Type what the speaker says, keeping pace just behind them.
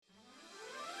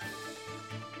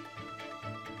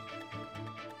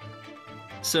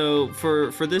So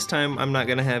for this time, I'm not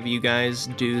gonna have you guys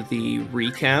do the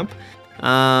recap,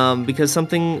 because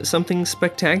something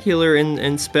spectacular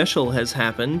and special has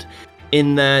happened,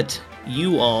 in that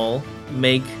you all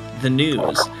make the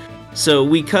news. So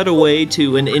we cut away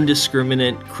to an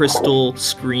indiscriminate crystal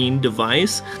screen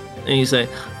device, and you say,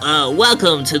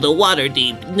 Welcome to the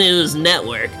Waterdeep News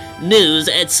Network. News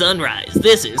at sunrise.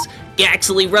 This is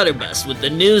Gaxley Rudderbust with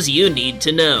the news you need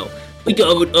to know. We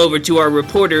go over to our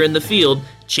reporter in the field,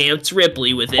 Chance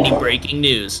Ripley, with any breaking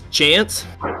news. Chance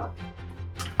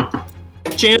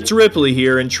Ripley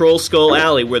here in Troll Skull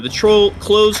Alley, where the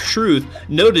Closed Truth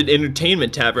noted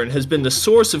entertainment tavern has been the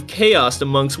source of chaos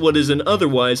amongst what is an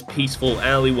otherwise peaceful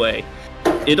alleyway.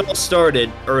 It all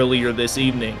started earlier this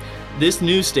evening. This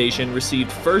news station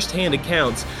received first-hand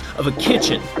accounts of a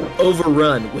kitchen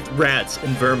overrun with rats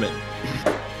and vermin.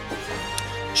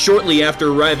 Shortly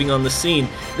after arriving on the scene,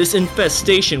 this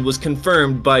infestation was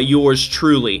confirmed by yours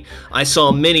truly. I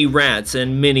saw many rats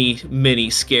and many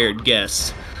scared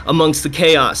guests. Amongst the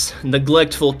chaos,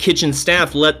 neglectful kitchen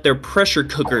staff let their pressure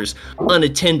cookers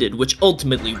unattended, which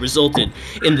ultimately resulted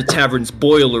in the tavern's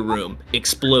boiler room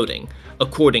exploding,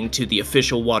 according to the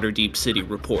official Waterdeep City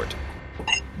report.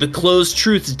 The Closed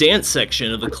Truth's dance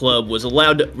section of the club was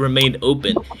allowed to remain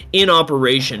open, in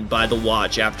operation by the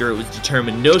Watch after it was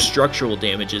determined no structural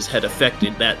damages had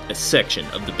affected that section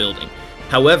of the building.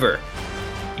 However,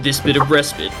 this bit of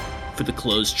respite for the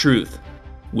Closed Truth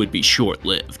would be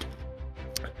short-lived.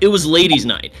 It was ladies'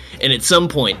 night, and at some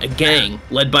point, a gang,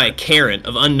 led by a Karen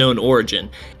of unknown origin,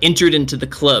 entered into the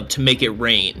club to make it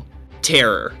rain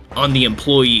terror on the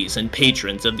employees and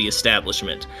patrons of the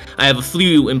establishment. I have a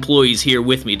few employees here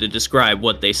with me to describe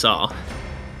what they saw.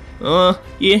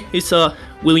 Yeah, it's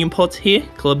William Potts here,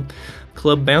 club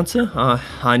bouncer.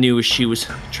 I knew she was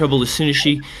trouble as soon as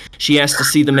she asked to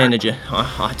see the manager.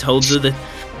 I told her that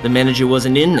the manager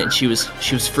wasn't in and she was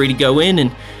free to go in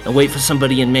and wait for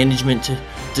somebody in management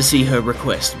to see her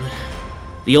request. But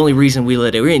the only reason we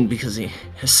let her in because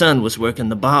her son was working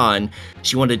the bar and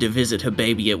she wanted to visit her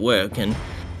baby at work.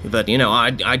 But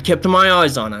I'd kept my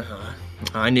eyes on her.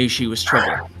 I knew she was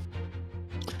trouble.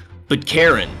 But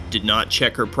Karen did not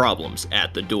check her problems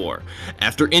at the door.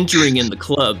 After entering in the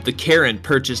club, the Karen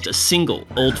purchased a single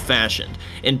old-fashioned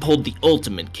and pulled the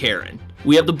ultimate Karen.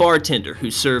 We have the bartender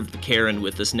who served the Karen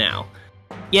with us now.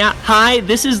 Yeah, hi,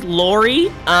 this is Lori.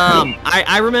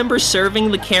 I remember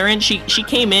serving the Karen. She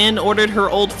came in, ordered her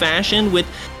old-fashioned with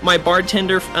my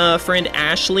bartender friend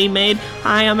Ashley made.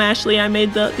 Hi, I'm Ashley. I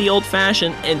made the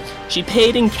old-fashioned, and she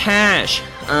paid in cash.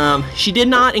 She did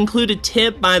not include a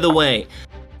tip, by the way.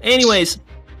 Anyways,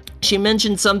 she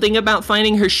mentioned something about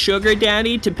finding her sugar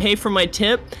daddy to pay for my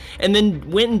tip, and then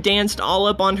went and danced all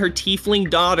up on her tiefling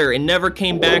daughter and never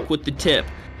came back with the tip.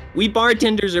 We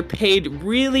bartenders are paid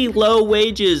really low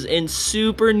wages and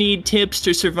super need tips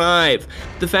to survive.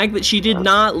 The fact that she did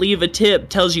not leave a tip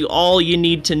tells you all you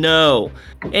need to know.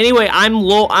 Anyway, I'm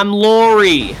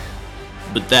Lori.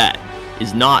 But that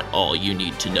is not all you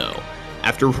need to know.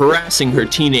 After harassing her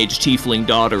teenage tiefling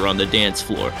daughter on the dance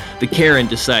floor, the Karen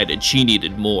decided she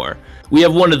needed more. We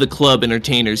have one of the club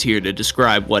entertainers here to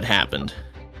describe what happened.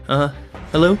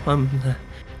 Hello, I'm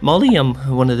Molly. I'm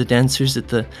one of the dancers at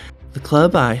the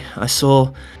club. I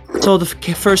saw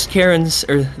the first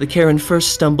the Karen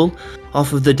first stumble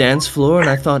off of the dance floor, and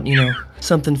I thought,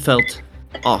 something felt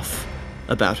off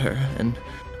about her. And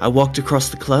I walked across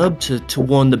the club to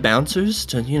warn the bouncers,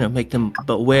 to, make them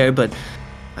aware, but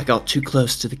I got too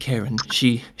close to the Karen.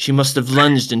 She must have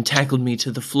lunged and tackled me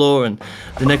to the floor, and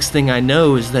the next thing I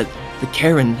know is that the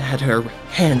Karen had her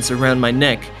hands around my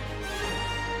neck.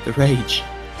 The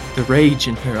rage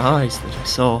in her eyes that I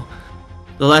saw.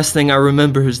 The last thing I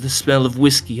remember is the smell of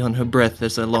whiskey on her breath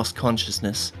as I lost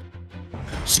consciousness.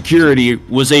 Security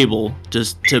was able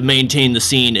to maintain the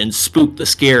scene and spook the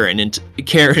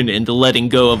Karen into letting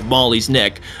go of Molly's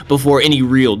neck before any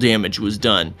real damage was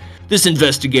done. This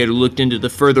investigator looked into the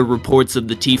further reports of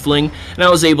the tiefling, and I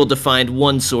was able to find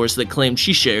one source that claimed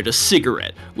she shared a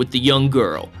cigarette with the young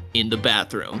girl in the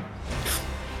bathroom.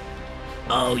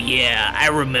 Oh yeah, I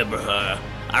remember her.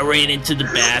 I ran into the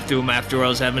bathroom after I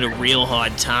was having a real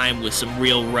hard time with some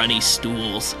real runny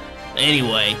stools.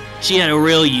 Anyway, she had a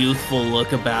real youthful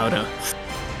look about her.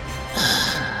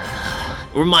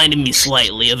 Reminded me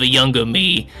slightly of a younger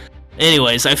me.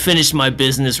 Anyways, I finished my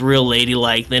business real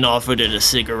ladylike, then offered her the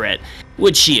cigarette,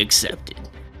 which she accepted.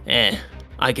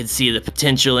 I could see the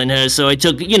potential in her, so I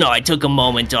took a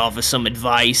moment to offer some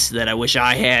advice that I wish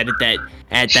I had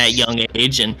at that young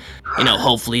age, and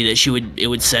hopefully that it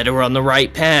would set her on the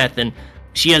right path. And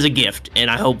she has a gift,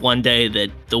 and I hope one day that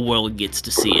the world gets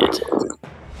to see it.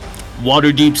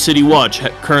 Waterdeep City Watch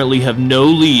currently have no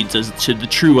leads as to the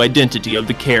true identity of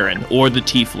the Karen or the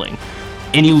Tiefling.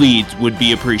 Any leads would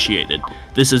be appreciated.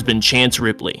 This has been Chance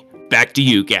Ripley. Back to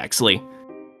you, Gaxley.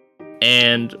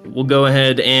 And we'll go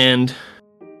ahead and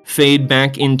fade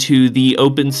back into the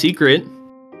open secret.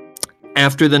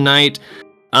 After the night,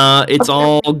 it's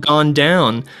all gone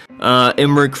down.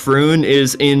 Emmerich Froon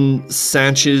is in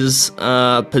Satch's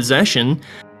possession,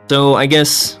 so I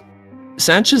guess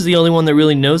Satch is the only one that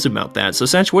really knows about that. So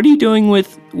Satch, what are you doing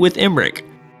with Emmerich?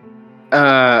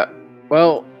 I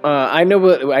know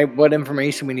what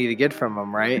information we need to get from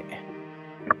him, right?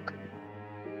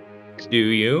 Do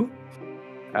you?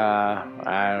 I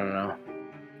don't know.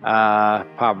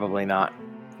 Probably not.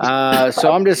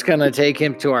 So I'm just gonna take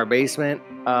him to our basement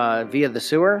via the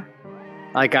sewer,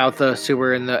 like out the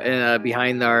sewer in the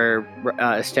behind our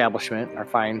establishment, our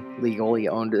fine legally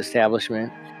owned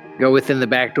establishment. Go within the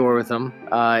back door with him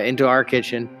into our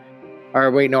kitchen,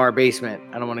 or wait, no, our basement.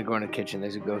 I don't want to go in the kitchen.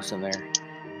 There's a ghost in there.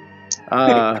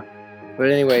 But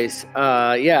anyways,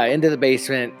 into the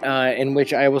basement, in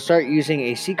which I will start using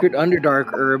a secret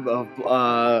underdark herb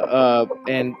of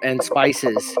and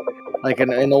spices, like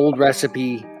an old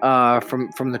recipe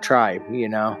from the tribe,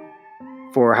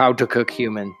 for how to cook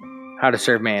human, how to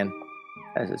serve man,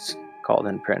 as it's called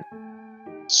in print.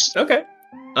 Okay.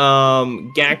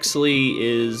 Gaxley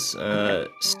is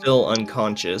still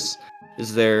unconscious.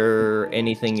 Is there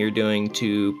anything you're doing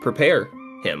to prepare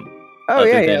him? Oh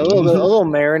yeah, a little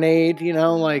marinade,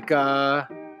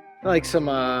 like some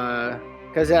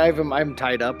because I'm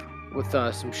tied up with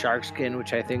some shark skin,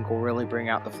 which I think will really bring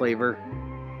out the flavor.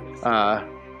 Yeah.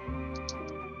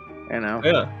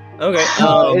 Okay.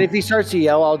 And if he starts to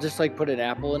yell, I'll just put an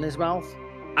apple in his mouth.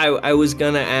 I was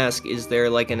gonna ask, is there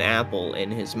an apple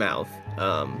in his mouth?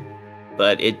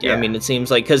 But it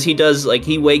seems like, because he does,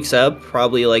 he wakes up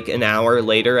probably an hour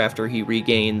later after he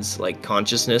regains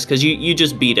consciousness, because you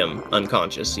just beat him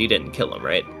unconscious. You didn't kill him,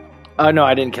 right? No,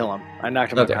 I didn't kill him. I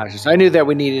knocked him unconscious. I knew that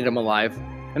we needed him alive,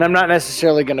 and I'm not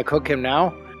necessarily going to cook him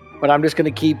now, but I'm just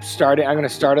going to keep starting. I'm going to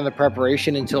start on the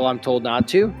preparation until I'm told not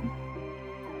to.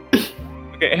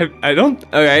 Okay, I don't.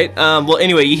 All right. Well,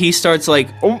 anyway, he starts and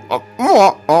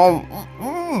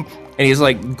he's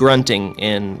grunting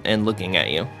and looking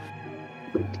at you.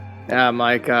 I'm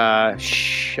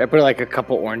shh. I put a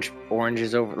couple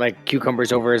oranges over,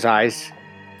 cucumbers over his eyes,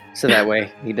 so that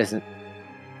way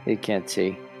he can't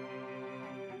see.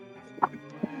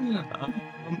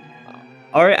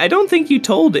 All right. I don't think you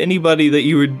told anybody that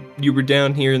you were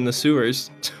down here in the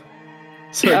sewers.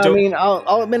 So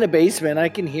I'm in a basement. I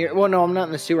can hear. Well, no, I'm not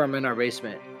in the sewer. I'm in our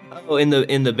basement. Oh, in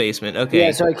the basement. Okay.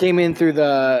 Yeah. So I came in through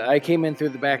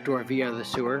the back door via the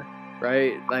sewer,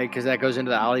 right? Because that goes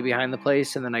into the alley behind the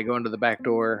place, and then I go into the back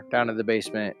door down to the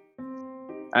basement.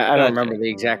 I don't remember the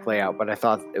exact layout, but I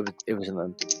thought it was in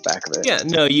the back of it. Yeah.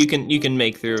 No, you can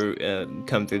make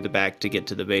come through the back to get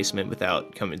to the basement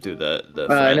without coming through the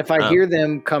front. And if I hear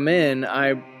them come in,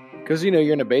 because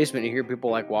you're in a basement, you hear people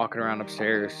walking around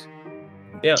upstairs.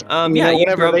 Yeah.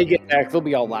 Whenever they get back, they'll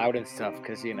be all loud and stuff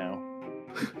because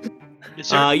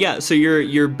So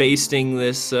you're basting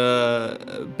this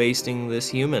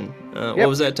human. Yep. What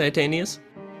was that, Titanius?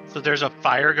 So there's a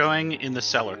fire going in the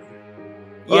cellar.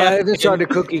 I haven't started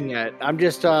cooking yet. I'm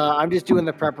just doing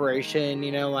the preparation.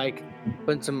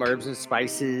 Putting some herbs and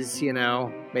spices.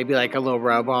 Maybe a little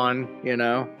rub on.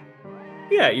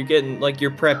 Yeah, you're getting you're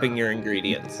prepping your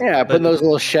ingredients. Yeah, putting those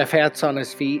little chef hats on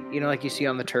his feet, like you see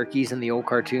on the turkeys in the old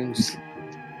cartoons.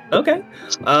 Okay.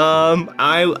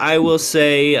 I will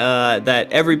say that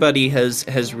everybody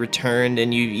has returned,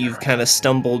 and you've kind of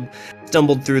stumbled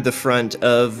through the front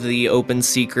of the open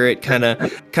secret, kind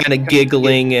of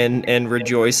giggling and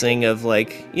rejoicing of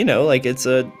it's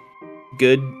a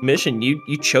good mission.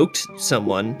 You choked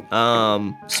someone,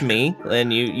 Smee,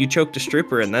 and you choked a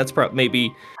stripper, and that's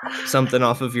maybe something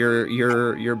off of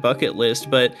your bucket list.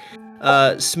 But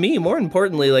Smee, more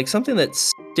importantly, something that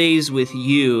stays with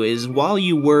you is while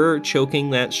you were choking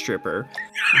that stripper,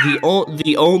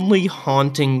 the only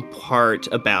haunting part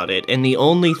about it, and the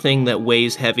only thing that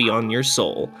weighs heavy on your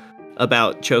soul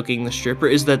about choking the stripper,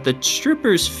 is that the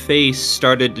stripper's face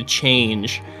started to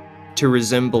change to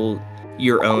resemble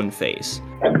your own face.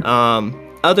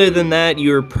 Other than that,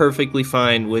 you're perfectly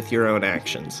fine with your own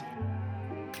actions.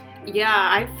 Yeah,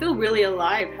 I feel really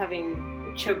alive having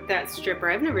choked that stripper.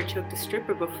 I've never choked a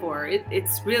stripper before.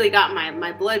 It's really got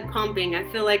my blood pumping. I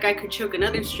feel like I could choke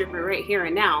another stripper right here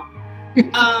and now.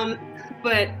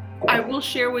 But I will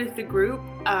share with the group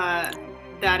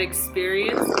that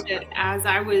experience, that as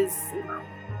I was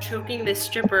choking this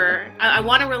stripper, I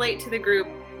want to relate to the group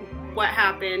what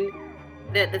happened.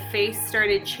 that the face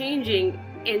started changing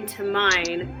into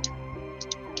mine.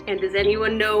 And does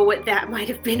anyone know what that might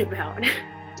have been about?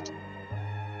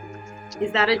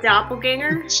 Is that a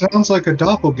doppelganger? Sounds like a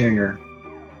doppelganger.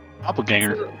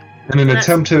 Doppelganger. So- In an That's-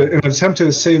 attempt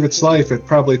to save its life, it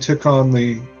probably took on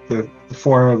the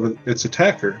form of its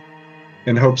attacker,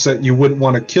 in hopes that you wouldn't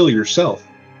want to kill yourself.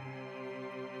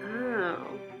 Oh.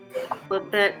 Well,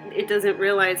 that it doesn't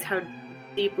realize how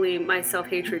deeply my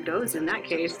self-hatred goes in that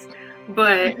case.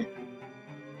 But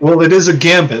Well, it is a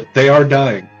gambit. They are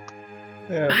dying.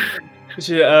 Yeah.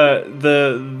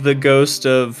 The ghost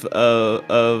of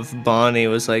Bonnie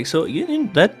was like, so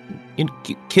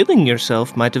killing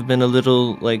yourself might have been a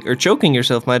little or choking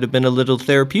yourself might have been a little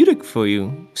therapeutic for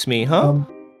you, Smee, huh?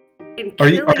 in Are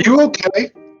you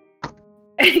okay?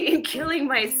 in killing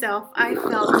myself, I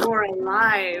felt more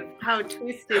alive. How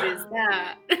twisted is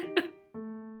that?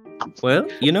 Well,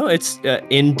 it's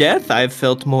in death I've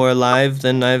felt more alive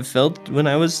than I've felt when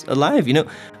I was alive.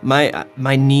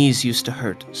 My knees used to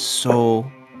hurt so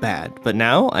bad, but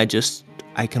now I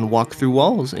can walk through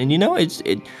walls, and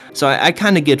so I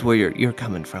kind of get where you're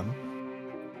coming from.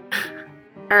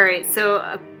 All right,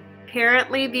 so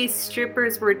apparently these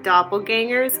strippers were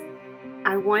doppelgangers.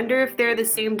 I wonder if they're the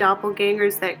same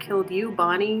doppelgangers that killed you,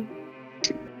 Bonnie.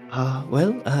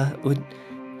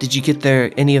 Did you get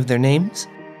any of their names?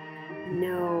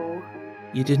 No.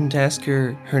 You didn't ask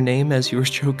her name as you were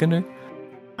choking her?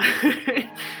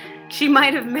 She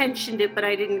might have mentioned it, but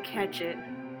I didn't catch it.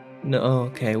 No,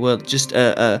 okay. Well, just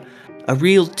a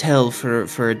real tell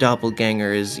for a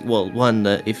doppelganger is, well, one,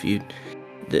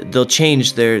 they'll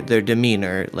change their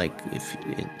demeanor, like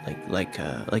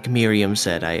Miriam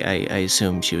said. I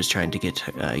assume she was trying to get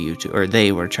you to, or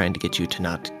they were trying to get you to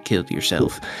not kill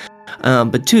yourself.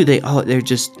 But two, they're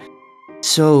just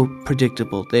so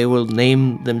predictable. They will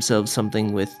name themselves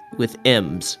something with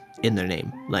M's in their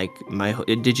name. Like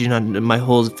did you not? My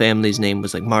whole family's name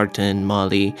was like Martin,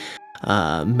 Molly,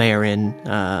 Marin.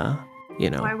 Why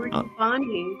were you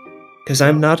Bonnie? Because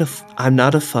I'm not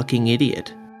a fucking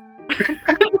idiot.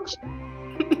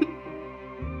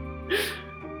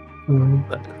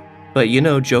 But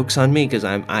joke's on me because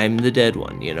I'm the dead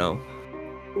one.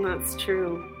 That's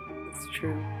true. That's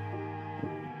true.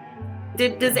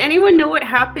 Does anyone know what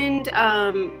happened?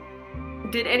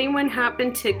 Did anyone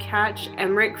happen to catch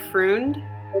Emmerich Frund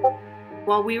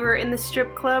while we were in the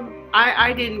strip club?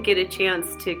 I didn't get a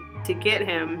chance to get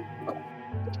him.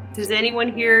 Does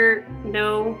anyone here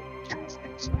know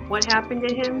what happened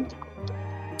to him?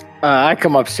 I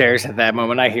come upstairs at that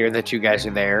moment. I hear that you guys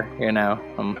are there.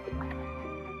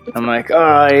 I'm like,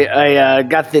 oh, I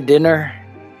got the dinner.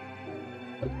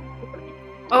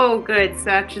 Oh, good.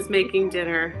 Satch is making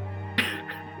dinner.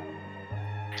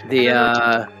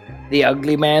 The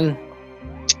ugly man.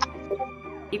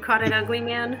 You caught an ugly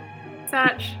man,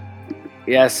 Satch?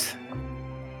 Yes.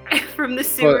 From the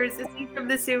sewers. Is he from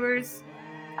the sewers?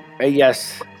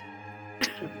 Yes.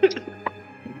 I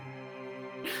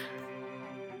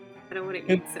don't want to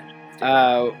get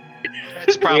Satch.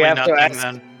 It's probably have to nothing ask-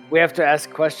 then. We have to ask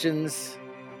questions.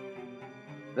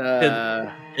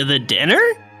 The dinner?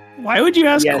 Why would you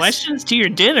ask Yes. questions to your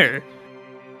dinner?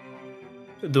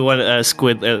 The one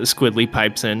Squidly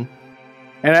pipes in.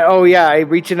 And I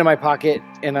reach into my pocket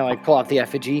and I pull out the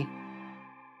effigy.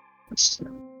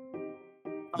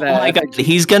 Oh my god,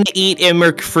 he's gonna eat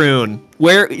Emmerich Frun.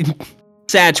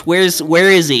 Satch, where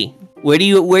is he? Where do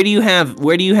you have them?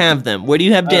 Where do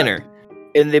you have dinner?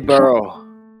 In the burrow.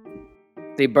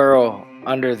 They burrow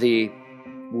under the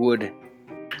wood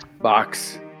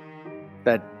box.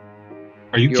 That.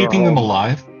 Are you Your keeping them home.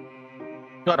 alive?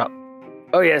 Shut up.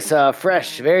 Oh yes,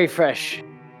 fresh, very fresh.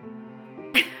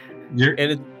 You're,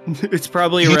 And it's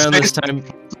probably He's around this time.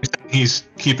 he's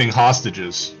keeping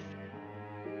hostages.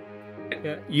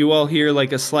 You all hear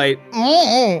like a slight.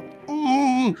 Oh,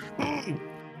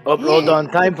 hold on.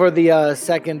 Time for the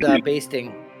second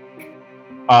basting.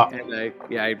 And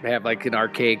I have an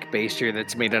archaic baster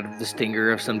that's made out of the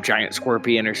stinger of some giant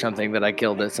scorpion or something that I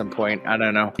killed at some point. I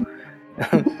don't know.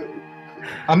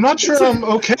 I'm not sure I'm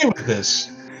okay with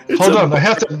this. Hold on, I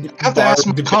have to ask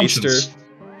my conscience.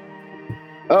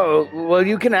 Oh, well,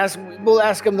 you can ask. We'll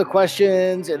ask him the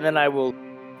questions, and then I will,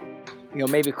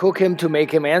 maybe cook him to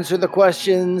make him answer the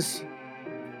questions.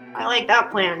 I like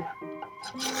that plan.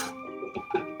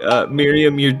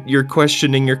 Miriam, you're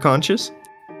questioning your conscience?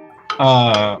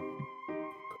 I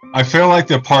feel like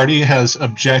the party has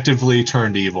objectively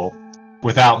turned evil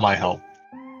without my help.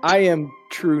 I am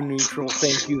true neutral.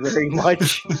 Thank you very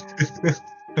much.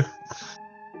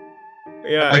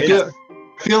 Yeah.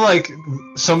 feel like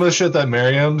some of the shit that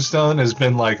Miriam's done has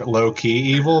been like low key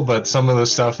evil, but some of the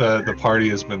stuff that the party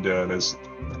has been doing is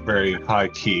very high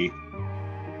key.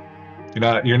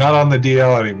 You're not on the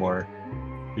DL anymore.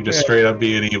 You're just straight up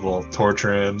being evil,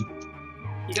 torturing.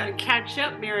 You gotta catch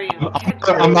up, Miriam.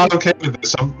 I'm not okay with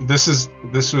this.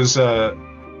 This was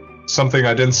something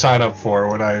I didn't sign up for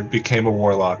when I became a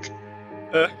warlock.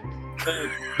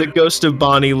 The ghost of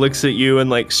Bonnie looks at you and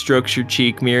like strokes your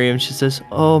cheek, Miriam. She says,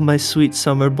 "Oh, my sweet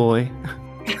summer boy."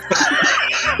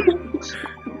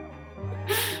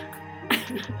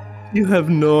 You have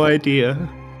no idea.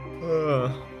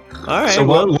 All right. So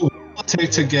what will it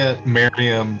take to get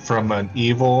Miriam from an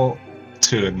evil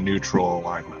to a neutral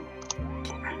alignment?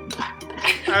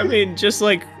 I mean, just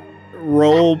like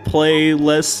role play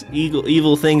less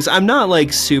evil things. I'm not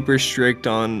like super strict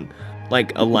on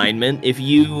like alignment. If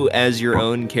you as your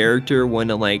own character want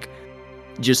to like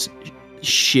just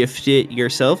shift it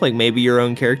yourself, like maybe your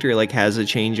own character like has a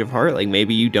change of heart, like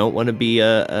maybe you don't want to be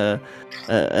a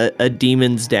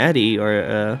demon's daddy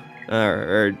or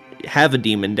have a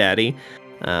demon daddy.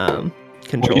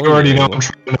 Controlling you already know anyone. I'm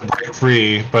trying to break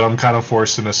free, but I'm kind of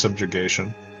forced into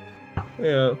subjugation.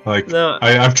 Yeah. Like No.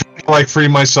 I've tried to like free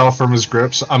myself from his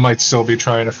grips. I might still be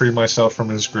trying to free myself from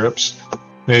his grips,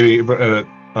 maybe. But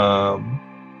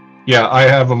yeah, I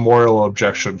have a moral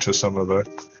objection to some of the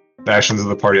actions of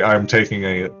the party. I'm taking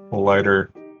a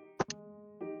lighter,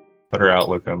 better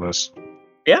outlook on this.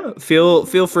 Yeah, feel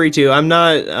free to. I'm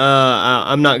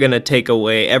not gonna take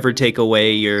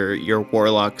away your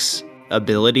warlock's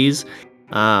abilities.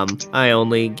 I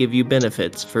only give you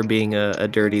benefits for being a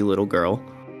dirty little girl.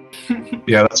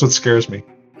 Yeah, that's what scares me.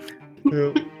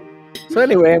 So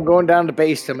anyway, I'm going down to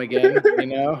baste him again.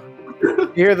 You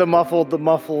hear the muffled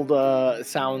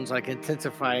sounds like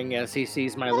intensifying as he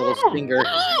sees my little stinger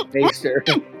baster.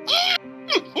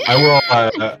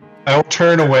 I'll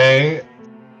turn away.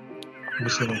 I'm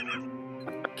just gonna,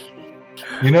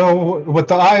 what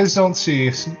the eyes don't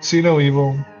see no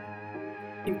evil.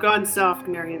 You've gone soft,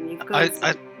 Miriam. You've gone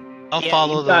soft. I'll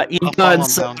follow You've I'll gone follow him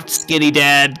soft, down. skinny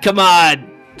dad. Come on.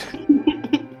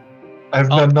 I've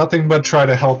done nothing but try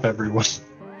to help everyone.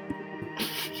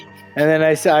 And then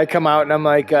I come out and I'm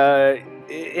like,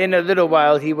 in a little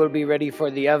while he will be ready for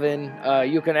the oven.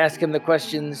 You can ask him the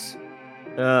questions.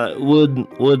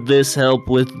 Would this help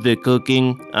with the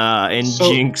cooking? And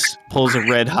So- Jinx pulls a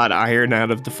red hot iron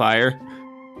out of the fire.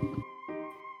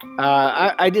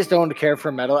 I just don't care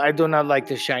for metal. I do not like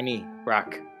the shiny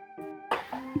rock.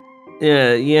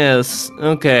 Yeah, yes,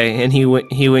 okay. And he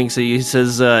winks at you. He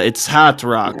says, "It's hot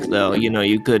rock, though.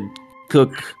 You could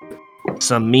cook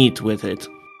some meat with it."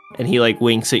 And he like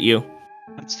winks at you.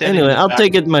 I'm standing Anyway, in the I'll back-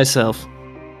 take it myself.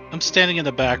 I'm standing in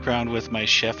the background with my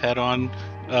chef hat on,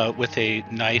 with a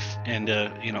knife and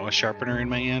a sharpener in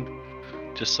my hand,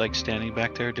 just like standing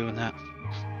back there doing that.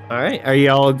 All right, are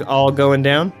you all going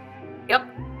down? Yep.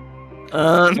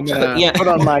 I'm gonna Yeah. put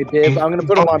on my bib. I'm gonna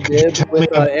put on my bib Tell me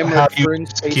with how Emerald you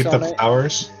Fern's face keep on the it.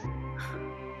 flowers.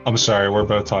 I'm sorry, we're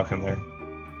both talking there.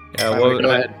 Yeah, Go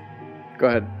ahead. Go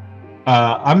ahead.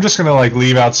 I'm just gonna like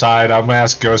leave outside. I'm gonna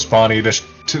ask Ghost Bonnie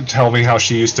to tell me how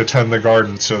she used to tend the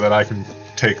garden so that I can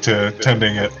take to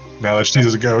tending it now that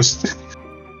she's a ghost.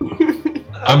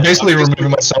 I'm basically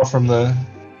removing myself from the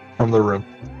room.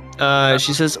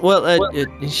 She says, "Well,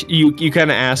 you kind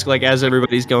of ask like as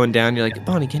everybody's going down. You're like,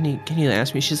 Bonnie, can you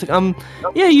ask me?" She's like,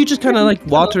 yeah, you just kind of like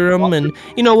water them, and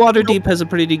Waterdeep has a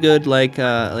pretty good like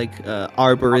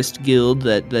arborist guild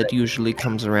that usually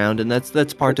comes around, and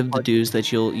that's part of the dues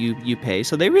that you pay.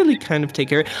 So they really kind of take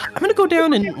care. I'm gonna go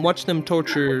down and watch them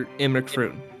torture Imric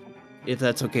Froon, if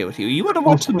that's okay with you. You want to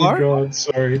watch the bar? Oh my god,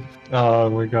 sorry. Oh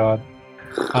my god.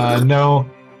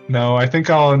 No, I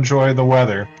think I'll enjoy the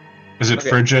weather. Is it Okay.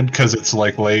 frigid because it's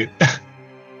like late?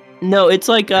 No, it's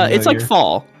like it's like Familiar.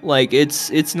 fall. Like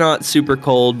it's not super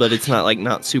cold, but it's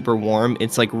not super warm.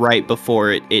 It's like right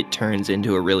before it turns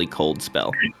into a really cold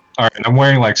spell. All right, I'm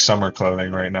wearing like summer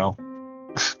clothing right now.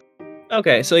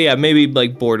 Okay, so yeah, maybe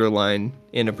like borderline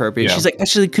inappropriate. Yeah. She's like,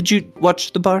 actually, could you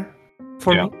watch the bar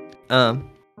for Yeah. me?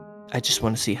 I just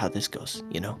want to see how this goes.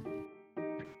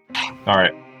 All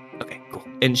right. Okay, cool.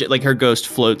 And like her ghost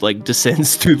float like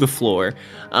descends through the floor,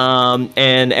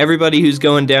 and everybody who's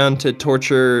going down to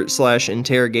torture /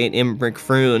 interrogate Imric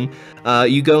Froon,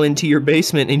 you go into your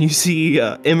basement and you see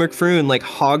Imric Froon like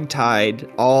hogtied,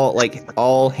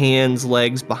 all hands,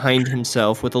 legs behind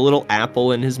himself with a little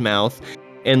apple in his mouth,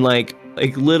 and like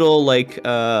little like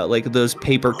those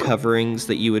paper coverings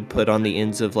that you would put on the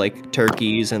ends of like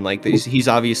turkeys, and like he's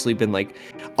obviously been like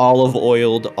olive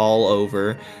oiled all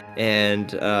over,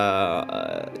 and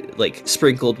like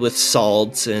sprinkled with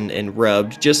salts and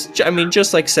rubbed, just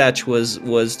like Satch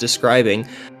was describing,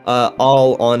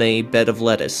 all on a bed of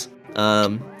lettuce,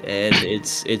 and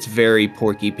it's very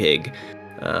Porky Pig,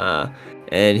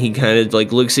 and he kind of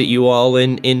like looks at you all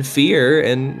in fear.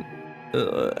 And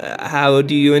how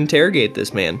do you interrogate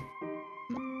this man?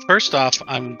 First off,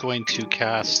 I'm going to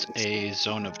cast a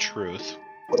Zone of Truth.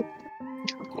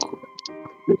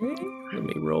 Let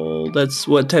me roll. That's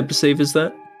what type of save is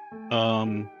that?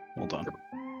 Hold on.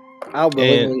 I'll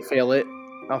willingly fail it.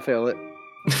 I'll fail it.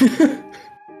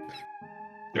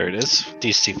 There it is.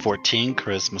 DC 14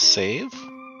 Charisma save.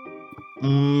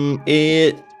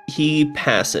 He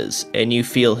passes, and you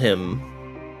feel him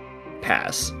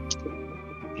pass.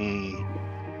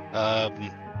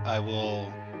 I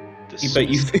will. But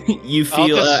you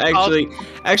feel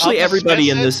actually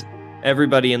everybody in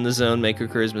the zone make a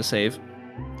charisma save.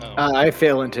 I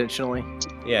fail intentionally.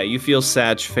 Yeah, you feel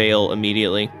Satch fail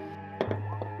immediately.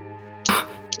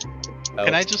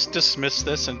 Can I just dismiss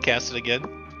this and cast it again?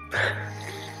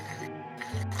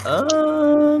 I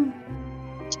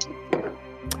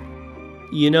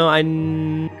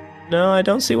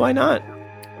don't see why not.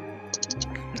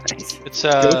 Nice. It's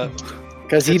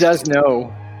because he does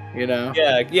know, you know.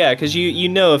 Yeah, because you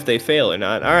know if they fail or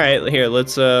not. All right, here,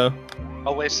 let's I'll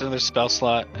waste another spell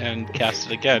slot and cast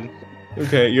it again.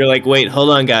 Okay, you're like, wait, hold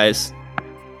on, guys.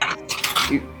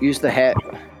 Use the hat.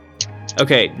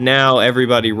 Okay, now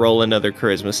everybody roll another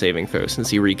charisma saving throw since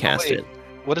he recast it.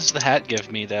 What does the hat give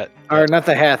me? That or not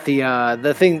the hat?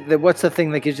 The thing. What's the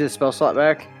thing that gives you the spell slot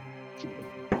back?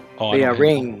 Oh, the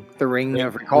ring. The ring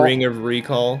of recall. Ring of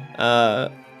recall.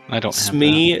 I don't have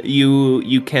Smee, that.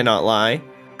 you cannot lie.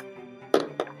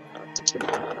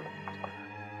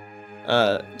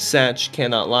 Satch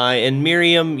cannot lie, and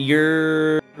Miriam,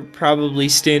 you're probably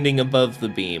standing above the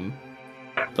beam,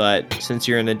 but since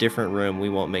you're in a different room, we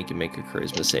won't make you make a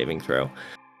charisma saving throw.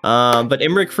 But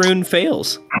Imric Froon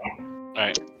fails. All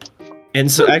right. And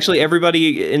so actually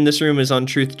everybody in this room is on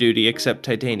truth duty except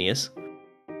Titanius.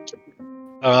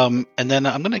 And then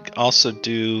I'm gonna also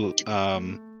do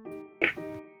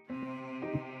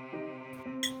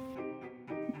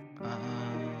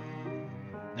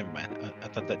never mind. I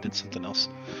thought that did something else.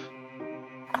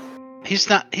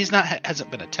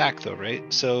 Hasn't been attacked though, right?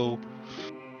 So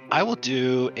I will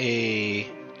do a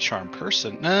charm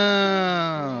person. No,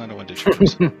 I don't want to do charm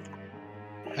person.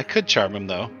 I could charm him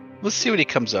though. Let's see what he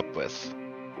comes up with.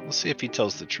 We'll see if he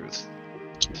tells the truth.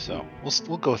 So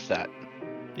we'll go with that.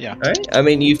 Yeah. All right. I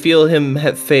mean, you feel him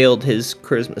have failed his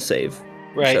charisma save,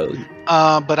 right? So...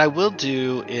 but I will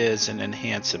do is an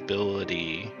enhance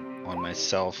ability on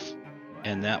myself,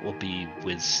 and that will be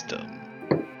wisdom.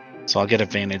 So I'll get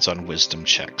advantage on wisdom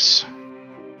checks,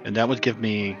 and that would give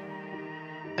me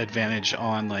advantage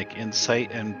on like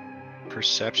insight and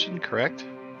perception, correct?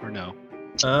 Or no?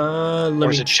 Or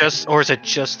is it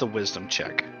just the wisdom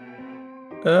check?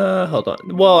 Hold on.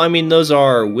 Well, I mean, those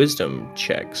are wisdom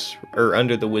checks, or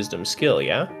under the wisdom skill,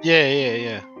 yeah?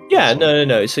 Yeah. Yeah,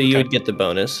 no. So you would get the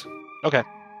bonus. Okay.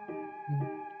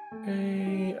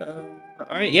 Okay.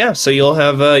 All right. Yeah. So you'll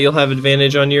have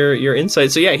advantage on your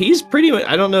insight. So yeah, he's pretty much.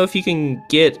 I don't know if you can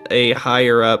get a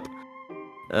higher up,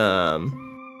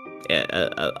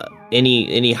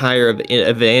 any higher of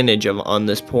advantage on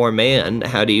this poor man.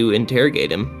 How do you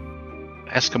interrogate him?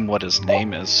 Ask him what his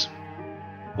name is.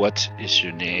 What is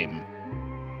your name?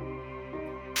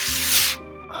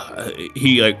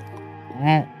 He like.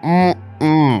 All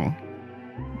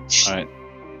right.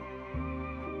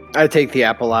 I take the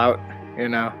apple out, you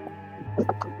know.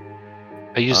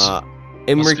 I use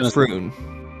Imric Froon.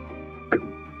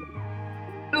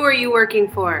 Who are you working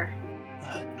for?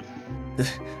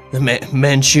 The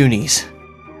Manchunis.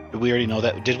 Did we already know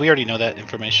that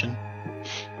information?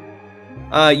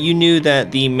 You knew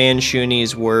that the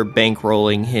Manchunis were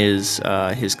bankrolling his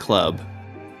club.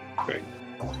 Great.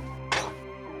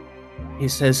 He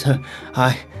says,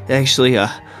 "I actually,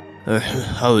 I'm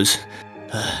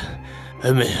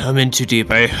in too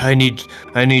deep. I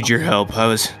need your help. I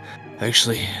was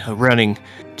actually running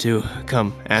to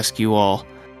come ask you all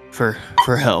for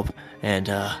help, and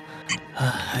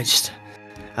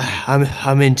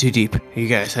I'm in too deep. You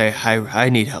guys, I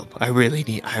need help. I really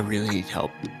need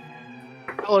help."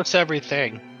 Tell us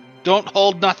everything. Don't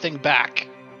hold nothing back.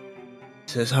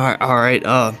 He says, all right.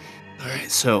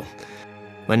 So,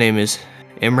 my name is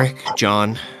Imric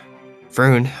John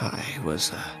Froon.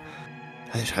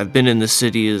 I've been in the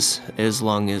city as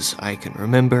long as I can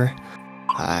remember.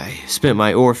 I spent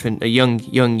my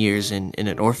young years in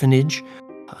an orphanage.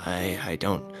 I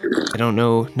don't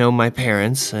know my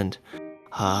parents, and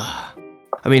I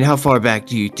mean, how far back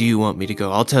do you want me to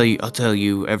go? I'll tell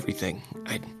you everything.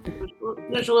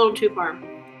 That's a little too far.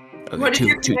 Okay, What is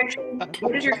your connection?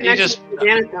 What is your connection to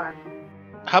Xanathar?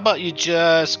 How about you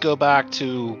just go back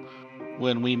to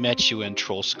when we met you in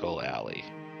Troll Skull Alley?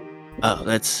 Oh,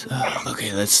 that's okay.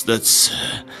 That's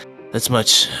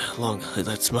much longer.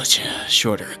 That's much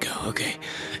shorter ago. Okay,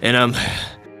 and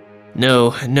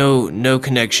no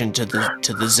connection to the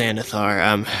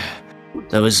Xanathar.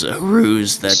 That was a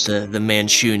ruse that the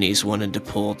Manchunis wanted to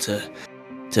pull to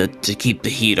keep the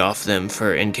heat off them,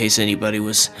 for in case anybody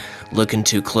was looking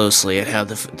too closely at how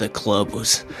the club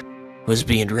was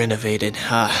being renovated.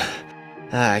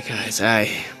 Guys, I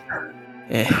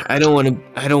don't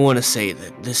want to say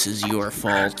that this is your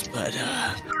fault, but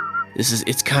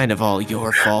it's kind of all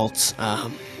your fault.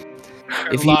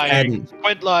 If you hadn't,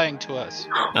 quit lying to us.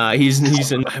 I'm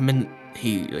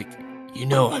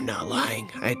not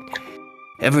lying.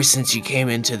 Ever since you came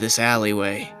into this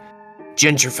alleyway,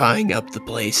 gentrifying up the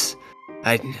place,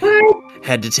 I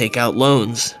had to take out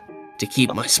loans to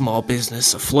keep my small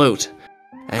business afloat.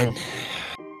 And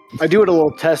I do it a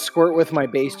little test squirt with my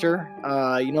baster.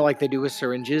 Like they do with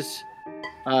syringes.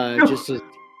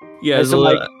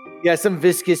 Some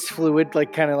viscous fluid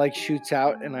kind of shoots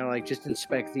out, and I just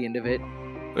inspect the end of it.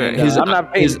 And, I'm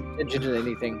not paying attention to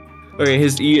anything. Okay,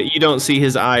 you don't see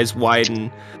his eyes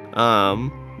widen,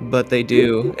 but they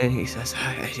do, and he says,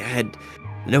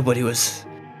 nobody was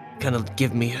gonna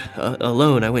give me a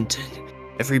loan. I went to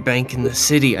every bank in the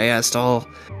city. I asked all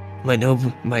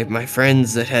my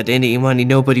friends that had any money.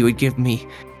 Nobody would give me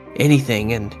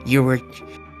anything, and your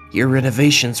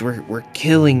renovations were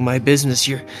killing my business.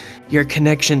 Your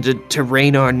connection to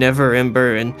Raynar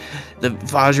Neverember and the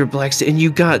Vajra Black, and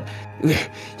you got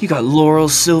Laurel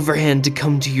Silverhand to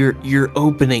come to your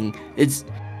opening.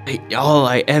 All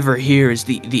I ever hear is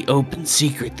the open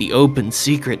secret,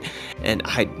 and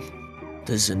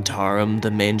the Zentarum,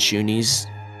 the Manchunis,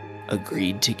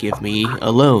 agreed to give me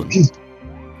a loan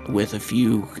with a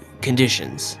few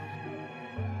conditions.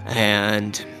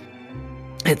 And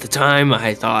at the time,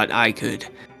 I thought I could,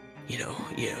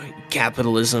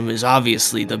 capitalism is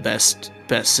obviously the best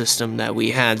system that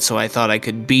we had, so I thought I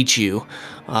could beat you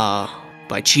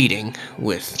by cheating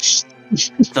with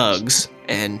thugs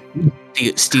and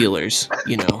stealers,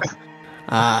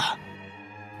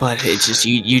 but it's just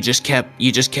you just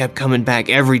kept coming back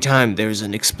every time there was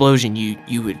an explosion.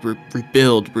 You would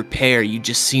rebuild, repair. You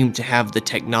just seemed to have the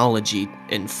technology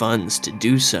and funds to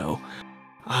do so.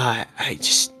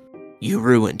 You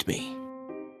ruined me.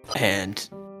 And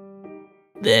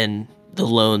then the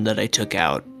loan that I took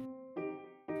out,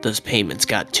 those payments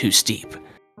got too steep.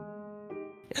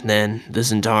 And then the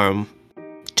Zentarum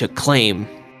took claim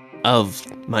of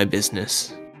my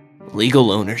business,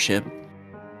 legal ownership,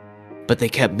 but they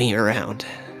kept me around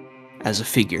as a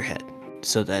figurehead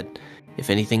so that if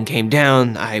anything came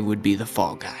down, I would be the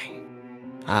fall guy.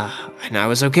 And I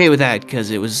was okay with that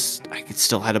because I could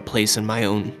still had a place in my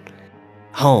own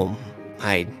home.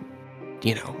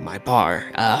 My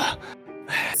bar.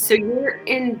 So you're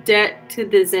in debt to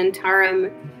the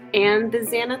Zentarum and the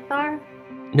Xanathar?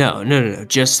 No.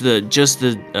 Just the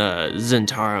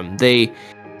Zentarum.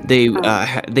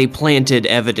 They planted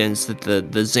evidence that the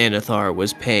Xanathar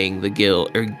was paying the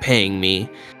guild or paying me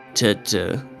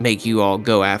to make you all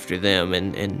go after them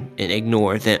and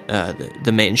ignore the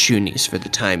Manchunis for the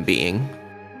time being.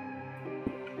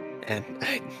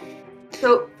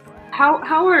 So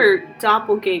how are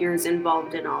doppelgangers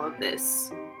involved in all of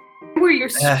this? Who are your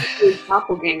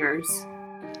doppelgangers?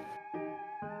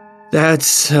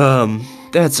 That's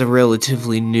a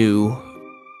relatively new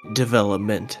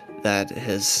development that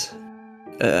has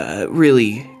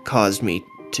really caused me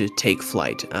to take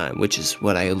flight, which is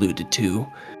what I alluded to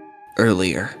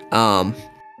earlier.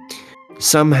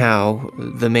 Somehow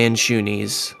the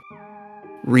Manchunis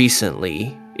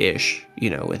recently-ish,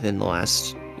 within the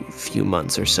last few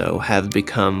months or so, have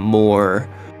become more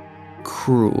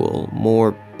cruel,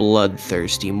 more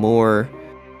bloodthirsty, more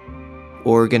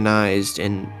organized,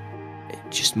 and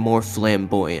just more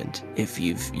flamboyant. If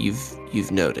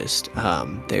you've noticed,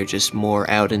 they're just more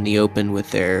out in the open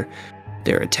with their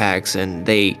attacks, and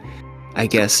they, I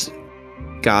guess,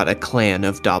 got a clan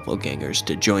of doppelgangers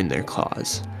to join their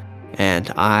cause.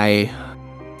 And I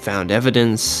found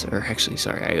evidence,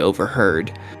 I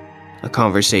overheard a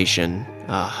conversation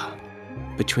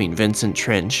between Vincent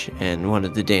Trench and one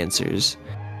of the dancers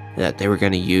that they were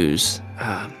going to use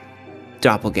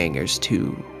doppelgangers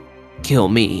to kill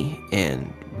me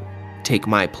and take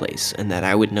my place and that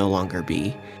I would no longer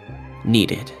be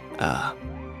needed.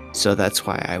 So that's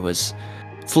why I was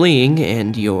fleeing,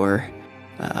 and your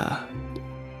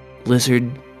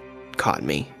lizard caught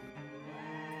me.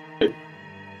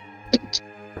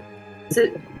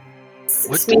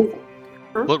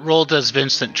 What role does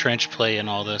Vincent Trench play in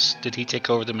all this? Did he take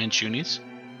over the Manchunis?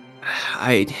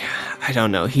 I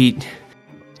don't know.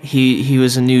 He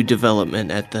was a new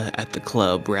development at the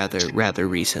club rather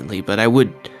recently, but I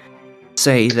would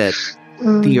say that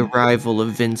the arrival of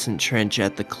Vincent Trench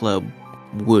at the club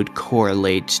would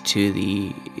correlate to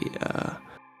the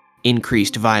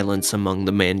increased violence among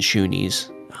the Manchunis.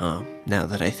 Now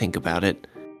that I think about it.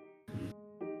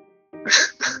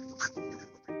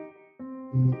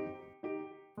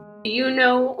 Do you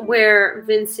know where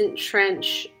Vincent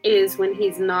Trench is when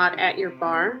he's not at your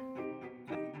bar?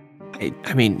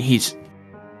 I mean, he's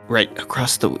right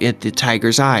across at the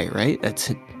Tiger's Eye, right? That's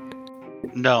it.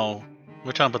 No,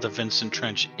 we're talking about the Vincent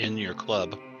Trench in your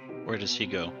club. Where does he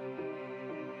go?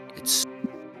 It's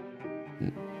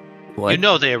what? You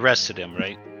know they arrested him,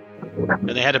 right? And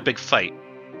they had a big fight.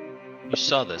 You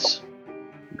saw this.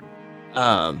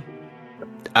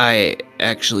 I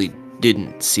actually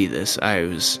didn't see this. I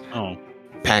was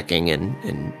packing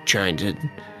and trying to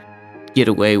get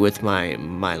away with my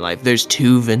life. There's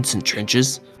 2 Vincent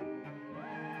Trenches.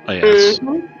 Oh yes.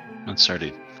 That's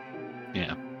already.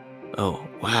 Yeah. Oh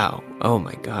wow. Oh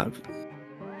my god.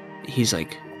 He's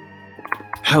like,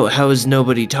 how is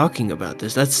nobody talking about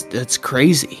this? That's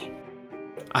crazy.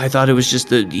 I thought it was just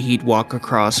that he'd walk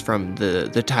across from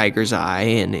the Tiger's Eye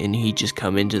and he'd just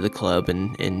come into the club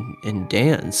and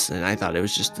dance, and I thought it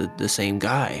was just the same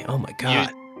guy. Oh my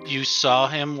god. You saw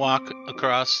him walk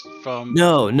across from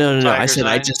No. I said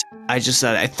Eye? I just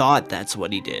said I thought that's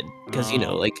what he did, because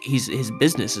like his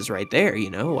business is right there.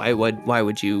 Why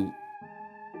would you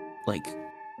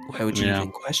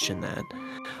even question that?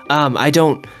 I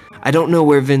don't know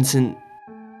where Vincent.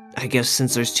 I guess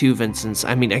since there's 2 Vincents,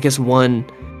 I mean, I guess one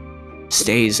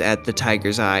stays at the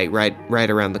Tiger's Eye right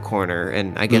around the corner,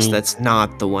 and I guess that's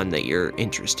not the one that you're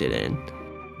interested in.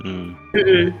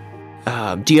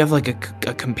 Do you have like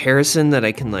a comparison that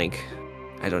I can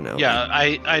I don't know. Yeah,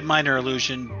 I minor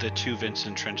illusion the 2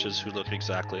 Vincent Trenches who look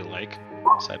exactly alike,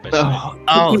 side by side.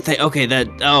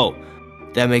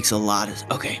 That makes a lot of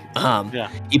okay. Yeah.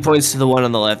 He points to the one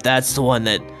on the left. That's the one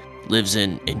that lives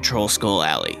in Troll Skull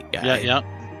Alley. Yeah.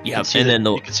 Yep, and then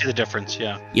you can see the difference.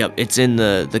 Yeah. Yep, it's in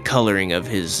the coloring of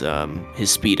his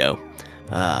Speedo,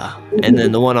 and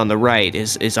then the one on the right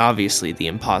is obviously the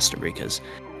imposter, because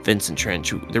Vincent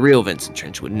Trench, the real Vincent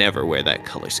Trench, would never wear that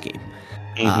color scheme.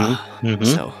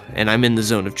 So, and I'm in the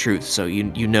zone of truth, so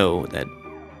you know that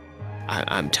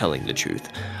I'm telling the truth.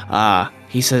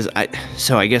 He says,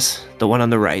 so I guess the one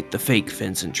on the right, the fake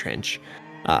Vincent Trench,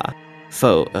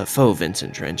 faux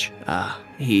Vincent Trench,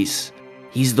 he's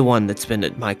the one that's been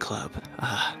at my club.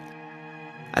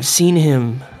 I've seen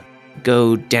him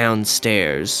go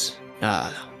downstairs.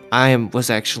 I was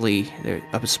actually there.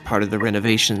 I was part of the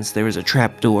renovations. There was a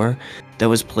trapdoor that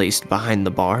was placed behind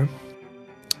the bar.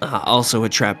 Also a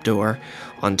trapdoor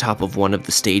on top of one of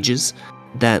the stages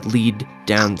that lead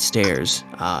downstairs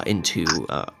into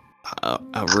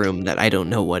a room that I don't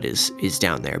know what is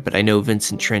down there. But I know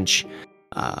Vincent Trench,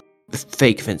 the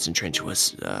fake Vincent Trench,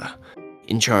 was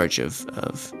in charge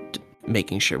of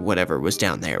making sure whatever was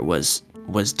down there was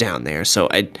down there. So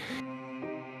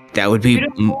that would be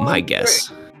my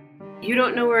guess. You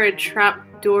don't know where a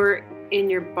trap door in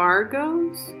your bar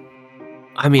goes?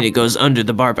 I mean, it goes under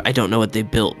the bar, but I don't know what they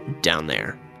built down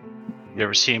there. You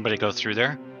ever see anybody go through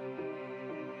there?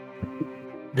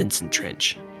 Vincent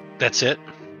Trench. That's it?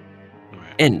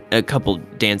 Right. And a couple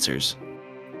dancers,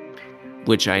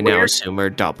 which I now assume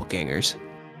are doppelgangers.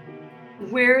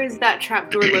 Where is that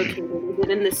trapdoor located? Is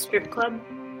it in the strip club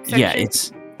section? Yeah,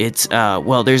 it's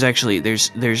well, there's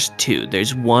 2.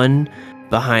 There's one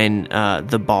behind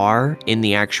the bar in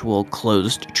the actual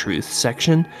closed truth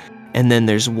section, and then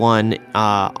there's one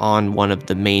on one of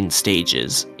the main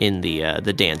stages in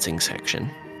the dancing section.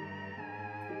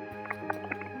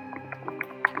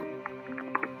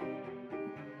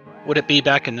 Would it be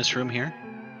back in this room here?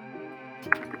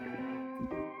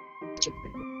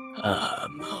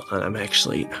 Hold on, I'm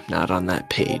not on that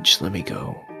page. Let me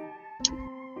go.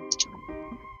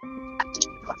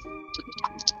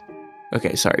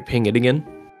 Okay, sorry, ping it again.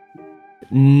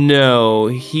 No,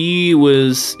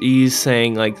 he's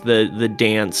saying like the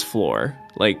dance floor,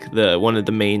 like one of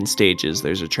the main stages,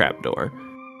 there's a trapdoor.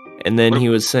 And then he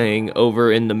was saying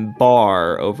over in the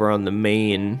bar, over on the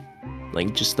main,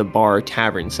 like just the bar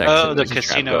tavern section. Oh, the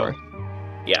casino.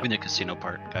 Yeah. In the casino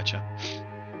part, gotcha.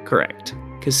 Correct.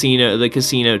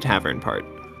 casino tavern part.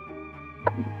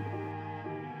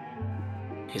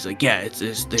 He's like, yeah,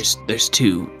 there's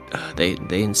two. They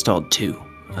installed two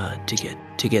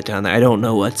to get down there. I don't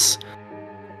know what's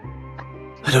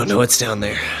down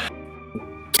there.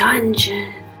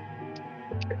 Dungeon.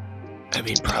 I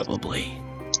mean, probably.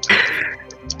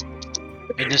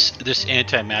 And this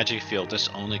anti-magic field, this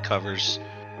only covers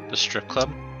the strip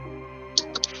club?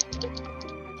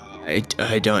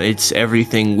 I don't. It's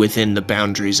everything within the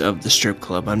boundaries of the strip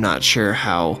club. I'm not sure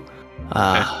how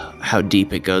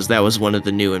deep it goes. That was one of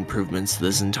the new improvements the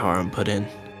Zentarum put in.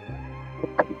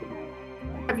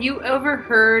 Have you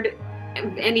overheard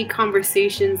any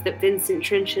conversations that Vincent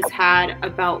Trench has had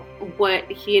about what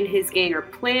he and his gang are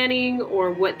planning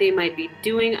or what they might be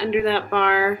doing under that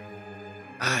bar?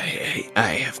 I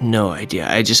have no idea.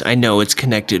 I know it's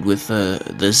connected with the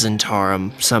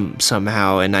Zentarum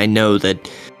somehow, and I know that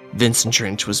Vincent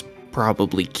Trench was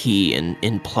probably key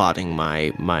in plotting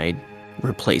my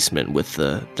replacement with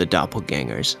the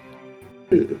doppelgangers.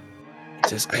 He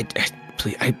says,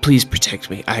 please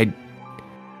protect me.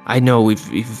 I know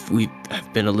I've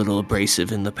been a little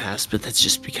abrasive in the past, but that's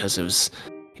just because it was,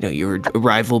 you're a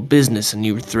rival business and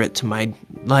you were a threat to my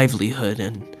livelihood,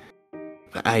 and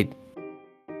I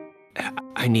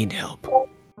need help.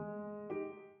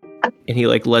 And he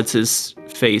lets his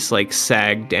face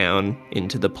sag down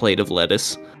into the plate of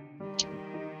lettuce.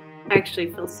 I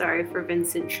actually feel sorry for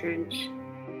Vincent Trench.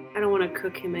 I don't want to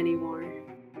cook him anymore.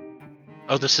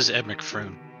 Oh, this is Emmerich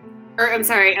Froon. Or, I'm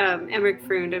sorry, Emmerich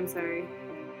Froon, I'm sorry.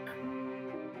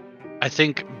 I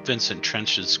think Vincent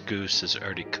Trench's goose is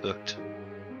already cooked.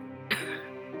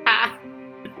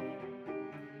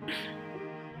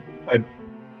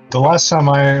 The last time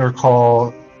I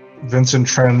recall, Vincent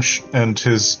Trench and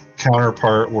his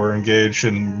counterpart were engaged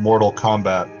in mortal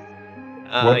combat.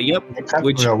 Yep.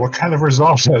 What kind of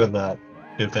results out of that,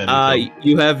 if anything?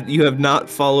 You have not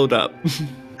followed up.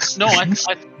 No, I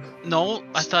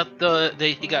thought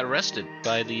he got arrested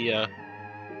by the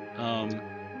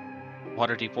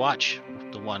Waterdeep Watch,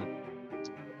 the one,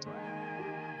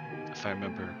 if I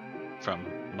remember from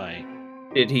my.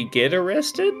 Did he get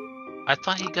arrested? I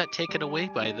thought he got taken away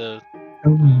by the.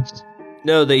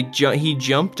 No, he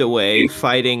jumped away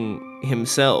fighting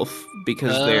himself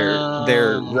because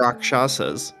they're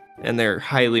Rakshasas and they're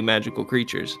highly magical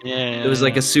creatures. Yeah. It was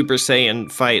like a Super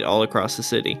Saiyan fight all across the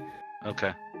city.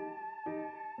 Okay.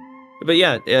 But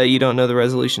yeah, you don't know the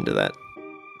resolution to that.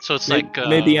 So it's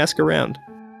maybe ask around.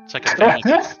 It's like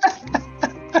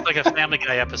a Family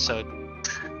Guy episode.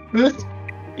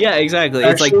 Yeah, exactly.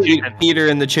 Actually, it's like Peter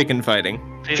and the chicken fighting.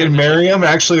 Can Miriam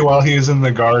actually, while he's in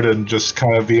the garden, just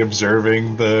kind of be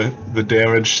observing the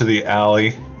damage to the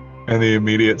alley and the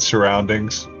immediate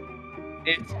surroundings?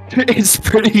 It's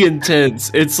pretty intense.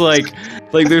 It's like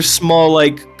there's small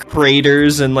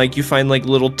craters and you find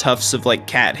little tufts of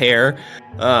cat hair,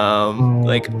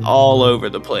 all over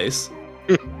the place.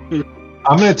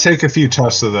 I'm gonna take a few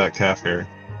tufts of that cat hair.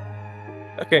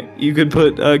 Okay, you could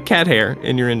put cat hair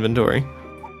in your inventory.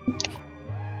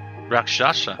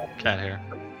 Rakshasa cat hair.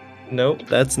 Nope,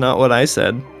 that's not what I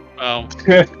said. Oh.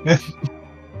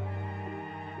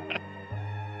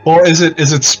 Or is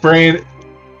it sprayed?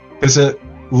 Does it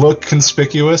look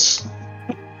conspicuous?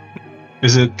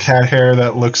 Is it cat hair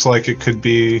that looks like it could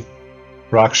be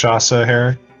Rakshasa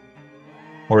hair?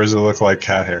 Or does it look like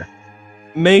cat hair?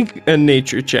 Make a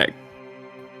nature check.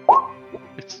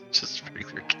 It's just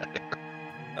regular cat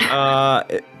hair.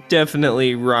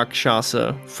 Definitely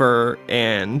Rakshasa fur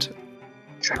and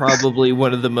probably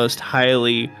one of the most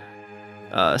highly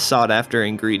sought after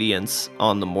ingredients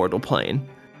on the mortal plane.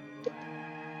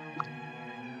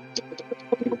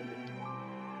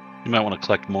 You might want to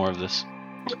collect more of this.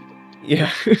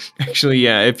 Yeah, actually,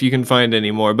 yeah, if you can find any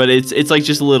more, but it's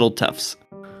just little tufts.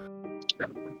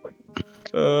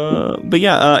 But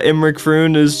yeah, Emmerich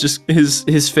Froon is just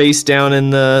his face down in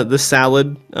the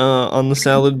salad on the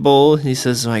salad bowl. He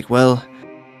says well,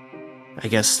 I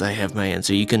guess I have my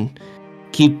answer. You can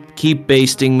keep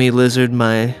basting me, lizard.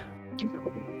 My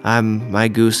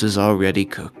goose is already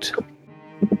cooked.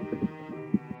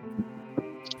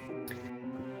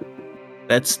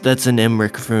 That's an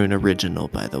Emmerich Froon original,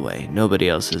 by the way. Nobody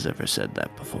else has ever said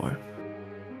that before.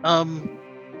 Out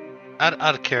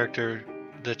of character,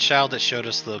 the child that showed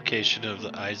us the location of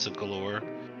the Eyes of Galore,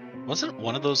 wasn't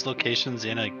one of those locations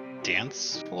in a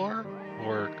dance floor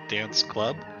or dance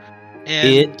club? And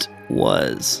It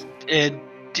was. And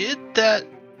did that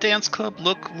dance club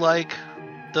look like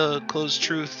the Closed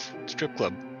Truth strip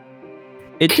club?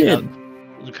 It did.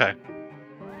 Okay.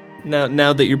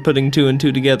 Now that you're putting two and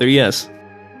two together, yes.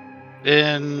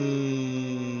 And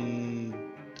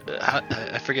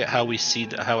I forget how we see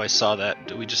how I saw that.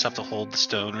 Do we just have to hold the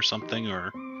stone or something,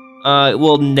 or?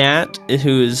 Well, Nat,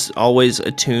 who is always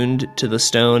attuned to the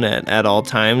stone at all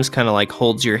times, kind of like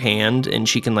holds your hand, and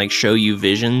she can like show you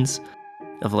visions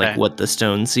of like Okay. what the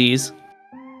stone sees.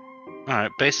 All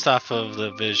right. Based off of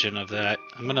the vision of that,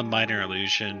 I'm gonna minor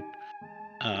illusion,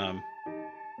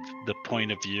 the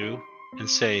point of view, and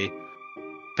say,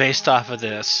 based off of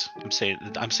this, I'm saying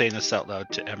this out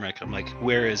loud to Emmerich. I'm like,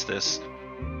 where is this?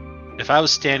 If I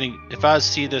was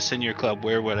see this in your club,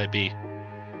 where would I be?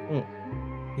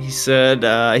 He said,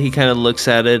 he kind of looks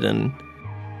at it and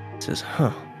says,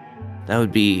 "Huh, that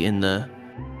would be in the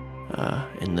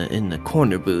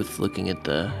corner booth, looking at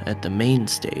the main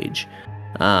stage,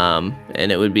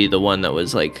 and it would be the one that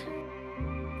was like,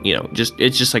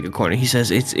 it's just like a corner." He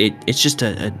says, "It's just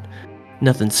a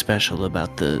nothing special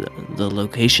about the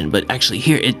location, but actually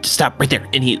here, stop right there,"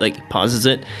 and he like pauses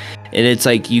it, and it's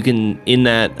like you can in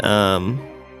that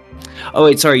Oh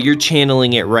wait, sorry, you're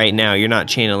channeling it right now. You're not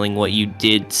channeling what you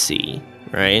did see,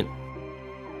 right?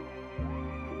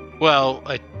 Well,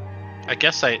 I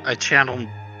guess I channeled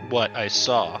what I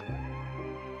saw.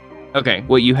 Okay,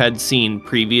 what you had seen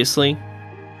previously?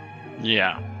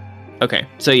 Yeah. Okay,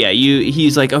 so yeah,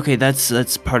 he's like, okay,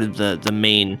 that's part of the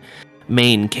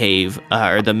main cave,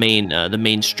 or the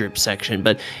main strip section,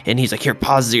 and he's like, here,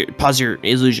 pause your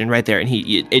illusion right there, and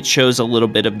it shows a little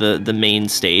bit of the main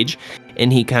stage,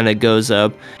 and he kind of goes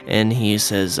up and he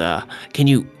says, can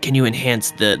you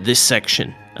enhance this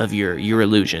section of your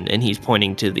illusion? And he's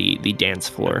pointing to the dance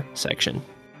floor section.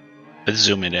 Let's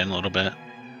zoom it in a little bit.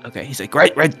 Okay, he's like,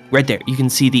 right there. You can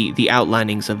see the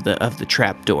outlinings of the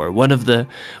trap door. One of the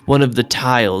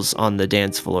tiles on the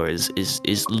dance floor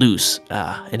is loose,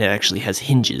 and it actually has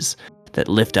hinges that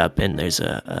lift up, and there's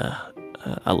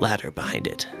a ladder behind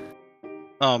it.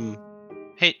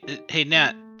 Hey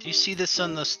Nat, do you see this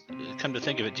on the? Come to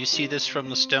think of it, do you see this from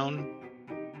the stone?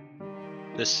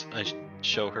 This, I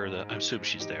show her I'm assuming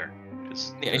she's there.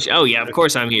 Oh yeah, of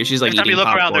course I'm here. She's like, every time you eating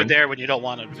look around, popcorn. they're there when you don't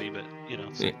want them to be, but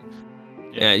so.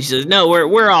 Yeah, she says, no,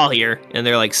 we're all here. And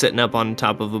they're like sitting up on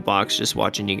top of a box just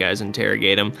watching you guys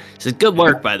interrogate him. He says, good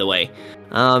work, by the way.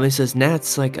 He says,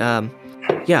 Nat's like,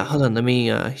 yeah, hold on, let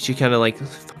me, she kind of like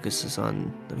focuses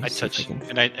on, let me I see touch, if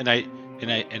I can...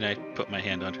 and I put my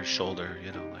hand on her shoulder,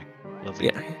 like, lovely.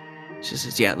 Yeah. She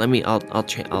says, yeah, let me, I'll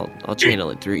channel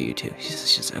it through you too. She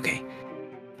says, okay.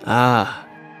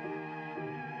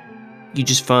 You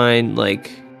just find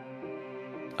like,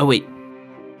 oh wait,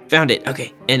 found it.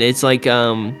 Okay. And it's like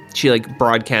she like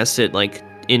broadcasts it like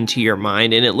into your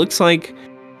mind, and it looks like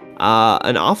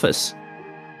an office,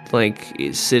 like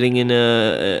sitting in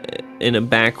a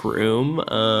back room.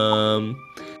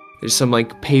 There's some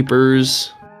like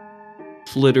papers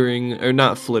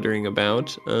not flittering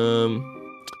about.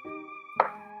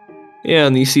 Yeah,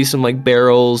 and you see some like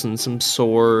barrels and some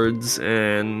swords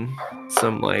and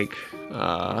some like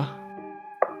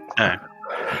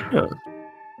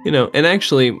and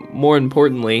actually, more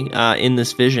importantly, in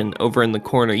this vision, over in the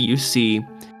corner, you see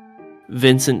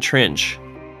Vincent Trench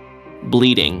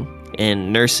bleeding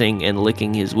and nursing and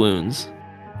licking his wounds.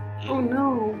 Oh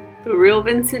no, the real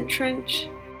Vincent Trench?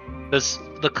 Does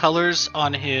the colors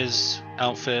on his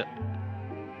outfit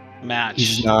match?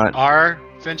 He's not. Are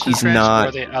Vincent Trench or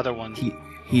are they other ones?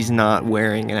 He's not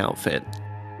wearing an outfit.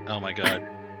 Oh my god.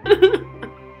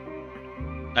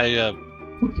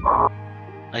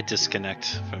 I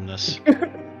disconnect from this.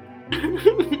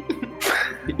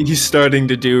 He's starting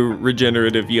to do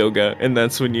regenerative yoga, and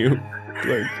that's when you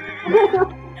like.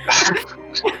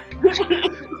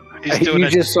 You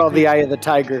just saw the eye of the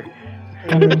tiger.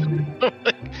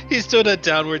 He's doing a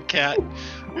downward cat.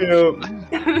 Yeah.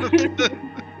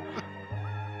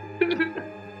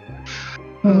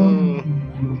 Oh.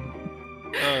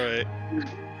 All right.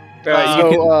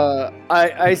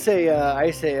 I say,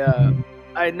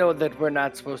 I know that we're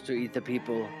not supposed to eat the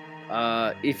people.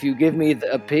 If you give me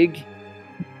a pig,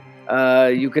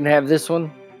 you can have this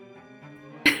one.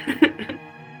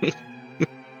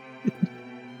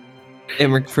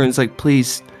 Emmerich Fern's like,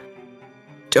 please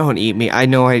don't eat me. I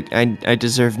know I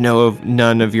deserve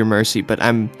none of your mercy, but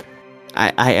I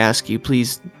ask you,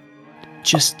 please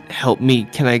just help me.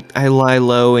 Can I lie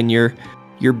low in your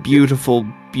beautiful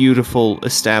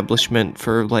establishment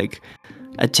for like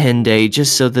a 10-day,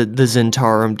 just so that the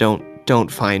Zentarum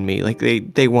don't find me. Like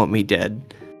they want me dead.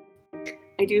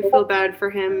 I do feel bad for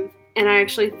him, and I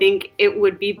actually think it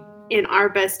would be in our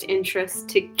best interest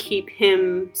to keep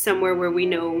him somewhere where we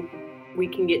know we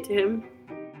can get to him,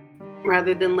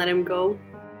 rather than let him go.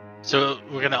 So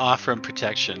we're gonna offer him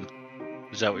protection.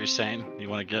 Is that what you're saying? You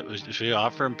want to should we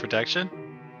offer him protection?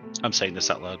 I'm saying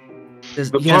this out loud.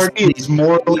 The Yes, party is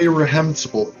morally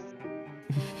reprehensible.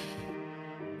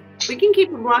 We can keep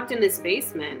him locked in this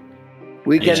basement.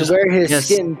 We can Yes. wear his Yes.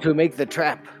 skin to make the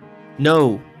trap.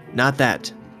 No, not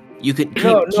that. You can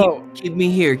keep me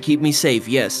here, keep me safe.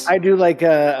 Yes. I do like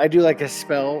a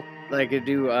spell, like I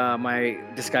do my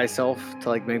disguise self to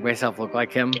like make myself look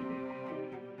like him.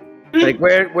 Like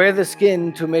wear the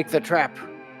skin to make the trap.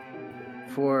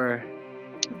 For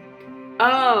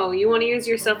Oh, you want to use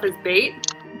yourself as bait?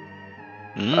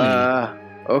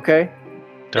 okay.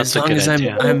 As long as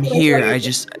I'm here,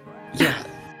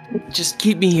 just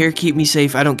keep me here, keep me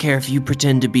safe. I don't care if you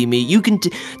pretend to be me. You can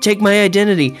take my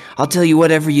identity. I'll tell you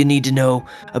whatever you need to know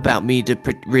about me to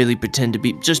really pretend to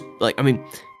be. Just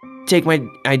take my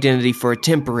identity for a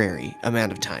temporary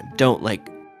amount of time. Don't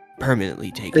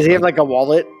permanently take. Does he have like a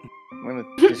wallet? I'm gonna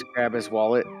just grab his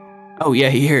wallet. Oh yeah,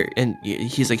 here, and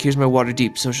he's like, here's my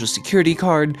Waterdeep social security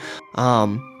card.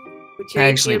 Which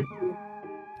Actually-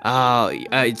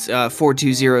 It's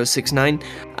 42069.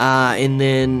 And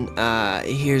then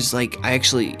here's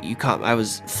I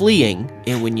was fleeing,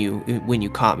 and when you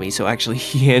caught me, so actually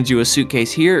he hands you a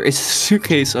suitcase. Here is a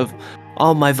suitcase of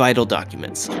all my vital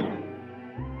documents.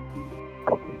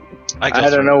 I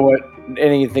don't know what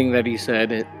anything that he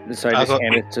said, so I just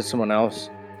hand it to someone else.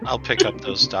 I'll pick up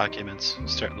those documents and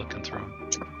start looking through them.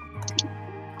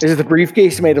 Is the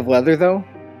briefcase made of leather though?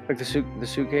 Like the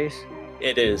suitcase?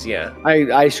 It is, yeah.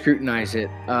 I scrutinize it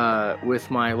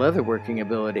with my leatherworking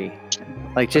ability,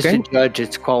 to judge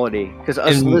its quality. Because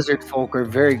us lizard folk are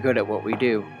very good at what we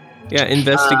do. Yeah,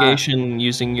 investigation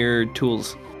using your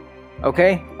tools.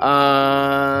 Okay.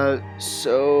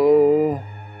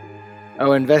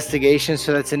 Investigation.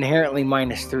 So that's inherently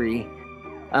 -3,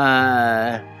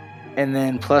 and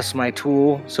then plus my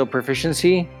tool, so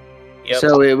proficiency. Yep.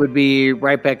 So it would be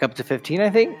right back up to 15, I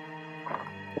think.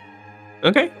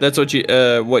 Okay, that's what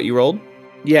you rolled.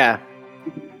 Yeah.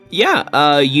 Yeah.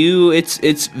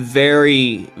 It's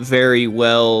very, very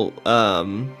well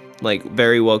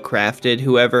very well crafted.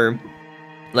 Whoever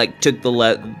took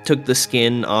the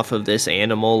skin off of this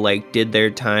animal did their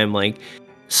time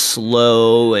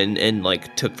slow and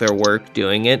took their work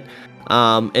doing it.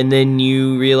 And then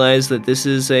you realize that this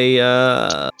is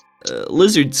a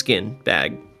lizard skin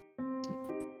bag.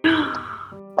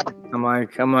 I'm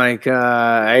like,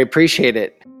 I appreciate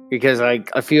it because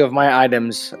a few of my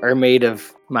items are made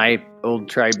of my old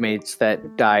tribe mates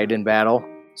that died in battle.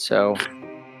 So,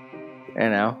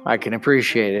 I can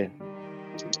appreciate it.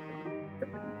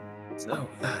 So,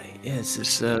 yes,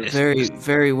 it's very,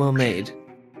 very well made.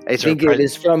 I think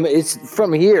it's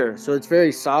from here, so it's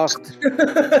very soft,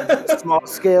 small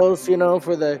scales,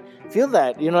 for feel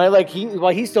that,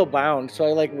 while he's still bound, so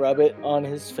I rub it on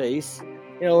his face,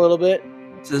 a little bit.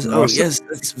 It says, oh yes,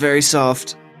 it's very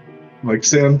soft. Like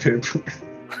sandpaper.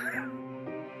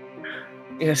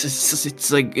 Yes,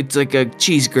 it's like a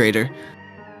cheese grater.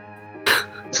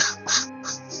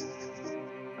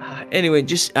 Anyway,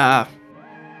 just I'm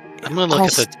gonna look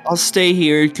at the. I'll stay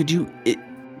here. Could you?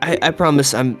 I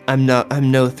promise I'm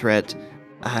no threat.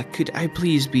 Could I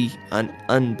please be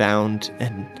unbound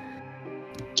and?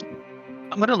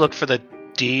 I'm gonna look for the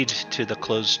deed to the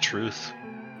closed truth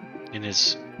in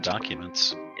his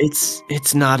documents.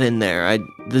 It's not in there.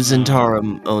 The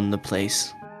Zentarum own the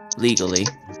place legally.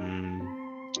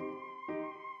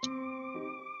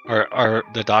 Are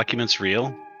the documents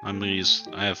real? I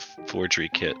have forgery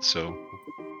kit, so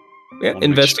yeah.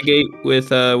 Investigate with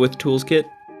tools kit.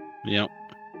 Yep.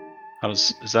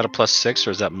 Is that a +6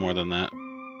 or is that more than that?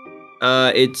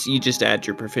 You just add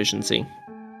your proficiency.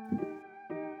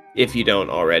 If you don't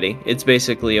already. It's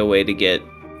basically a way to get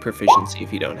proficiency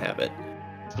if you don't have it.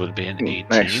 Would it be an 18?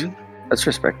 Nice. That's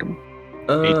respectable.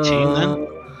 18 then?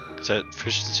 Because that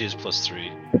proficiency is +3.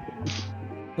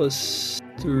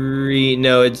 +3.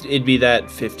 No, it'd be that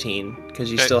 15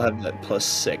 because you still have that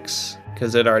 +6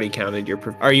 because it already counted your.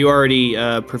 Are you already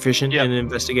proficient in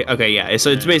investigate? Okay, yeah. So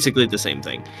it's basically the same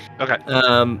thing. Okay.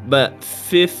 But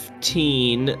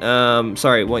 15.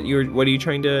 Sorry. What are you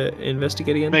trying to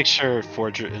investigate again? Make sure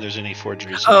there's any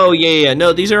forgeries. Oh yeah.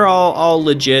 No, these are all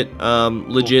legit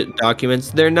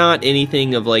documents. They're not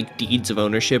anything of deeds of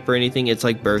ownership or anything. It's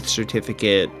birth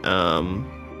certificate.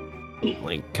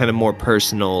 Kind of more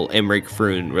personal Emmerich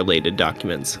Froon related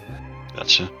documents.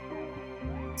 Gotcha.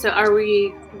 So are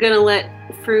we gonna let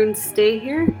Froon stay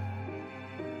here?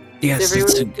 Yes,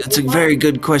 it's a very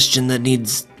good question that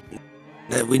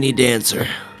we need to answer.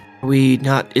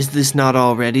 Is this not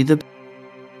already the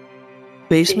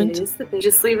basement? It is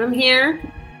just leave him here.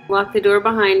 Lock the door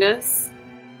behind us.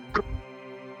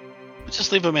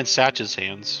 Just leave him in Satch's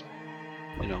hands.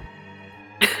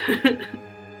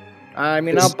 I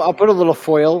mean, I'll put a little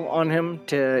foil on him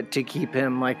to keep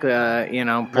him like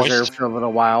preserved for a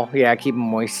little while. Yeah, keep him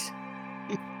moist.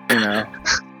 I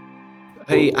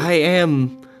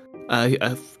am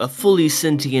a fully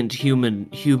sentient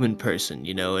human person,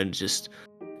 and just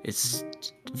it's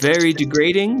very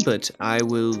degrading, but I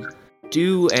will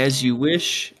do as you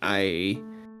wish. I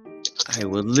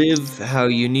will live how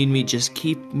you need me. Just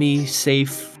keep me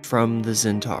safe from the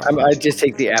Zentaur. I just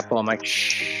take the apple. I'm like,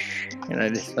 shh. And I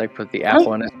just put the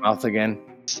apple in his mouth again.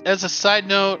 As a side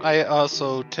note, I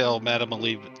also tell Madame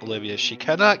Olivia she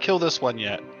cannot kill this one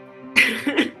yet.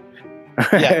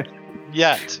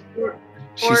 Yet.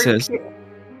 She says.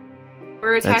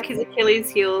 Or attack his Achilles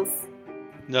heels.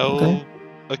 No, okay.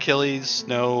 Achilles,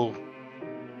 no.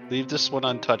 Leave this one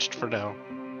untouched for now.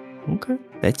 Okay,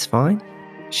 that's fine.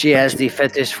 She has the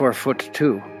fetish for foot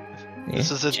too. Yeah.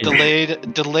 This is a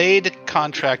delayed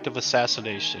contract of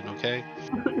assassination, okay?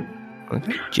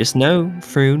 Okay. Just know,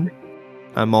 Froon,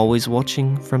 I'm always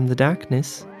watching from the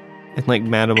darkness. And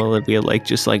Madame Olivia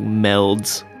just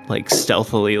melds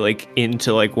stealthily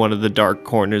into one of the dark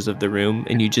corners of the room,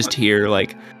 and you just hear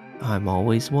I'm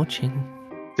always watching.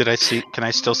 Can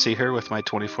I still see her with my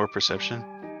 24 perception?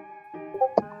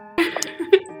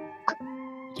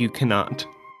 You cannot.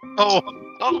 Oh.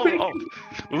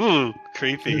 Ooh,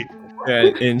 creepy.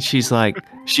 And she's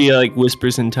she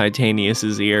whispers in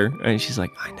Titanius's ear, and she's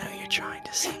like, I know you're trying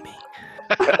to see me.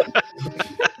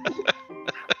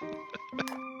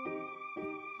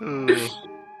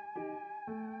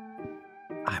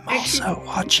 I'm also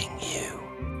watching you.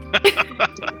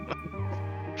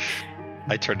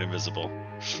 I turned invisible.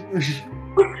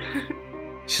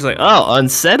 She's like, oh,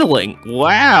 unsettling.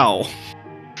 Wow.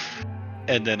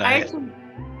 And then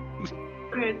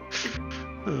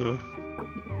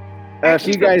if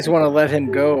you guys want to let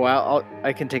him go,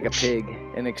 I can take a pig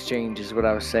in exchange. Is what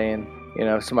I was saying.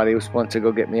 If somebody wants to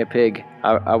go get me a pig,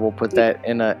 I will put that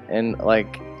in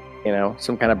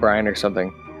some kind of brine or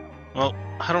something. Well,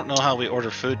 I don't know how we order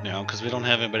food now because we don't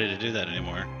have anybody to do that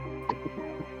anymore.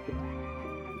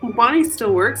 Bonnie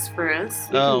still works for us.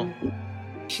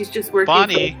 She's just working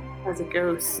Bonnie as a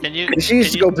ghost. She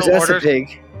used to go possess a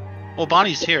pig. Well,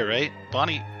 Bonnie's here, right?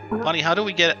 Bonnie, how do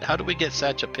we get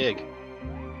Satch a pig?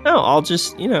 No, I'll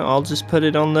just put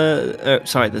it on the.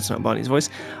 Sorry, that's not Bonnie's voice.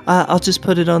 I'll just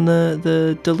put it on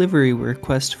the delivery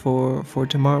request for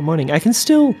tomorrow morning. I can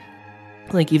still,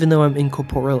 even though I'm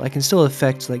incorporeal, I can still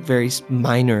affect very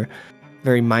minor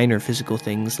physical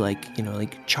things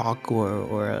like chalk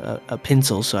or a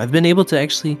pencil. So I've been able to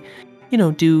actually,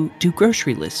 do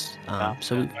grocery lists.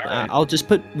 I'll just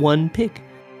put one pig.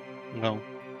 Well,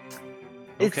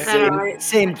 okay. It's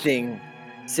same thing.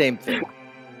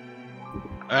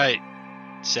 All right,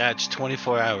 Satch,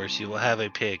 24 hours. You will have a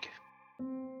pig.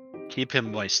 Keep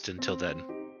him moist until then.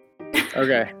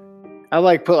 Okay.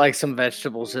 I put some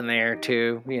vegetables in there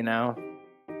too.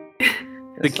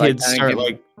 The kids start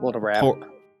little wrap.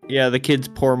 The kids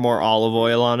pour more olive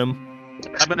oil on him.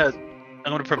 I'm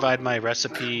gonna provide my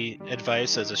recipe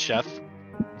advice as a chef.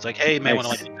 It's hey, you may want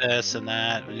to this and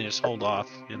that, and you just hold off.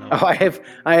 Oh,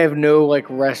 I have no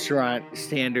restaurant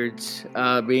standards.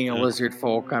 Being a lizard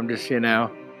folk, I'm just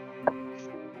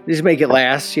just make it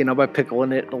last. By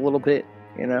pickling it a little bit.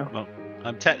 Well,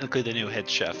 I'm technically the new head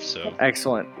chef, so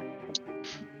excellent.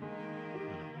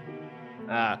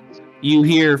 You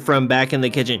hear from back in the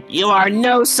kitchen, "You are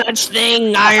no such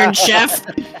thing, Iron Chef."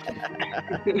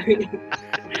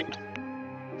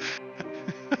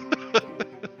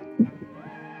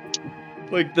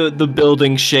 The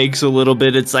building shakes a little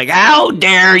bit. It's how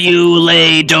dare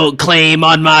you don't claim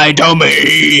on my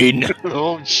domain?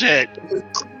 Oh shit.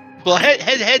 Well,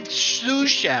 head sous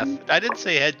chef. I didn't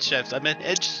say head chefs. I meant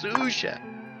head sous chef.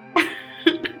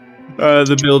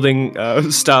 The building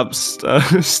stops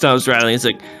rattling. It's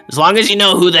as long as you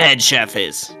know who the head chef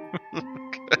is.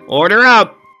 Order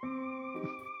up.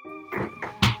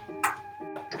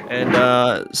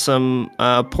 And some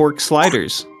pork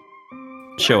sliders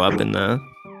show up in the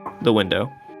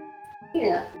window.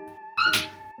 Yeah.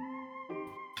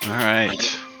 All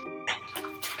right.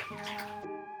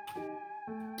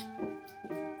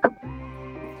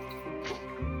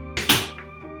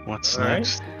 What's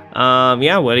next?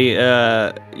 Yeah, what do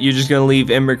you're just gonna leave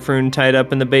Emmerich Froon tied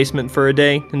up in the basement for a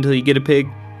day until you get a pig?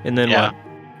 And then what?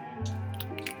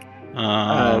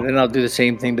 Then I'll do the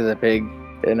same thing to the pig,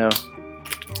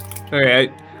 Okay,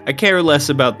 I care less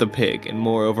about the pig and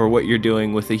more over what you're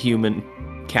doing with the human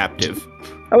captive.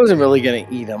 I wasn't really gonna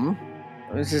eat him.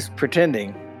 I was just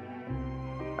pretending.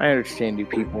 I understand you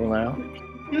people now.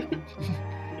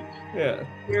 Yeah.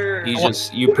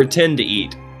 You pretend to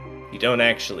eat. You don't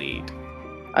actually eat.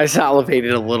 I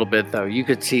salivated a little bit, though. You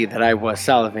could see that I was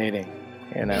salivating,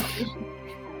 you know.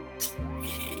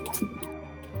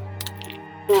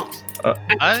 Well,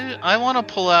 I want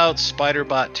to pull out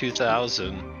Spiderbot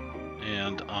 2000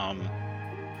 and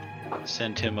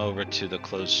send him over to the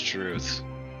Closed Truth.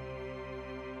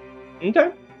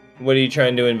 Okay. What are you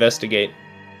trying to investigate?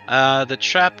 The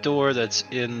trapdoor that's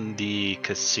in the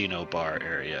casino bar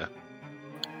area.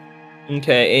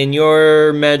 Okay, and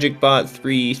your Magic Bot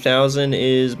 3000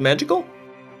 is magical?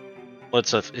 Well,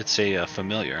 it's a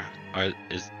familiar.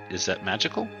 Is that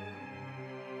magical?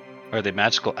 Are they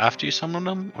magical after you summon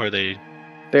them, or are they?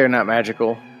 They're not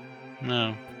magical.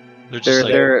 No, they're just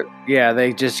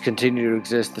They just continue to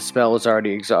exist. The spell is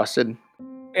already exhausted.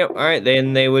 Yeah, alright,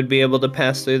 then they would be able to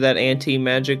pass through that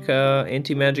anti-magic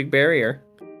barrier.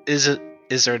 Is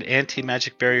there an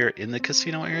anti-magic barrier in the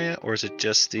casino area, or is it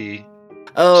just the?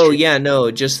 Oh, Strip- yeah,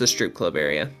 no, just the strip club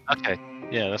area. Okay,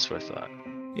 yeah, that's what I thought.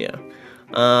 Yeah.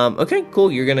 Okay,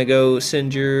 cool. You're gonna go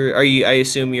send your. I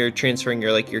assume you're transferring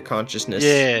your consciousness.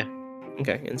 Yeah.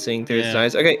 Okay, and seeing through his Yeah.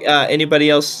 eyes. Okay. Anybody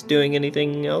else doing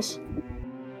anything else?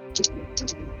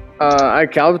 I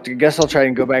guess I'll try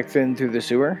and go back through the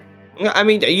sewer. I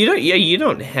mean, you don't. Yeah, you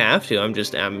don't have to. I'm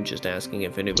just asking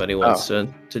if anybody wants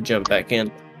to jump back in.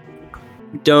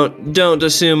 Don't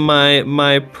assume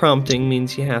my prompting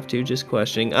means you have to. Just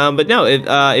questioning. But no,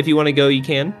 if you want to go, you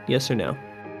can. Yes or no.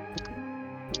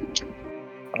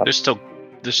 There's still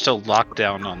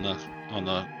lockdown on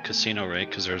the casino, right?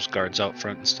 Because there's guards out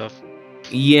front and stuff.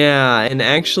 Yeah, and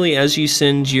actually, as you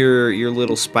send your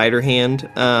little spider hand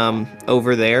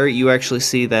over there, you actually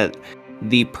see that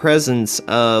the presence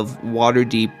of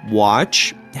Waterdeep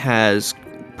Watch has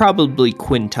probably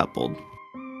quintupled.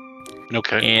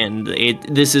 Okay. And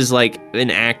this is like an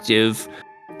active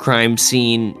crime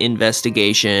scene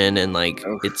investigation, and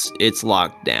it's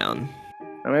locked down.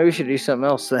 Or maybe we should do something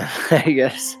else then, I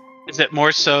guess. Is it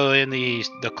more so in the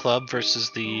club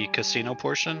versus the casino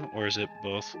portion, or is it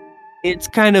both? It's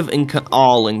kind of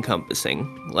all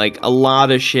encompassing. Like, a lot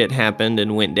of shit happened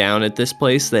and went down at this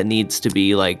place that needs to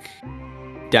be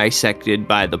dissected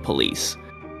by the police.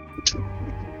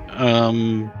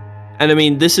 And I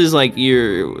mean, this is like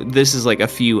a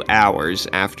few hours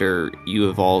after you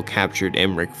have all captured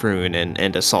Emmerich Froon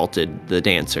and assaulted the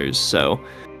dancers. So,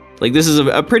 this is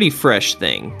a pretty fresh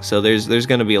thing. So there's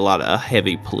going to be a lot of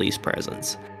heavy police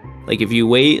presence. If you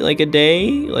wait a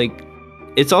day,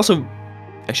 it's also,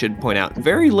 I should point out,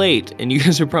 very late, and you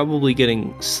guys are probably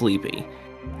getting sleepy.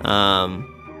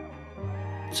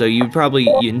 So you probably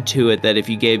intuit that if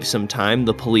you gave some time,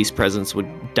 the police presence would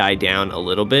die down a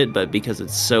little bit, but because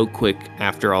it's so quick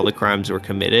after all the crimes were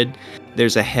committed,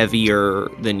 there's a heavier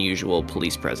than usual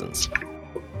police presence.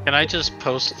 Can I just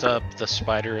post up the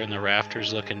spider in the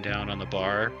rafters looking down on the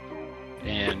bar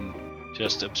and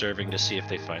just observing to see if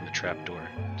they find the trapdoor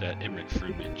that Emmerich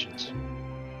Froon mentions?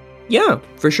 Yeah,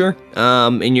 for sure.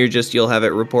 And you'll have it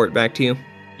report back to you?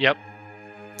 Yep.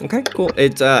 Okay, cool.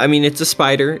 It's it's a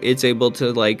spider. It's able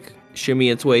to shimmy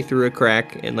its way through a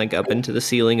crack and up into the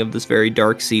ceiling of this very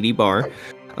dark, seedy bar.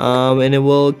 And it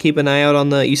will keep an eye out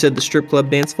on you said the strip club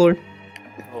dance floor?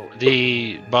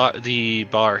 The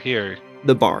bar here.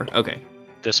 The bar, okay.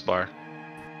 This bar.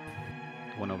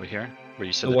 The one over here, where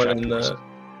you said The the one trapdoor was.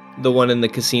 the one in the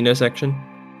casino section?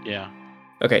 Yeah.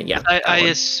 Okay, yeah. I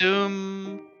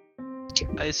assume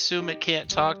it can't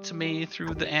talk to me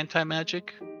through the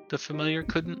anti-magic. The familiar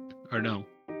couldn't, or no?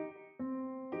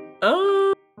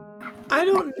 I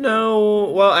don't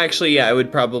know. Well, actually, yeah, it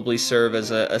would probably serve as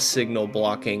a signal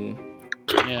blocking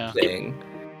thing.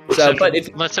 So, but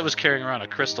unless it was carrying around a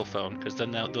crystal phone, because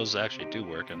then those actually do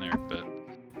work in there. But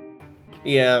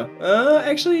yeah,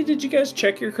 actually, did you guys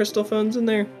check your crystal phones in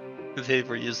there? they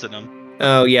were using them.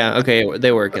 Oh yeah, okay,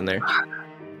 they work in there.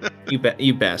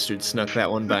 You bastard snuck that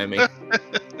one by me.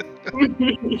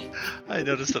 I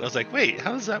noticed that. I was like, wait,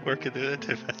 how does that work in the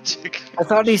anti-magic? I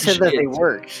thought he said that they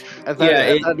worked.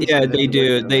 They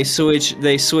do. They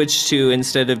switch to,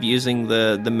 instead of using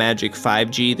the magic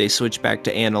 5G, they switch back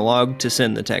to analog to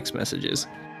send the text messages.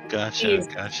 Gotcha.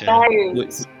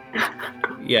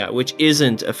 Which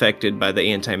isn't affected by the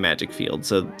anti-magic field.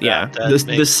 So yeah, that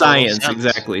the science, sense.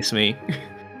 exactly, Smee.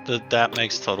 That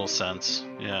makes total sense.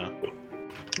 Yeah.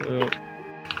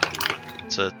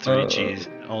 It's a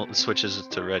 3G. Switches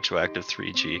to retroactive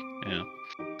 3G. Yeah.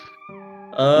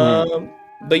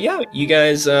 But yeah, you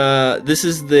guys. This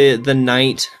is the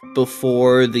night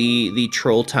before the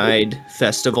Trolltide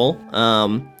festival.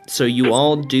 So you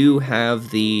all do have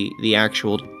the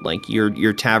actual,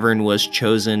 your tavern was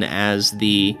chosen as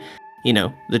the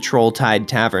Trolltide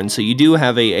Tavern. So you do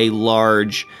have a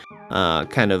large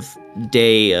kind of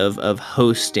day of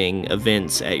hosting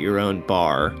events at your own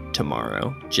bar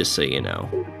tomorrow, just so you know.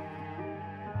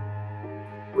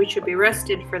 We should be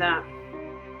rested for that.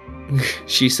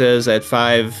 She says at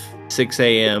 6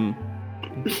 a.m.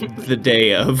 the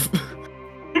day of.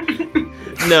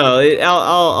 No,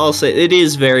 I'll say it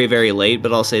is very, very late,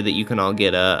 but I'll say that you can all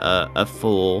get a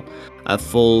full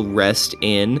rest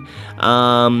in.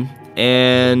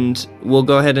 And we'll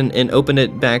go ahead and open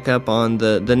it back up on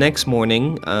the next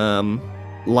morning.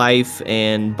 Life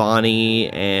and Bonnie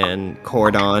and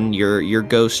Cordon, your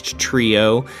ghost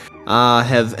trio,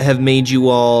 have made you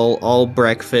all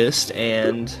breakfast.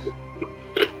 And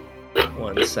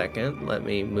 1 second, let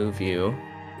me move you.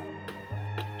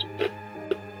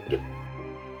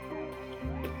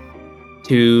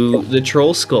 To the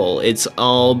troll skull. It's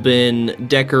all been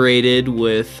decorated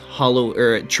with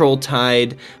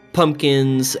troll-tide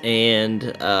pumpkins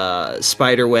and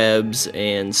spider webs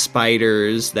and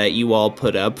spiders that you all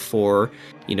put up for,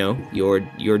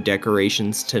 your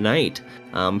decorations tonight,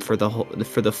 for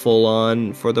the full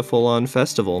on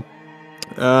festival.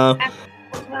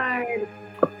 Trolltide.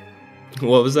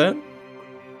 What was that?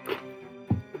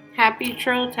 Happy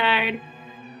Trolltide.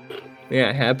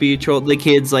 Yeah, happy troll. The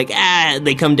kids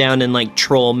they come down in like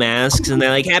troll masks and they're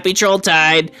like, "Happy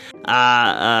Trolltide."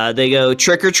 They go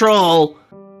trick or troll,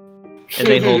 and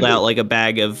they hold out like a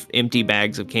bag of empty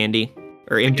bags of candy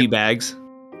or empty bags.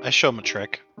 I show him a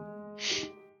trick.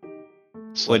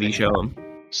 What do you show them?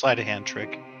 Sleight of hand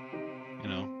trick.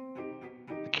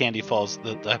 The candy falls.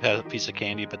 I've had a piece of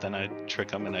candy, but then I trick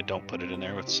them and I don't put it in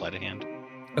there with sleight of hand.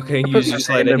 Okay, use your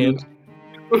sleight of hand.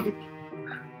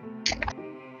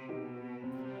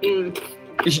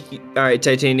 All right,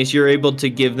 Titanius, you're able to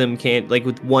give them candy, like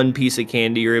with one piece of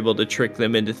candy, you're able to trick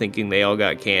them into thinking they all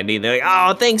got candy. They're like,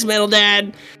 "Oh, thanks, Metal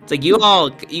Dad." It's like you all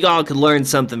could learn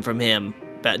something from him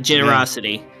about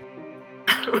generosity.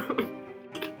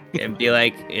 And be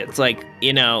like, it's like,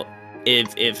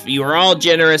 if you were all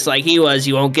generous like he was,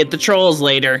 you won't get the trolls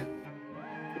later.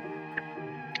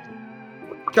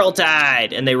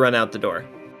 Trolltide, and they run out the door.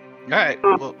 All right,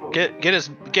 well, get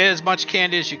as much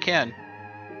candy as you can.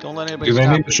 Don't let anybody. Do they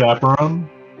stop need a chaperone?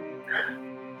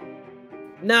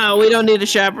 No, we don't need a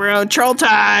chaperone.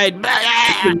 Trolltide!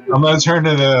 I'm gonna turn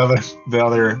to the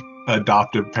other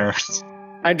adoptive parents.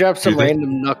 I dropped some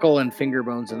random knuckle and finger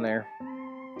bones in there.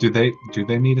 Do they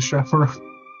need a chaperone?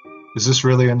 Is this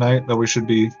really a night that we should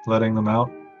be letting them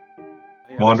out?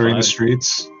 Wandering the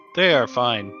streets? They are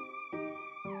fine.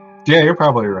 Yeah, you're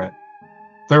probably right.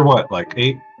 They're what, like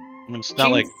 8? I mean, it's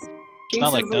not like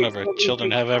none of our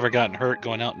children have ever gotten hurt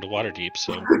going out into Waterdeep,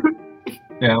 so.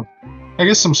 Yeah. I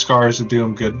guess some scars would do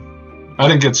them good. I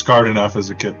didn't get scarred enough as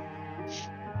a kid.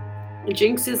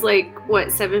 Jinx is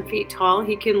 7 feet tall?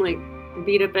 He can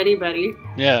beat up anybody.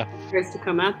 Yeah. Who tries to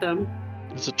come at them.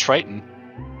 It's a Triton.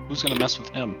 Who's gonna mess with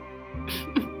him?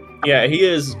 Yeah, he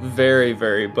is very,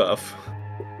 very buff.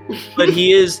 But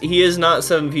he is not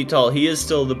 7 feet tall. He is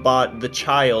still the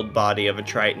child body of a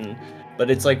Triton. But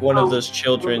it's like one of those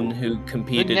children who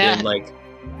competed in the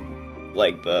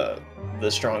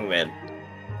strongman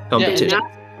competition.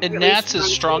 And Nat's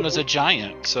as strong as a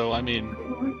giant, so I mean.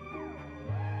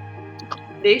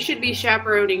 They should be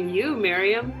chaperoning you,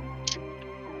 Miriam.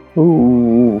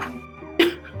 Ooh.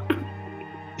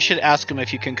 You should ask him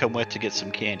if you can come with to get some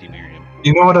candy, Miriam.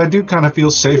 You know what? I do kind of feel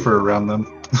safer around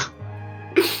them.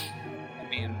 I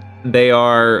mean, they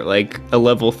are like a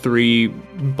level 3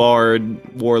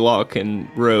 bard, warlock, and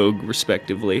rogue,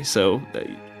 respectively. So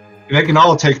they can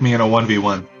all take me in a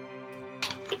 1v1.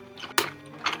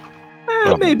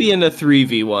 Maybe in a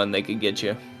 3v1 they could get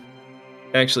you.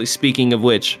 Actually, speaking of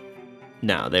which,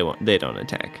 no, they won't. They don't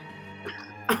attack.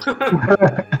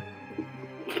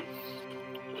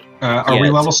 Are we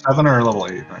level 7 or level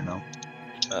 8 right now?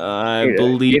 I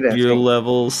believe you're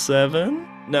level 7.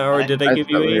 No, or did I give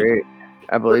you 8?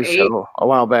 I believe so. A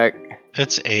while back.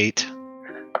 It's 8.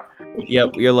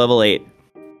 Yep, you're level 8.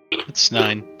 It's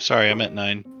 9. Sorry, I meant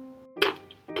 9.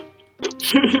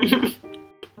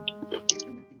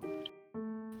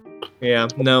 Yeah,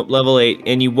 no, level 8.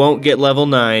 And you won't get level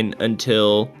 9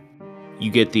 until you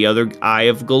get the other Eye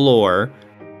of Galore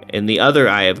and the other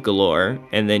Eye of Galore,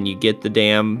 and then you get the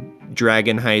damn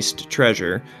Dragon Heist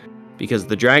treasure, because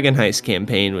the Dragon Heist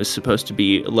campaign was supposed to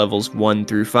be levels 1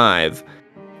 through 5,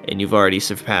 and you've already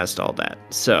surpassed all that.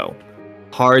 So,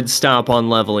 hard stop on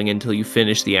leveling until you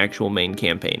finish the actual main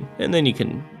campaign, and then you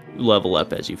can level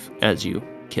up as you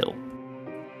kill.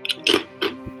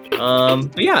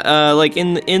 But yeah, like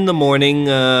in the morning,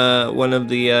 one of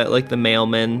the the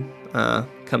mailmen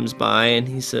comes by and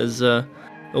he says, "Oh,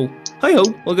 hi ho,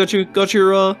 well, got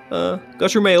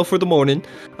your mail for the morning.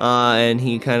 And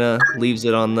he kind of leaves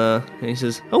it on and he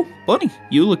says, oh, Bonnie,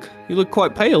 you look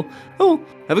quite pale. Oh,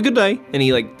 have a good day. And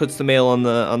he like puts the mail on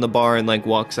the bar and like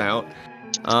walks out.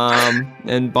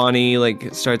 And Bonnie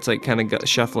like starts like kind of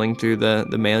shuffling through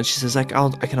the mail. And she says like, I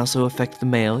can also affect the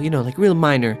mail, like real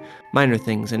minor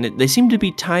things. And they seem to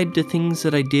be tied to things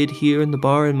that I did here in the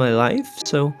bar in my life.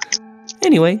 So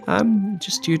anyway, I'm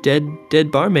just your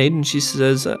dead barmaid. And she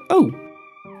says, oh,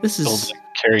 this is...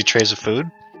 Carry trays of food?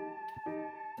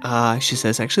 She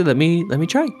says, actually, let me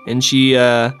try. And she,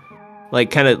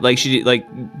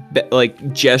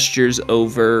 gestures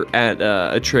over at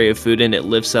a tray of food, and it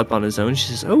lifts up on its own. She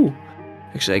says, oh,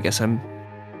 actually, I guess I'm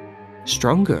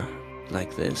stronger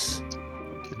like this.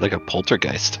 Like a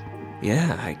poltergeist.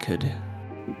 Yeah, I could,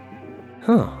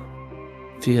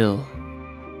 feel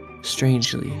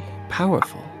strangely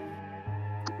powerful.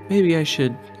 Maybe I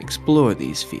should explore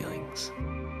these feelings.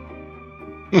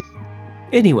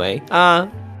 Anyway,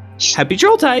 happy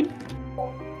Trolltide!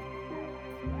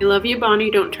 We love you, Bonnie.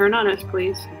 Don't turn on us,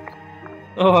 please.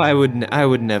 Oh, I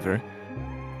would never.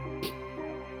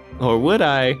 Or would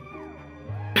I?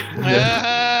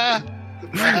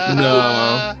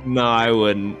 No, I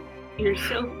wouldn't. You're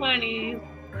so funny.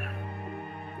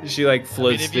 She like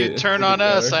floats. If you turn on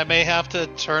us, I may have to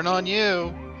turn on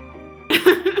you.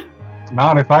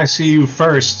 Not if I see you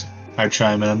first, I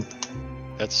chime in.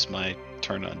 That's my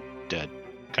turn on dead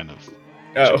kind of.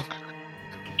 Oh.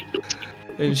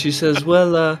 And she says,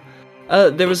 well,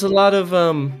 there was a lot of,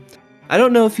 I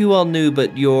don't know if you all knew,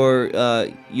 but your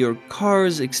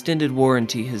car's extended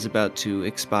warranty is about to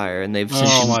expire, and they've sent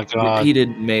you repeated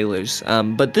mailers.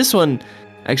 But this one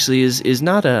actually is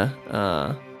not a,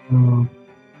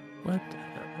 what the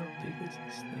hell big is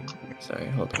this thing? Sorry,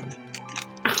 hold on.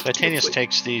 Titanius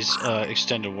takes these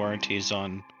extended warranties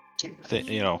on,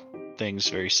 things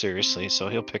very seriously, so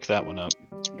he'll pick that one up.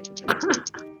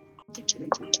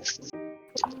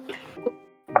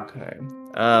 Okay.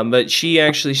 But she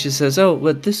says, oh,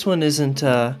 but this one isn't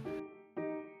a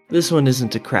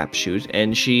crapshoot,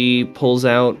 and she pulls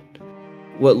out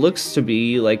what looks to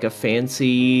be like a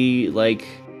fancy, like,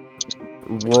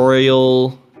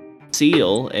 royal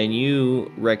seal, and you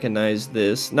recognize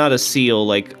this, not a seal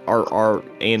like our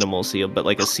animal seal, but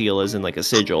like a seal as in like a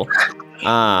sigil.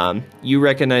 You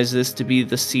recognize this to be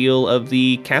the seal of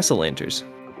the Castellanters.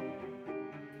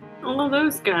 All of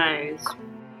those guys.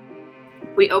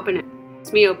 We open it.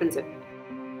 Smee opens it.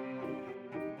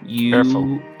 You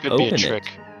Careful. Could be a open trick.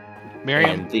 it.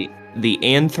 Miriam? And the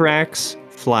anthrax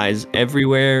flies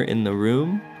everywhere in the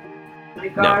room. My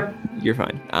God. No, you're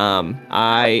fine.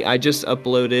 I just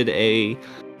uploaded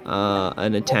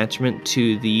an attachment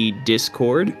to the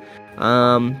Discord.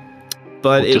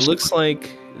 But it looks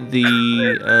like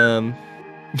the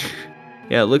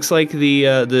yeah, it looks like the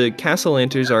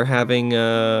Castellanters are having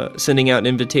sending out an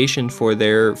invitation for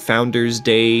their Founders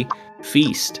Day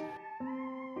feast,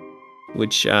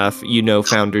 which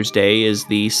Founders Day is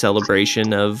the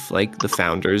celebration of like the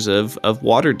founders of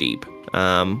Waterdeep,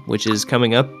 which is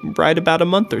coming up right about a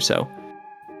month or so.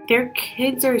 Their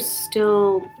kids are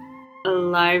still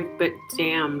alive but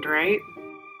damned, right?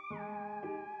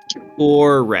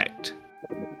 Correct.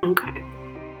 Okay.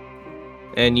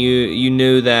 And you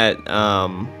knew that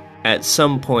at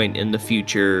some point in the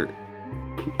future,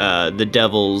 the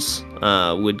devils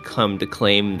would come to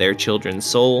claim their children's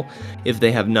soul if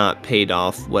they have not paid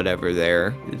off whatever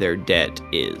their debt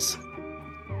is.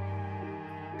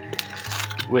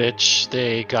 Which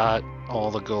they got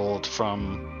all the gold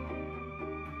from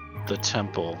the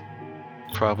temple,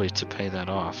 probably to pay that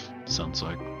off, sounds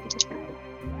like.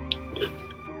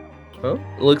 Well,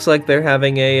 it looks like they're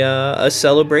having a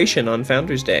celebration on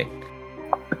Founders Day.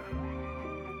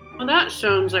 Well, that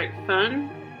sounds like fun.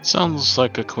 Sounds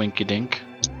like a quinky-dink.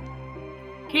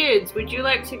 Kids, would you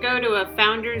like to go to a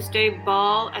Founders Day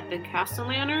ball at the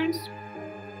Castellanters?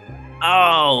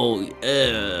 Oh,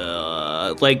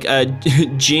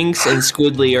 Jinx and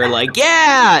Squidly are like,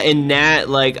 yeah, and Nat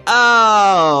like,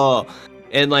 oh,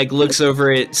 and like looks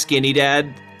over at Skinny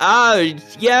Dad. Oh,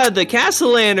 yeah, the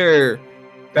Castellanter.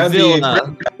 That'd be a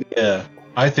great idea.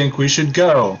 I think we should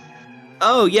go.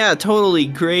 Oh yeah, totally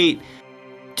great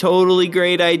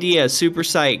idea. Super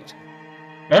psyched.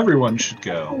 Everyone should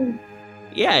go.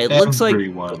 Yeah, it looks like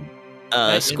everyone.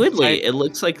 Squidly. It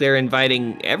looks like they're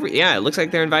inviting it looks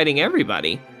like they're inviting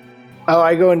everybody. Oh,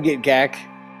 I go and get Gak.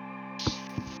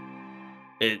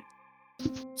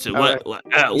 So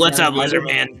what's up, Lizard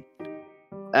Man?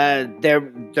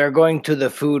 They're going to the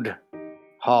food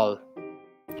hall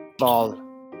ball.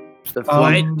 The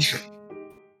food.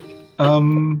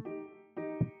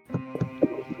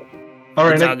 All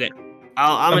right. It's all good.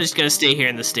 I'm just gonna stay here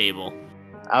in the stable.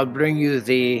 I'll bring you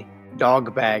the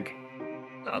dog bag.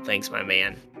 Oh, thanks, my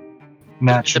man.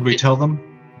 Matt, should we tell them?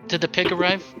 Did the pig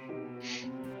arrive?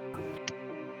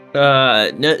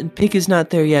 No, Pig is not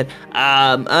there yet.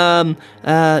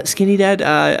 Skinny Dad,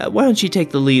 why don't you take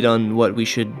the lead on what we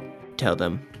should tell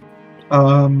them?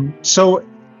 So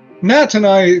Nat and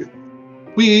I,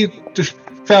 we just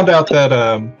found out that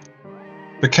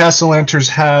the Castellanters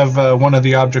have one of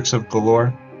the objects of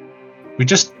Galore. We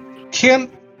just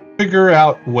can't figure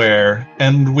out where,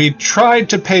 and we tried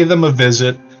to pay them a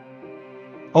visit,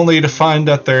 only to find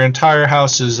that their entire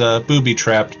house is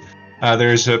booby-trapped.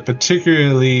 There's a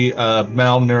particularly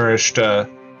malnourished,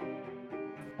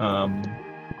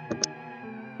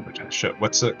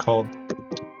 what's it called?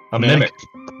 A mimic.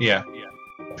 Yeah.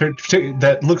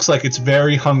 That looks like it's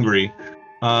very hungry.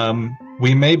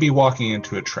 We may be walking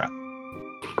into a trap.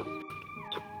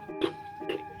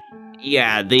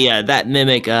 Yeah, that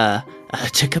mimic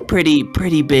took a pretty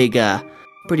big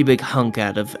hunk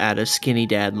out of Skinny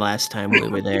Dad last time we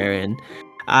were there, and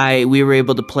we were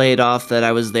able to play it off that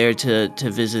I was there to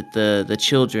visit the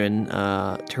children,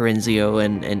 Terenzio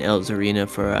and Elzarina,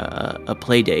 for a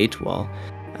play date, while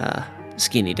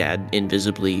Skinny Dad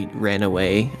invisibly ran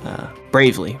away,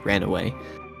 bravely ran away.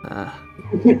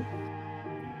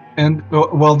 And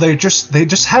well, they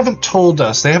just haven't told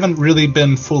us. They haven't really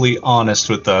been fully honest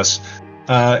with us.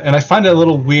 And I find it a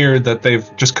little weird that they've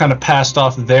just kind of passed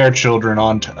off their children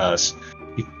onto us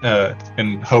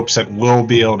in hopes that we'll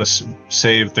be able to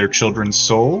save their children's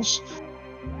souls.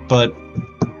 But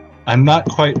I'm not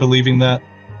quite believing that.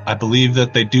 I believe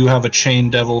that they do have a chain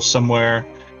devil somewhere,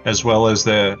 as well as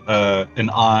an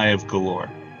eye of Galore.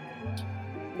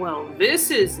 Well, this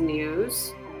is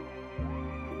news.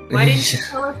 Why didn't you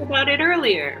tell us about it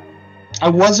earlier? I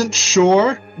wasn't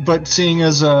sure, but seeing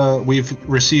as we've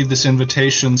received this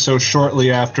invitation so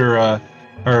shortly after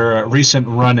our recent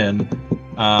run-in,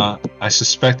 I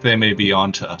suspect they may be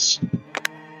on to us.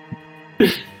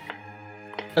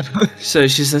 So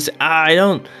she says, I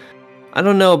don't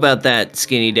know about that,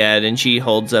 Skinny Dad, and she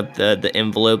holds up the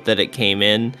envelope that it came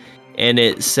in, and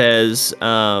it says,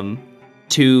 to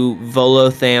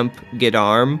Volothamp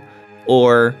Gedarm,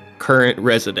 or current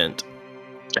resident.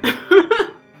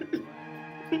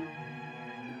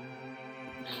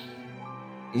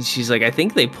 And she's like, I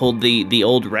think they pulled the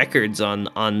old records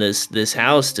on this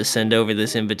house to send over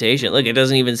this invitation. Look, it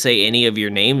doesn't even say any of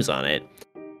your names on it.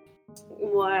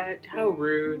 What? How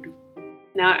rude.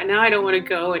 Now I don't want to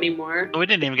go anymore. We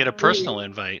didn't even get a personal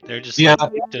invite. They're just Yeah.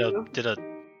 did a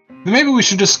Maybe we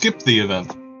should just skip the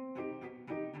event.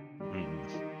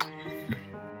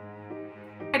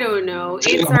 I don't know.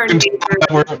 It's our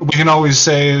neighbor. We can always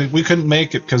say we couldn't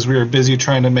make it because we were busy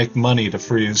trying to make money to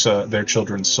freeze their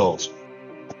children's souls.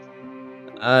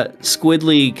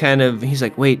 Squidly he's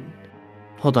like, wait,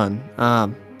 hold on.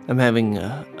 I'm having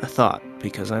a thought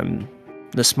because I'm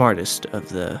the smartest of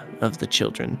the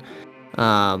children.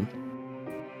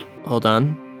 Hold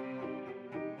on.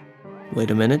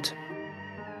 Wait a minute.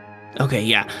 Okay,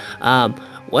 yeah.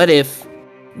 What if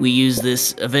we use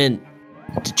this event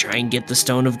to try and get the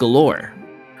Stone of Galore?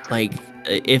 Like,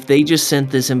 if they just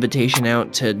sent this invitation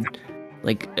out to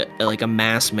like a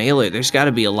mass mailer, there's got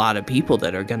to be a lot of people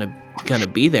that are gonna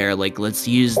be there. Like, let's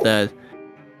use the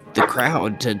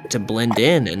crowd to blend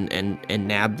in and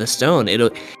nab the stone. It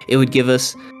would give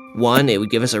us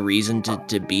a reason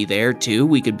to be there. Two,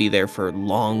 we could be there for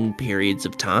long periods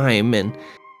of time, and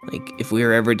like if we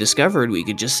were ever discovered, we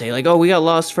could just say like, oh, we got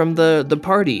lost from the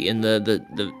party and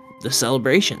the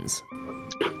celebrations.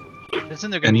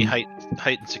 Isn't there going to be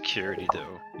heightened security,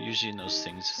 though? Usually in those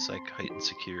things, it's like heightened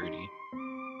security.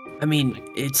 I mean,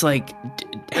 it's like,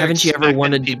 haven't you ever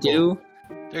wanted to do?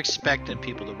 They're expecting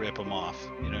people to rip them off.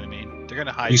 You know what I mean? They're going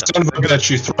to hide. You son of a bitch,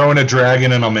 you throwing a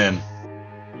dragon and I'm in.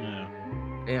 Yeah.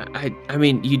 Yeah, I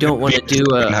mean, you don't want to do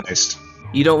a heist.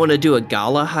 You don't want to do a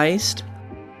gala heist?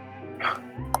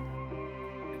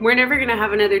 We're never gonna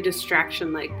have another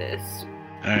distraction like this.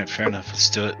 All right, fair enough. Let's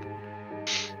do it.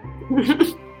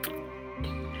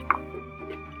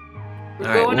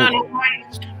 Going on a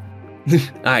heist.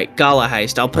 All right, gala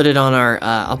heist. I'll put it on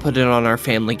our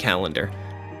family calendar.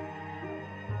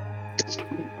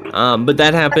 But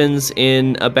that happens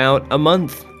in about a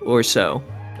month or so.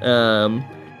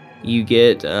 You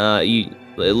get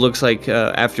it looks like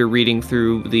after reading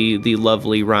through the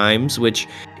lovely rhymes, which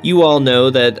you all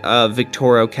know that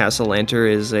Victorio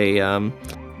Castellanter is a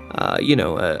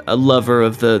lover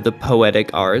of the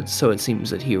poetic arts, so it seems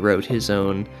that he wrote his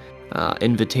own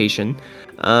invitation.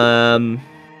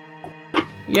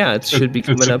 Yeah, it should be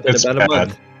coming up in about a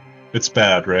month. It's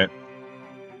bad, right?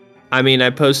 I mean, I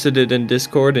posted it in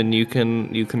Discord, and you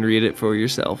can read it for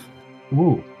yourself.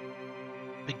 Ooh.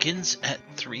 Begins at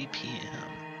 3 p.m.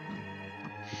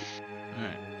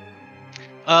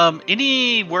 All right.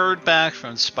 Any word back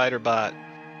from Spiderbot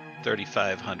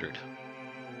 3500?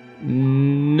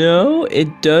 No,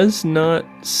 it does not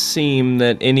seem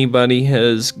that anybody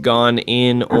has gone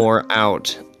in or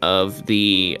out of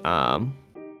the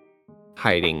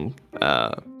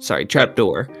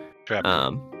trapdoor.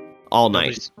 All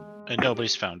night. And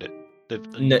nobody's found it.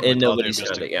 And nobody's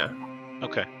found it, yeah.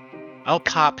 Okay. I'll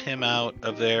pop him out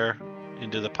of there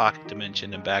into the pocket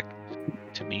dimension and back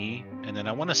to me, and then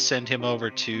I want to send him over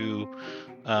to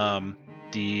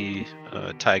the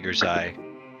Tiger's Eye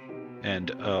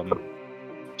and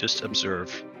just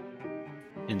observe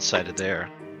inside of there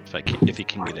if he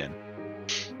can get in.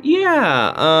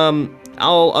 Yeah,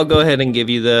 I'll go ahead and give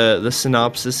you the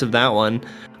synopsis of that one.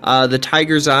 The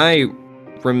Tiger's Eye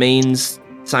remains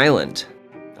silent,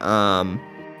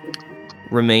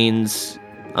 remains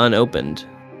unopened,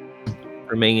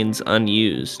 remains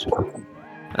unused,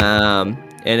 and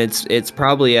it's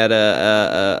probably at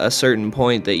a certain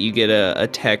point that you get a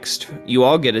text. You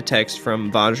all get a text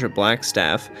from Vajra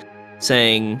Blackstaff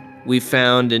saying, "We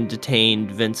found and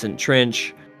detained Vincent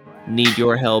Trench. Need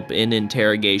your help in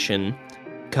interrogation.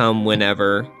 Come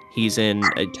whenever. He's in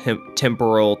a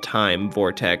temporal time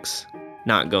vortex,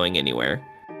 not going anywhere."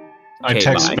 I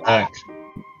text back.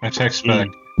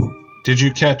 Did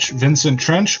you catch Vincent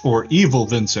Trench or evil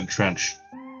Vincent Trench?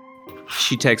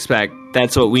 She texts back,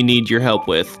 "That's what we need your help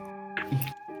with."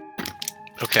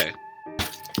 Okay.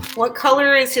 What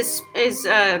color is his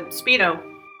Speedo?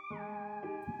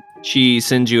 She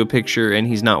sends you a picture, and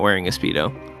he's not wearing a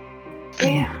Speedo.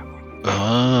 Yeah.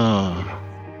 Oh.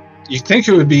 You'd think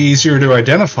it would be easier to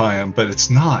identify him, but it's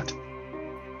not.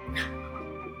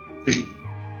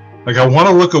 Like, I want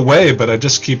to look away, but I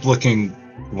just keep looking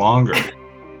longer.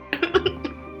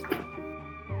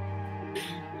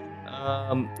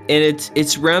 And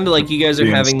it's round like you guys are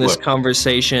having this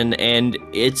conversation, and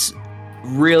it's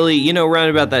really,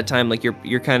 round about that time, like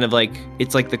you're kind of like,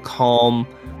 it's like the calm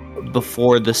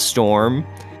before the storm.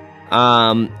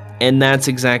 And that's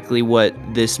exactly what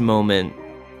this moment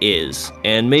is.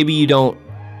 And maybe you don't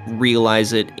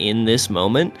realize it in this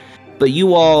moment, but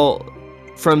you all,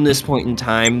 from this point in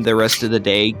time, the rest of the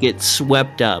day, get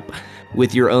swept up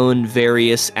with your own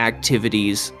various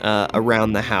activities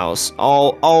around the house,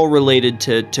 all related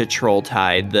to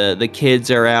Trolltide. The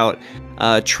kids are out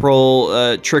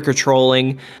trick or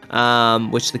trolling,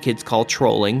 which the kids call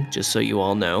trolling, just so you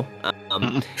all know.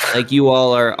 Like, you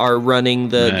all are running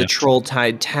the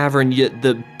Trolltide Tavern.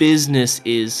 The business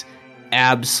is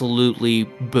absolutely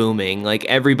booming. Like,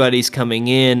 everybody's coming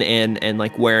in and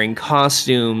like wearing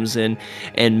costumes and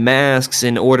masks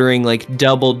and ordering like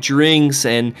double drinks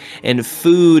and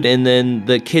food, and then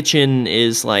the kitchen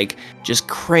is like just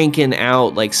cranking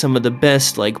out like some of the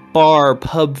best like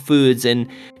pub foods, and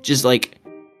just like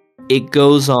it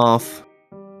goes off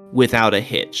without a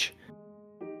hitch,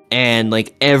 and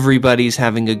like everybody's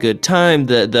having a good time.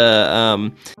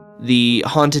 The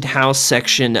haunted house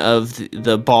section of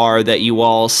the bar that you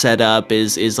all set up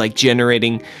is like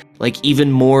generating like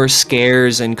even more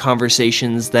scares and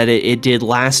conversations that it did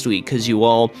last week, because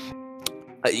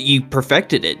you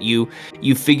perfected it. You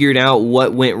figured out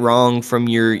what went wrong from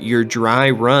your dry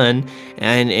run,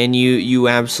 and you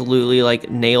absolutely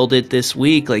like nailed it this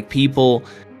week. Like, people,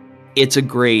 it's a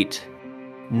great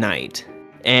night.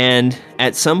 And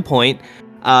at some point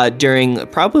during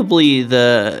probably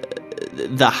the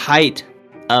height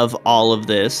of all of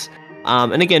this,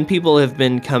 and again, people have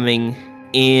been coming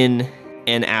in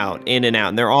and out,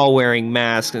 and they're all wearing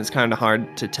masks, and it's kind of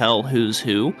hard to tell who's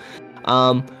who.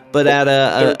 But at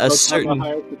a certain time to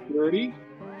hire security?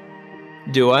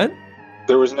 Do what?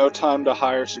 There was no time to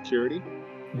hire security.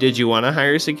 Did you want to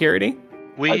hire security?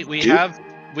 We have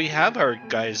our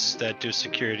guys that do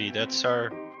security. That's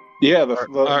our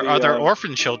other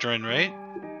orphan children, right?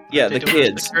 Yeah, the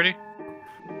kids. Security?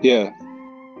 Yeah.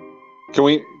 Can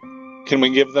we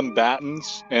give them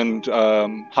batons and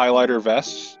highlighter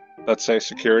vests that say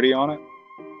security on it?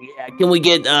 Yeah, can we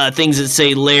get things that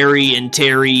say Larry and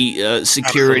Terry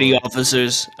security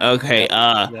officers? Okay.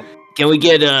 Can we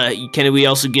get can we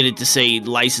also get it to say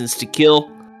license to kill?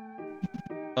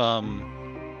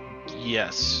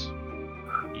 Yes.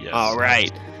 All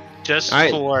right. Just All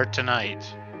right. for tonight.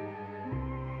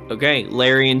 Okay,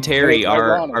 Larry and Terry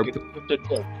are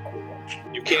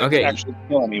You can't Okay. actually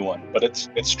kill anyone, but it's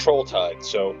Trolltide,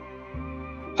 so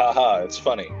haha, it's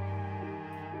funny.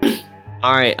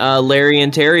 all right. Larry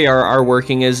and Terry are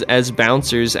working as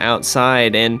bouncers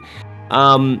outside, and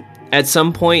at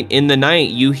some point in the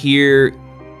night, you hear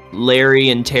Larry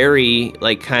and Terry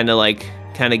kind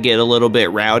of get a little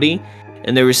bit rowdy,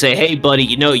 and they were saying, "Hey, buddy,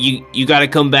 you got to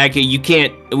come back here. You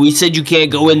can't. We said you can't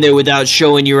go in there without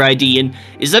showing your ID. And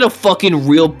is that a fucking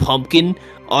real pumpkin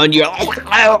on your?"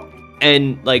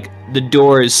 And the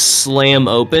doors slam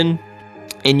open,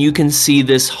 and you can see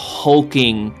this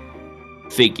hulking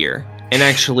figure, and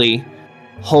actually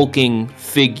hulking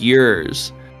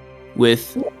figures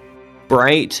with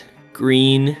bright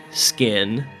green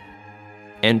skin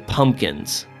and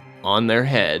pumpkins on their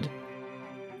head,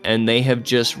 and they have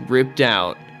just ripped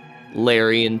out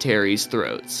Larry and Terry's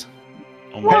throats.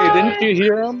 Oh my Hey, God. didn't you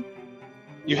hear him?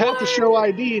 You have to show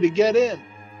ID to get in.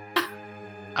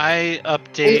 I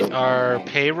update our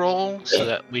payroll so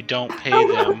that we don't pay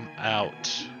them out.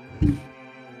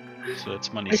 So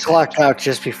it's money. I clocked out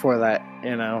just before that,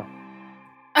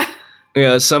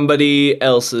 Yeah, somebody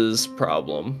else's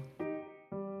problem.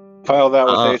 File that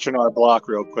with H&R Block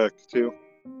real quick too,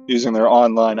 using their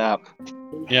online app.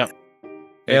 Yep.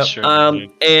 Yep. Sure.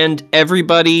 And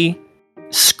everybody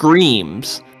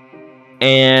screams.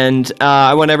 And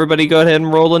I want everybody to go ahead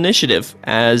and roll initiative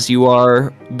as you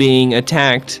are being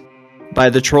attacked by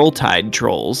the Trolltide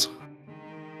trolls.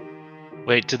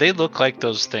 Wait, do they look like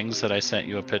those things that I sent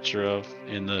you a picture of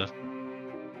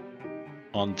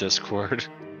on Discord?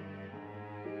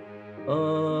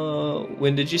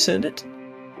 When did you send it?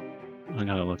 I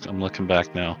gotta look. I'm looking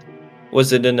back now.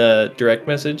 Was it in a direct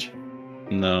message?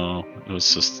 No, it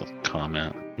was just a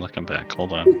comment. I'm looking back.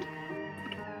 Hold on.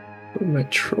 My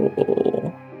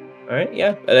troll. Alright,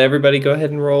 yeah. Everybody go ahead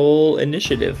and roll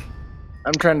initiative.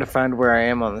 I'm trying to find where I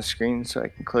am on the screen so I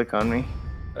can click on me.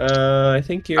 I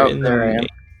think you're in there I the... am.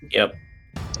 Yep.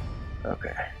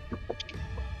 Okay.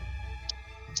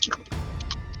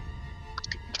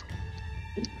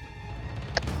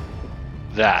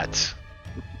 That.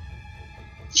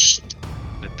 Did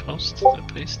I post? Did I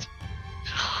paste?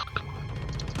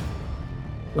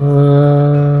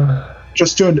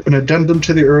 Just to an addendum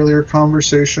to the earlier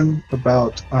conversation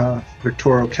about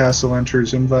Victoria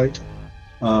Castellanter's invite.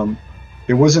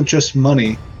 It wasn't just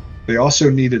money; they also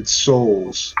needed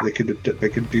souls. They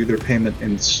could do their payment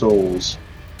in souls.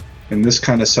 And this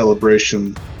kind of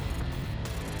celebration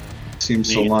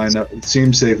seems to line up. It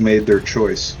seems they've made their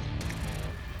choice.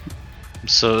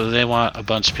 So they want a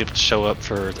bunch of people to show up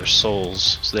for their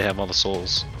souls, so they have all the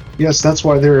souls. Yes, that's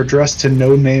why they're addressed to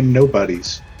no-name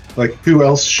nobodies. Like, who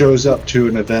else shows up to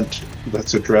an event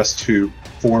that's addressed to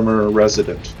former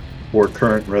resident or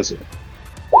current resident?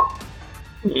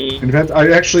 In fact, I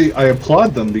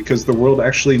applaud them because the world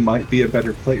actually might be a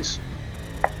better place.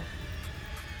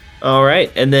 All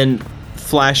right, and then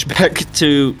flashback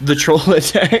to the troll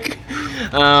attack.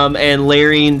 And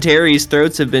Larry and Terry's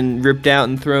throats have been ripped out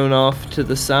and thrown off to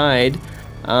the side.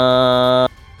 Oh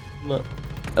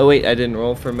wait, I didn't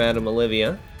roll for Madame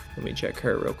Olivia. Let me check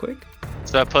her real quick.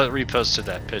 So I reposted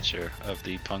that picture of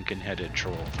the pumpkin-headed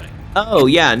troll thing. Oh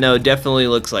yeah, no, definitely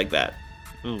looks like that.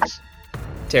 Ooh.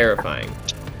 Terrifying.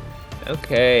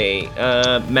 Okay,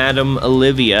 Madame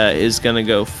Olivia is gonna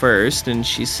go first, and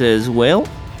she says, well,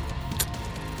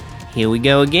 here we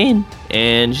go again.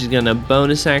 And she's gonna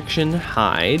bonus action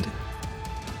hide.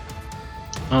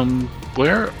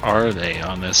 Where are they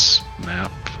on this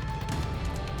map?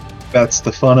 That's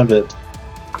the fun of it.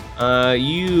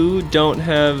 You don't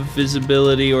have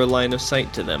visibility or line of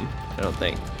sight to them, I don't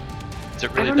think. Is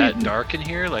it really that dark in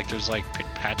here? Like there's like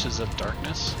patches of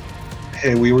darkness?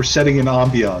 Hey, we were setting an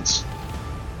ambiance.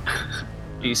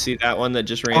 Do you see that one that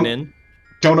just ran in?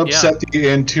 Don't upset the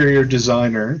interior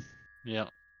designer. Yeah,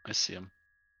 I see them.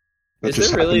 Is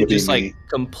there really just like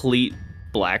complete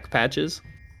black patches?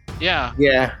 Yeah.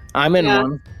 Yeah, I'm in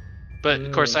one. But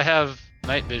of course I have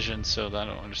night vision, so I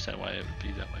don't understand why it would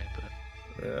be that way.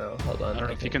 But hold on. I don't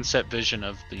know if you can set vision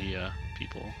of the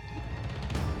people.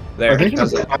 There. I think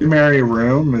the primary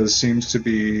room seems to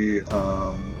be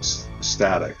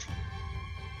static,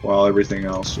 while everything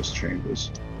else just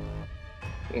changes.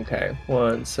 Okay,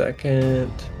 1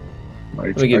 second.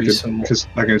 Like, Let me give you some more. Because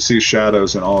I can see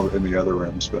shadows in the other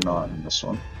rooms, but not in this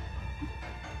one.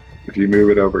 If you move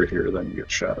it over here, then you get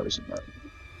shadows in that.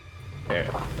 There.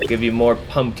 I'll give you more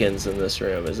pumpkins in this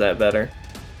room. Is that better?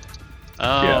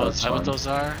 Oh, Yeah, is that's that what fine. those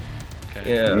are?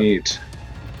 Okay. Yeah. Neat.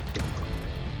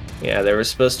 Yeah, there were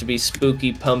supposed to be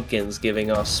spooky pumpkins giving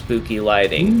off spooky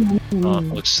lighting. Oh,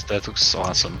 that looks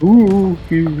awesome.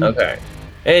 Okay.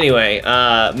 Anyway,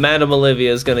 Madame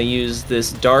Olivia is going to use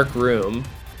this dark room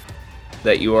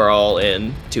that you are all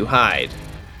in to hide.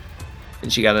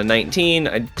 And she got a 19.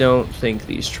 I don't think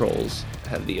these trolls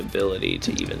have the ability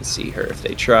to even see her if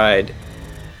they tried.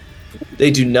 They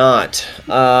do not.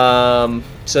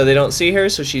 So they don't see her,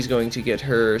 so she's going to get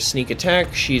her sneak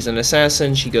attack. She's an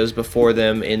assassin. She goes before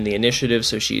them in the initiative,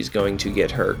 so she's going to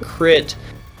get her crit.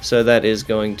 So that is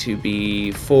going to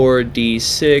be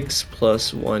 4d6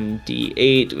 plus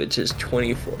 1d8, which is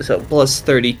 24. So plus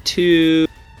 32.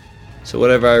 So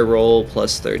whatever I roll,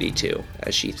 plus 32,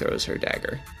 as she throws her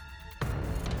dagger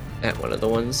at one of the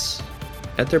ones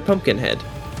at their pumpkin head.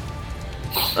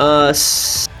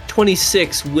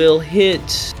 26 will hit,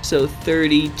 so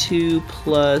 32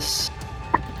 plus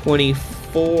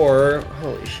 24,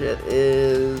 holy shit,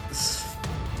 is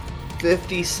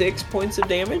 56 points of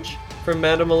damage from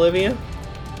Madame Olivia.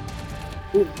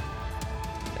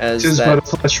 As Tis that,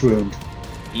 but a flesh wound.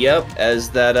 yep, as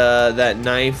that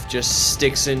knife just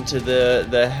sticks into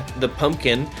the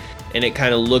pumpkin, and it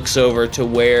kind of looks over to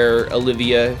where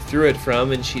Olivia threw it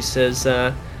from, and she says,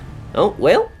 "Oh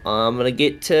well, I'm gonna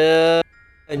get to."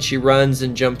 And she runs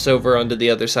and jumps over onto the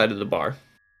other side of the bar.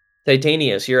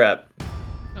 Titanius, you're up.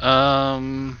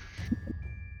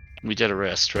 We did a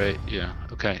rest, right? Yeah.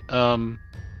 Okay.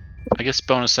 I guess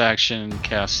bonus action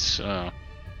cast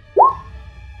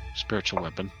spiritual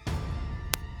weapon.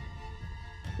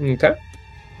 Okay.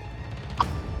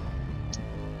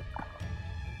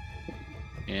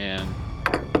 And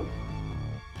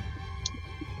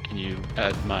can you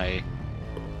add my?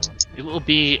 It will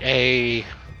be a.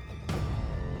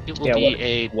 It will be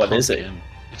a. What is it? pumpkin.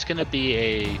 It's gonna be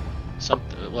a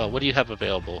something. Well, what do you have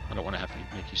available? I don't want to have to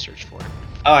make you search for it.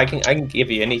 Oh, I can give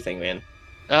you anything, man.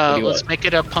 do you Let's want? make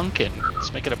it a pumpkin.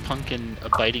 Let's make it a pumpkin. A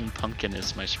biting pumpkin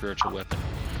is my spiritual weapon.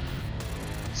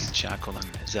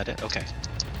 Jack-o'-lantern. Is that it? Okay.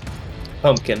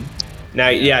 Pumpkin. Now,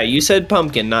 yeah, you said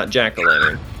pumpkin, not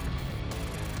jack-o'-lantern.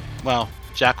 Well,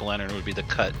 jack-o'-lantern would be the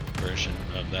cut version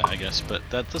of that, I guess. But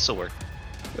this will work.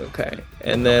 Okay.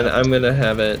 And then I'm gonna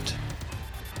have it.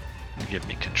 Give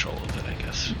me control of it, I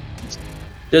guess.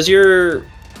 Does your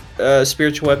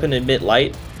spiritual weapon emit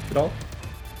light at all?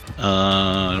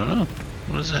 I don't know.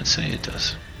 What does that say it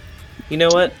does? You know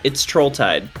what? It's Troll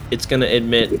Tide. It's gonna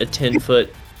emit a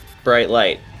 10-foot bright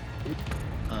light.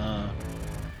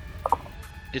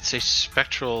 It's a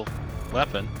spectral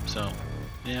weapon, so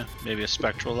yeah, maybe a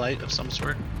spectral light of some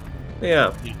sort.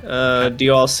 Yeah. Do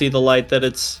you all see the light that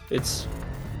it's?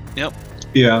 Yep.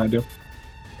 Yeah, I do.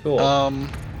 Cool.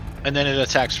 And then it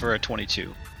attacks for a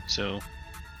 22. So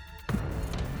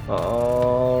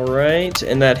All right,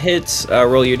 and that hits.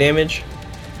 Roll your damage.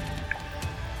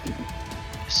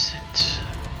 is it?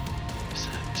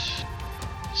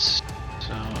 So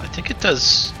I think it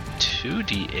does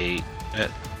 2d8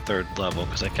 at 3rd level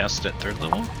because I cast it at 3rd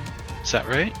level. Is that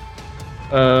right?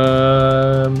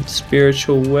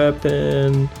 Spiritual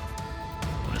weapon.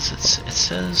 What is it? It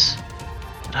says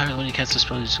higher when you cast a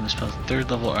spell using the spell 3rd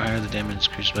level or higher, the damage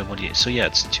increases by 1d8. So yeah,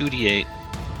 it's 2d8.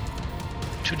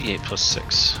 2d8 plus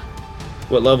 6.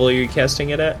 What level are you casting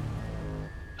it at?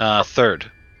 3rd.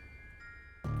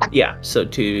 Yeah, so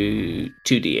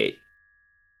 2d8.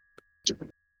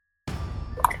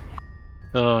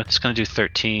 So it's gonna do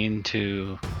 13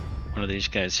 to one of these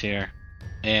guys here.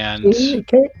 And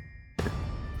Okay.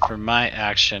 for my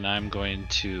action, I'm going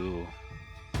to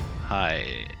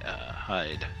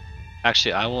hide.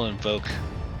 Actually, I will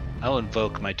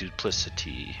invoke my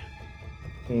duplicity.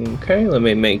 Okay, let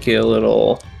me make you a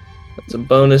little. That's a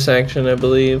bonus action, I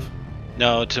believe.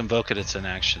 No, to invoke it, it's an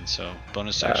action. So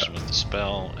bonus action with the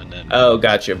spell, and then Oh,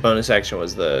 gotcha. Bonus action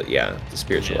was the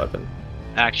spiritual Yeah. weapon.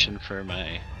 action for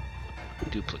my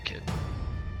duplicate.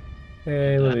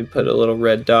 Okay, let me put a little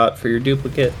red dot for your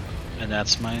duplicate. And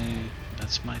that's my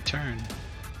turn.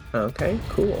 Okay,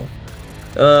 cool.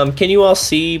 Can you all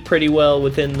see pretty well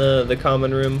within the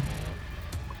common room?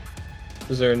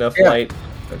 Is there enough Yeah. light?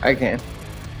 I can.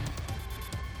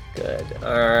 Good.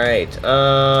 Alright.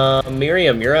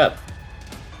 Miriam, you're up.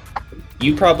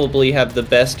 You probably have the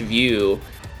best view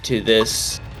to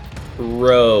this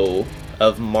row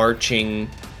of marching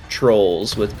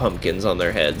trolls with pumpkins on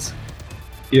their heads.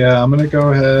 Yeah, I'm gonna go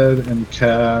ahead and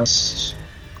cast.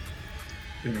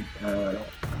 I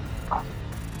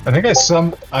think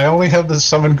I only have the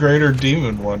summon greater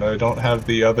demon one. I don't have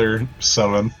the other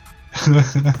summon.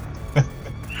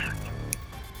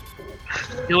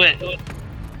 Do it.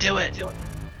 Do it.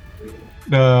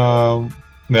 No,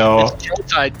 It's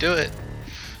showtime. Do it.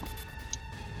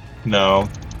 no,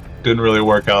 didn't really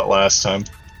work out last time.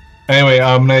 Anyway,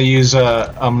 I'm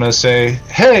gonna say,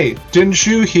 hey, didn't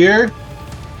you hear?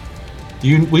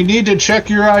 We need to check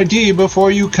your ID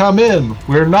before you come in.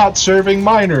 We're not serving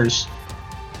minors.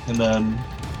 And then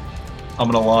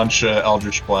I'm gonna launch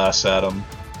Eldritch Blast at him.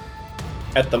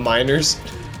 At the miners?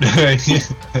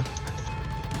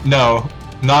 No,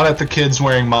 Not at the kids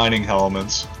wearing mining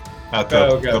helmets. At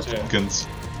the gotcha. pumpkins.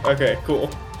 Okay, cool.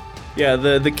 Yeah,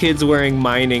 the kids wearing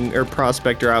mining or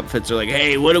prospector outfits are like,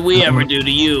 hey, what did we ever do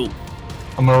to you?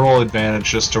 I'm gonna roll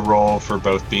advantage just to roll for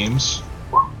both beams.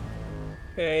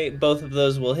 Okay, both of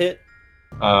those will hit.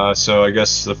 So I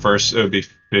guess the first it would be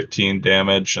 15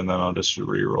 damage, and then I'll just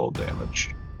re-roll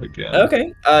damage again.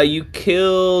 Okay. You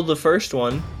kill the first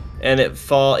one, and it's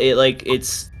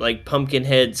like pumpkin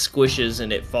head squishes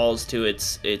and it falls to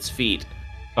its feet.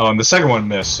 Oh, and the second one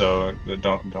missed, so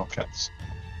don't count.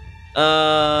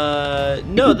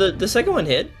 No, the second one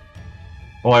hit.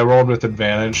 Well, I rolled with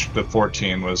advantage. The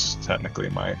 14 was technically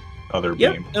my other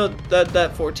Yep. beam. No,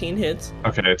 that 14 hits.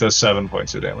 Okay, it does 7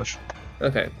 points of damage.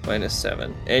 Okay,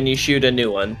 -7, and you shoot a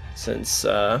new one since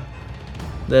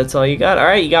that's all you got. All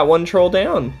right, you got one troll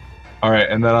down. All right,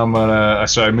 and then I'm gonna.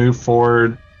 So I move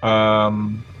forward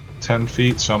 10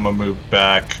 feet, so I'm gonna move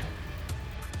back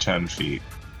 10 feet.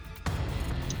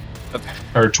 Okay.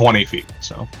 Or 20 feet.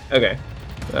 So. Okay,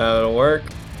 that'll work.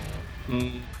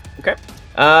 Okay.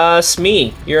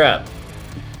 Smee, you're up.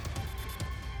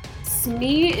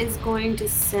 Smee is going to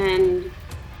send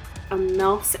a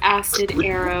Melf's acid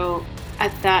arrow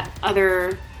at that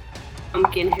other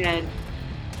pumpkin head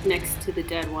next to the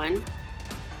dead one.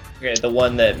 Okay, the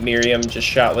one that Miriam just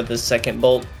shot with his second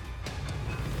bolt.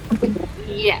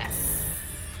 Yes.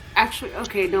 Actually,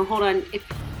 okay, no, hold on. If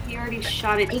he already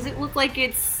shot it, does it look like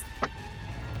it's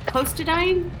close to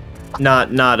dying?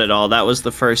 Not at all. That was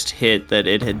the first hit that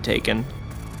it had taken.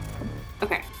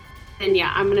 Okay. Then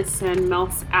yeah, I'm gonna send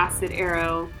Melf's acid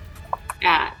arrow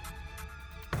at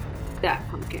that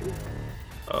pumpkin.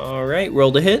 All right,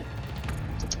 roll to hit.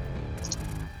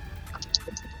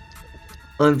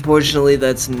 Unfortunately,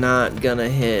 that's not gonna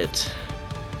hit.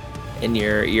 And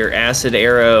your acid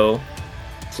arrow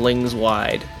flings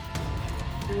wide.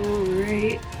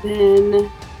 Alright,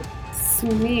 then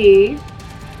Smee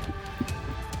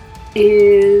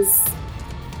is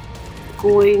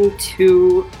going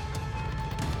to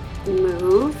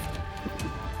move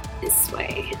this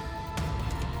way.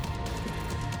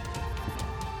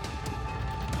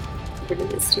 Over to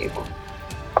this table.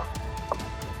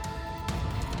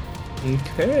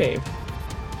 Okay.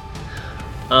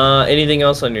 Anything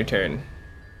else on your turn?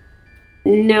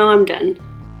 No, I'm done.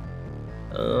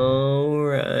 All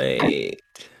right.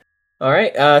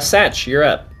 Satch, you're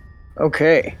up.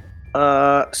 Okay.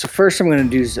 So first I'm going to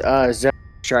do Zephyr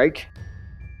Strike.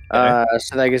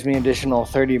 So that gives me additional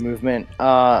 30 movement.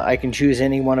 I can choose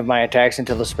any one of my attacks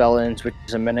until the spell ends, which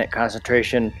is a minute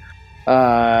concentration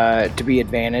to be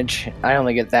advantage. I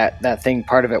only get that thing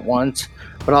part of it once.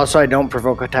 But also I don't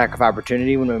provoke attack of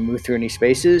opportunity when we move through any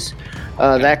spaces.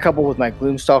 That coupled with my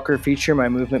Gloomstalker feature, my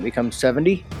movement becomes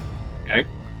 70. Okay.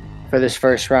 For this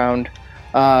first round.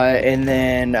 And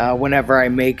then whenever I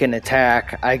make an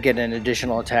attack, I get an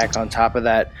additional attack on top of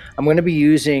that. I'm going to be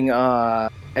using, I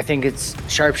think it's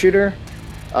Sharpshooter.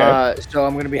 Okay. So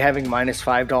I'm going to be having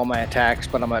 -5 to all my attacks,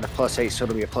 but I'm at a +8, so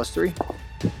it'll be a +3.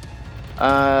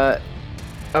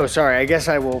 Oh, sorry. I guess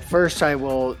I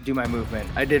will do my movement.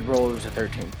 I did roll, it was a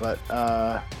 13, but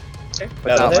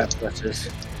without my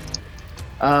pluses.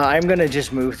 I'm going to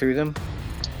just move through them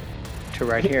to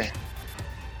right here.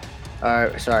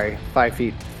 Sorry, 5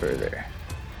 feet further.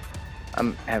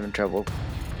 I'm having trouble.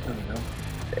 I don't know.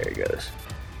 There it goes.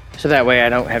 So that way I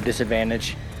don't have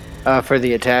disadvantage for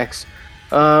the attacks.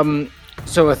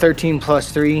 So a 13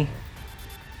 plus 3.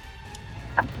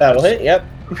 That'll hit, yep.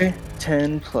 Okay.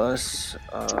 10 plus...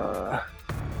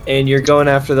 And you're going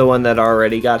after the one that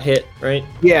already got hit, right?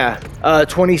 Yeah,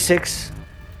 26.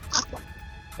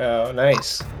 Oh,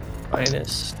 nice.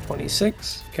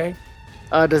 -26, okay.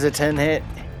 Does a 10 hit?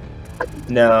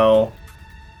 No.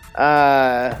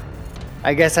 I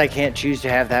guess I can't choose to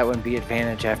have that one be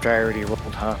advantage after I already rolled,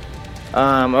 huh?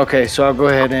 Okay, so I'll go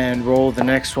ahead and roll the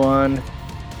next one.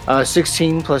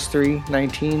 16 plus 3,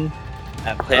 19.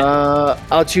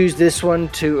 I'll choose this one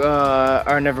to,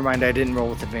 or never mind, I didn't roll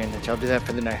with advantage. I'll do that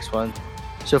for the next one.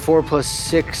 So 4 plus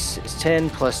 6 is 10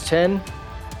 plus 10.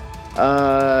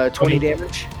 20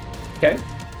 damage. Okay.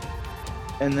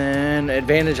 And then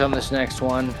advantage on this next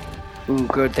one. Ooh,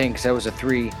 good thing, because that was a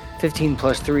 3. 15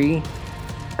 plus 3.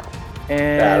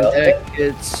 And that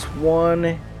gets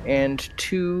 1 and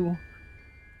 2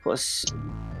 plus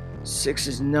 6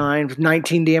 is 9.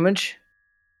 19 damage.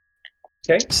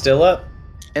 Okay, still up.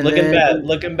 And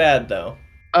Looking bad though.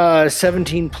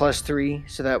 17 plus 3,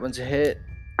 so that one's a hit.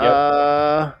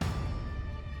 Yep.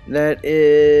 That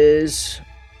is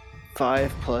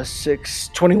 5 plus 6,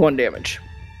 21 damage.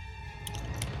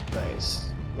 Nice.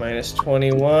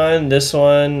 -21. This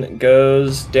one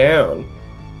goes down.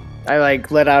 I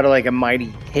like let out like a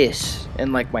mighty hiss,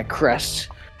 and like my crest,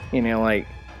 like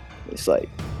it's like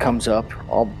comes up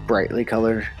all brightly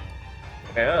colored.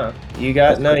 Yeah, you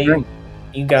got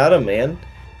you got him, man.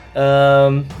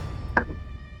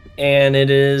 And it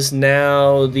is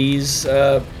now these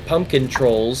pumpkin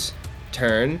trolls'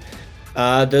 turn.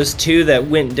 Those two that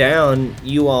went down,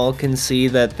 you all can see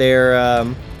that their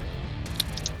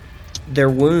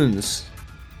wounds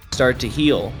start to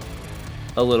heal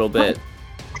a little bit.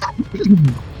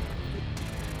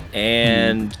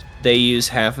 And they use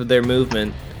half of their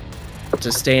movement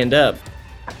to stand up.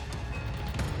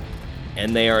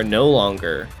 And they are no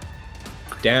longer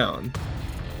down.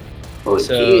 Oh,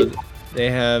 So geez. they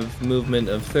have movement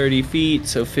of 30 feet,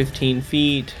 so 15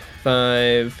 feet,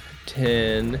 5,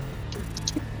 10,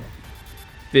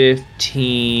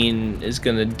 15 is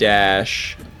going to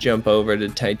dash, jump over to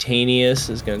Titanius,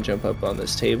 is going to jump up on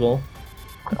this table.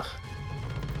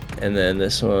 And then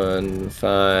this one,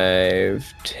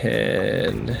 5,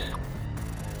 10,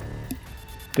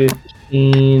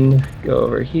 15, go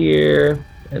over here.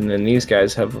 And then these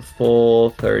guys have a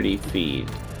full 30 feet.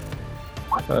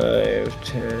 5,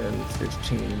 10,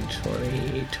 15,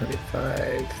 20,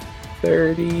 25,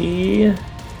 30.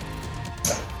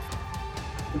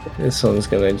 This one's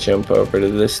gonna jump over to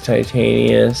this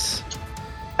Titanius.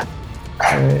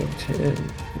 5, 10,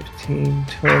 15,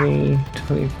 20,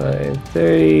 25,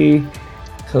 30.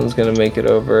 This one's gonna make it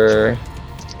over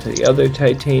to the other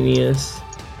Titanius.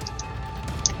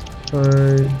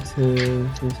 5, 10,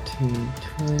 15,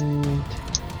 20,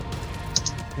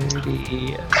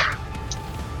 30.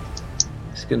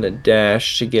 It's gonna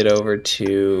dash to get over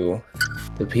to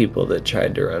the people that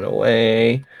tried to run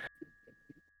away.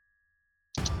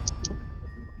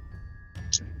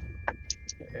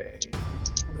 Okay.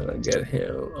 I'll get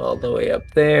him all the way up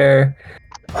there.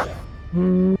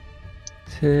 10,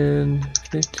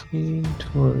 15,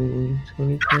 20,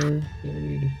 25,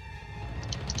 30.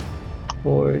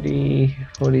 40,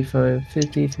 45,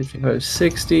 50, 55,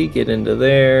 60, get into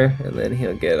there, and then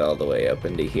he'll get all the way up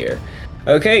into here.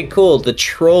 Okay, cool. The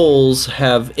trolls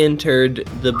have entered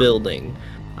the building,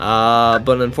 but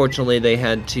unfortunately they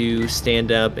had to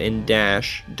stand up and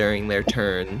dash during their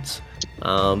turns,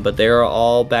 but they're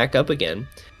all back up again.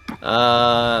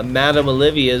 Madame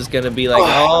Olivia is going to be like,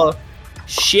 oh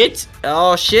shit, that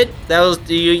was,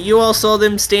 you all saw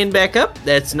them stand back up?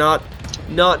 That's not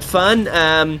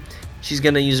fun. She's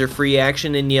gonna use her free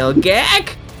action and yell,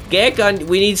 Gak!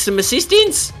 We need some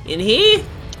assistance in here.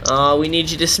 We need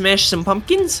you to smash some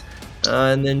pumpkins.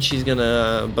 And then she's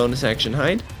gonna bonus action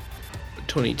hide.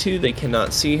 22, they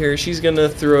cannot see her. She's gonna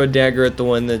throw a dagger at the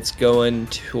one that's going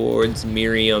towards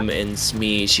Miriam and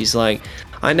Smee. She's like,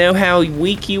 I know how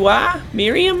weak you are,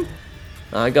 Miriam.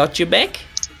 I got your back.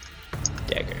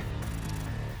 Dagger.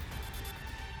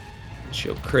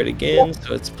 She'll crit again,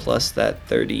 so it's plus that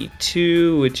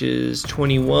 32, which is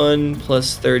 21,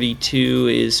 plus 32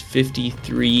 is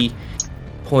 53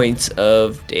 points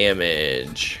of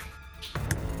damage.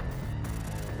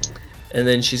 And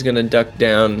then she's gonna duck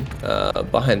down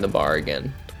behind the bar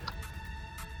again.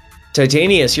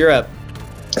 Titanius, you're up.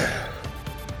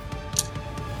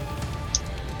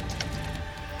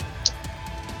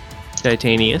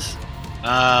 Titanius.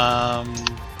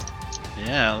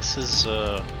 Yeah, this is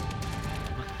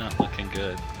not looking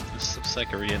good. This looks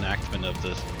like a reenactment of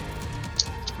the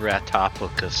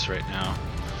Ratoplicus right now.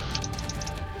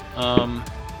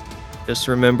 Just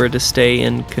remember to stay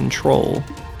in control.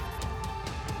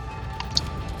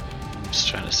 I'm just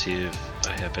trying to see if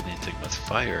I have anything with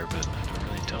fire, but I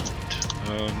really don't.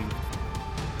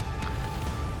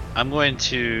 I'm going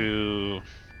to...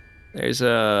 There's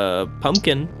a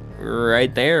pumpkin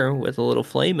right there with a little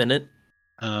flame in it.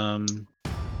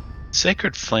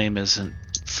 Sacred Flame isn't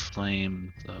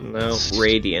flame, though. No,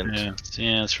 radiant.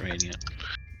 Yeah, it's radiant.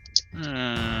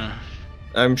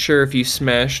 I'm sure if you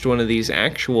smashed one of these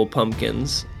actual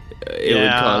pumpkins, it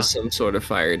would cause some sort of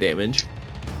fire damage.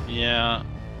 Yeah.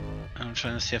 I'm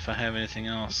trying to see if I have anything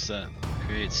else that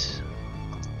creates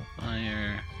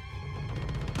fire.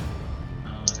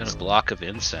 Oh, I got a block of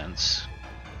incense.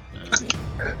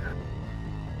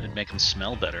 It'd make them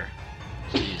smell better.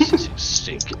 Jeez, these things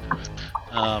stink.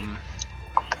 Don't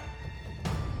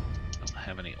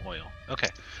have any oil. Okay.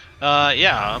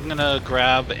 Yeah, I'm gonna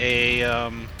grab a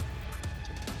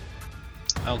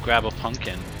I'll grab a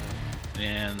pumpkin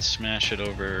and smash it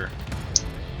over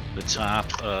the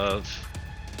top of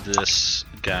this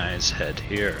guy's head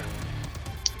here.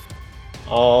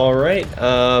 All right.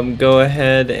 Go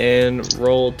ahead and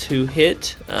roll to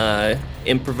hit.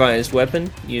 Improvised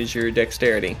weapon. Use your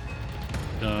dexterity.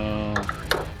 Let's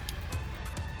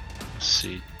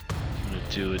see. I'm gonna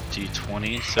do a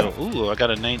d20. So, ooh, I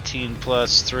got a 19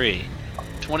 plus 3.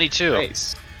 22.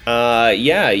 Nice.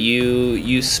 Yeah,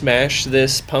 you smash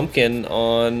this pumpkin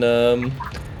on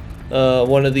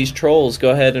one of these trolls.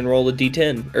 Go ahead and roll a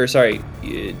d10. Or sorry,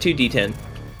 2d10.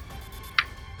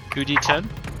 2d10?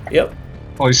 Yep.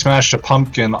 Well, he smashed a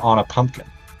pumpkin on a pumpkin.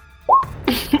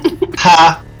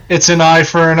 Ha! It's an eye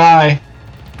for an eye.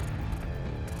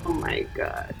 Oh my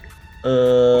god.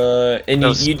 And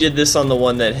you did this on the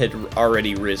one that had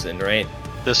already risen, right?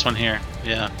 This one here,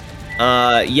 yeah.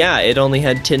 Yeah, it only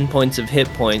had 10 points of hit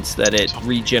points that it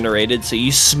regenerated, so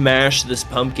you smash this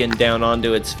pumpkin down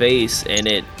onto its face, and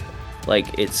it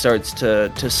starts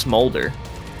to smolder.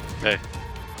 Okay.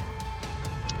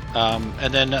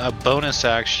 And then a bonus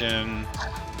action,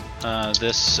 my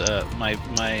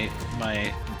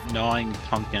gnawing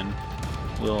pumpkin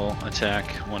will attack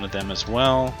one of them as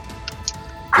well.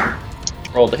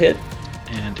 Roll the hit.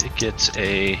 And it gets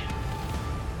a...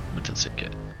 What does it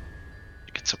get?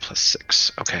 It gets a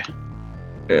 +6. Okay.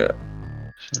 Yeah.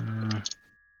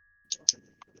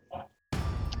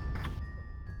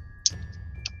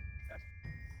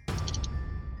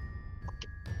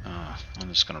 I'm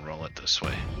just gonna roll it this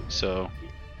way. So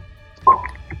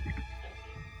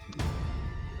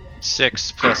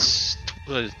 6 plus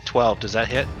 12. Does that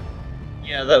hit?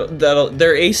 Yeah, that'll.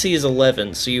 Their AC is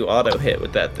 11, so you auto hit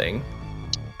with that thing.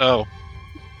 Oh.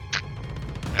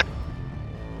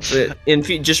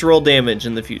 Just roll damage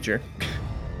in the future.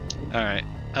 All right.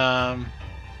 A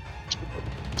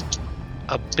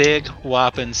big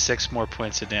whopping 6 more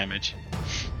points of damage.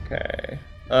 Okay.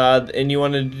 And you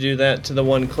wanted to do that to the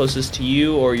one closest to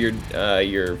you, or your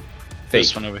fake?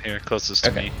 This one over here, closest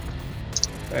to me.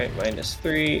 All right,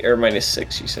 -3 or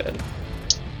 -6, you said.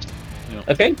 Yep.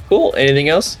 Okay, cool. Anything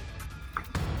else?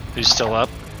 Are you still up?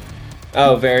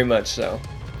 Oh, very much so.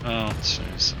 Oh,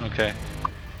 jeez. Okay.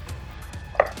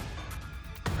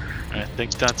 I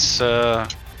think that's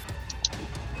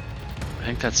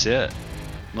it.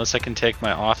 Unless I can take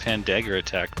my offhand dagger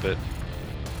attack, but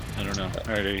I don't know.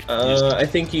 I already used it. I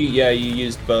think you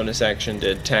used bonus action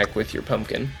to attack with your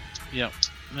pumpkin. Yep.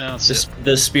 No, that's it.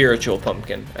 The spiritual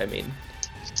pumpkin, I mean.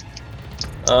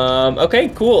 Okay,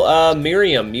 cool.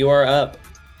 Miriam, you are up.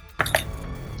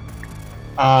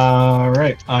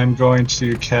 Alright, I'm going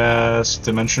to cast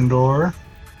Dimension Door.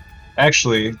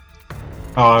 Actually,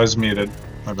 I was muted.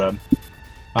 My bad.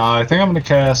 I think I'm going to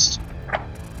cast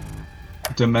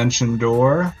Dimension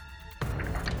Door.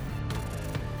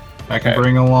 I can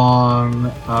bring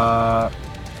along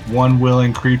one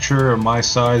willing creature of my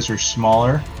size or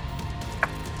smaller.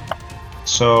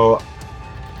 So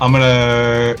I'm going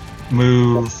to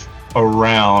move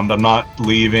around. I'm not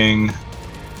leaving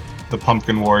the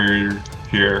Pumpkin Warrior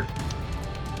here.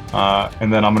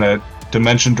 And then I'm going to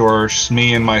Dimension Door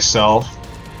Smee and myself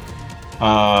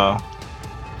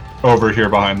over here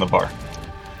behind the bar.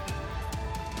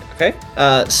 Okay.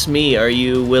 Smee, are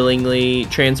you willingly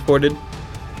transported?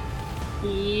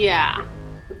 Yeah.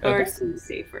 The bar seems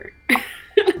safer.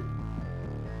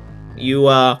 You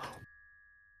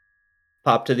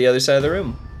pop to the other side of the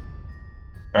room.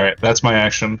 Alright, that's my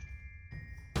action.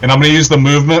 And I'm going to use my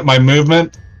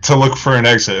movement, to look for an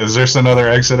exit. Is there another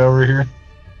exit over here?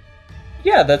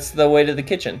 Yeah, that's the way to the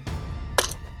kitchen.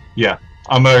 Yeah,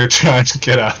 I'm going to try to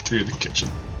get out through the kitchen.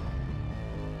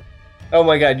 Oh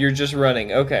my god, you're just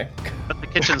running. Okay. But the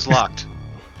kitchen's locked.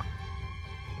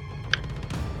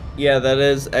 Yeah, that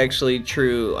is actually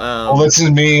true. Well, this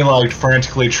is me,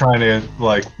 frantically trying to,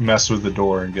 mess with the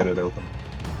door and get it open.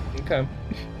 Okay.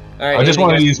 Alright. I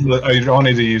wanted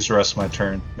to use the rest of my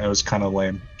turn. It was kind of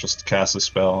lame. Just to cast a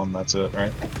spell and that's it,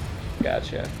 right?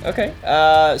 Gotcha. Okay.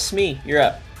 Smee, you're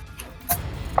up.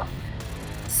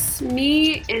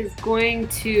 Smee is going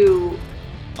to...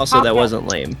 Also, that wasn't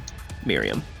lame.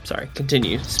 Miriam. Sorry.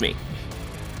 Continue, Smee.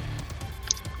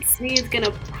 Smee is going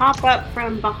to pop up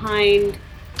from behind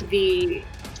the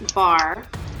bar.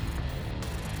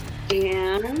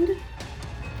 And...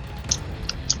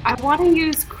 I want to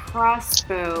use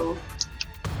crossbow.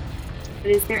 But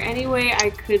is there any way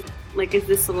I could... is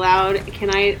this allowed?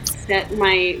 Can I set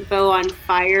my bow on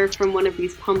fire from one of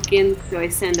these pumpkins so I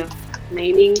send a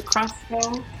flaming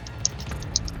crossbow?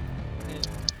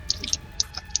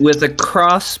 With a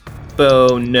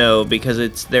crossbow, no, because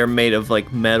they're made of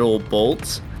metal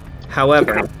bolts.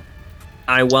 However,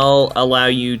 I will allow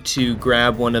you to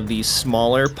grab one of these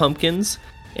smaller pumpkins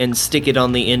and stick it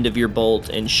on the end of your bolt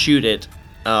and shoot it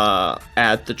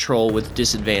at the troll with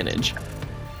disadvantage.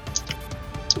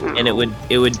 And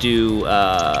it would do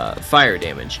fire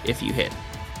damage if you hit.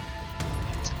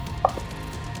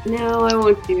 No, I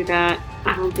won't do that.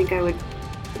 I don't think I would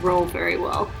roll very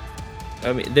well.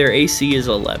 I mean, their AC is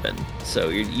 11, so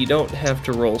you don't have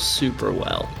to roll super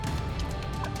well.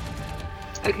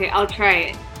 Okay, I'll try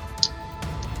it.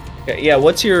 Okay, yeah,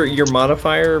 what's your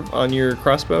modifier on your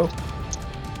crossbow?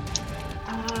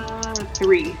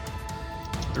 3.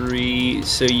 3,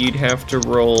 so you'd have to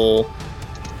roll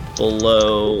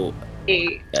below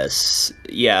 8.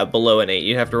 below an 8.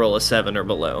 You'd have to roll a 7 or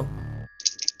below.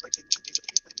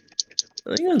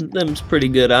 I think them's pretty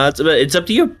good odds, but it's up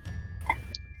to you.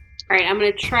 Alright, I'm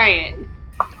gonna try it.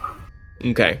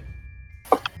 Okay.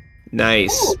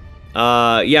 Nice.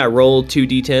 Yeah, roll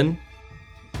 2d10.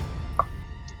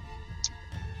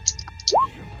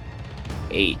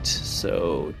 8,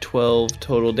 so 12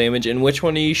 total damage. And which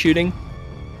one are you shooting?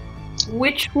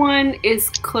 Which one is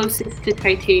closest to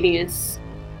Titanius?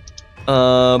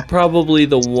 Probably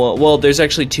the one. Well, there's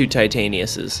actually 2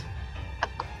 Titaniuses.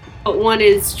 But one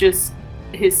is just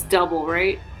his double,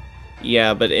 right?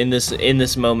 Yeah, but in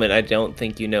this moment, I don't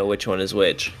think you know which one is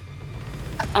which.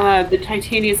 The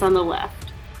Titanius on the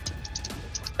left.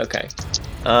 Okay.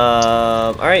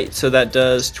 Alright, so that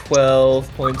does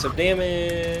 12 points of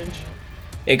damage.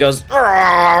 It goes.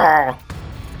 And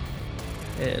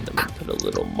I'm gonna put a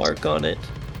little mark on it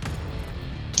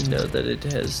to know that it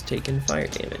has taken fire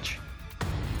damage.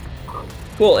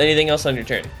 Cool, anything else on your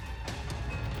turn?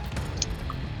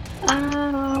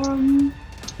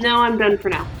 No, I'm done for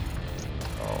now.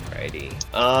 Alrighty.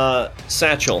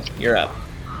 Satchel, you're up.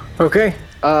 Okay.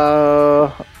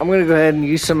 I'm gonna go ahead and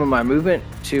use some of my movement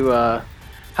to.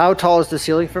 How tall is the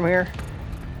ceiling from here?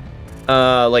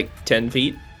 Like 10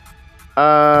 feet.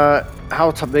 How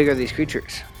big are these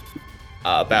creatures?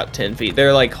 About 10 feet.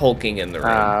 They're like hulking in the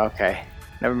room. Okay.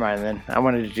 Never mind then. I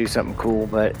wanted to do something cool,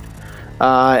 but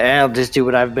I'll just do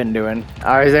what I've been doing.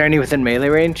 Is there any within melee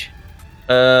range?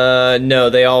 No,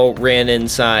 they all ran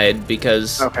inside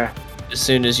because Okay. as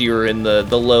soon as you were in the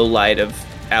low light of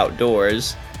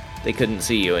outdoors, they couldn't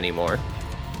see you anymore.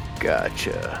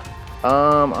 Gotcha.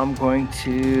 I'm going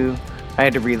to. I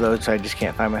had to reload, so I just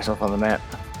can't find myself on the map.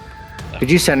 Could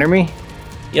you center me?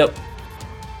 Yep.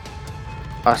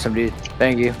 Awesome, dude.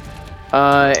 Thank you.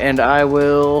 And I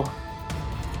will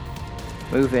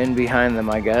move in behind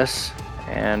them, I guess.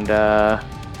 And, I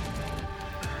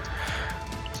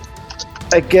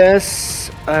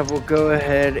guess I will go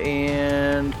ahead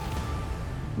and...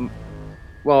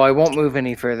 Well, I won't move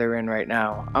any further in right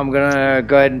now. I'm gonna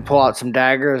go ahead and pull out some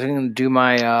daggers. I'm gonna do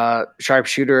my,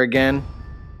 sharpshooter again.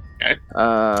 Okay.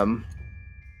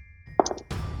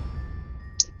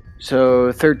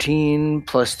 So 13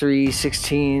 plus 3,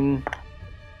 16.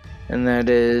 And that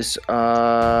is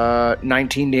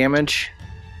 19 damage.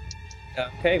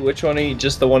 Okay, which one are you?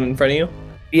 Just the one in front of you?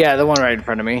 Yeah, the one right in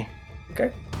front of me.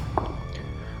 Okay.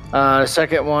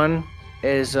 Second one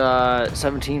is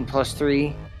 17 plus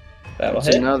 3. That'll It's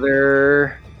hit.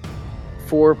 another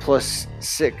 4 plus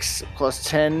 6 plus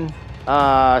 10.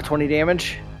 20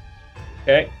 damage.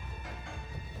 Okay.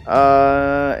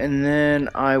 And then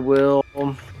I will...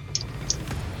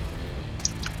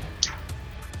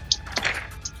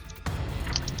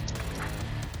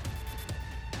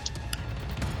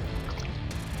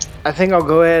 I think I'll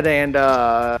go ahead and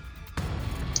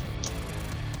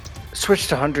switch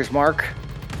to Hunter's Mark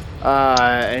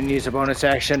and use a bonus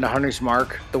action to Hunter's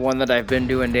Mark, the one that I've been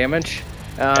doing damage.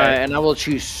 Okay. And I will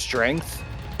choose Strength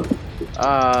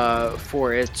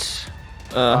for its...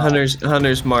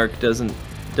 Hunter's Mark doesn't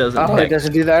Oh, hex. it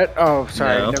doesn't do that? Oh,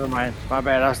 sorry. No. Never mind. My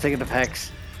bad. I was thinking of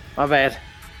Hex. My bad.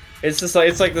 It's just like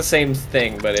it's like the same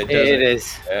thing, but it doesn't. It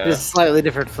is. Yeah. It's a slightly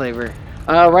different flavor.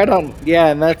 Right on. Yeah,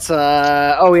 and that's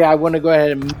oh yeah, I want to go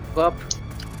ahead and move up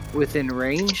within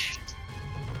range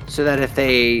so that if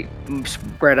they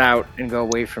spread out and go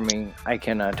away from me, I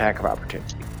can attack of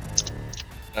opportunity.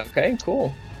 Okay,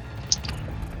 cool.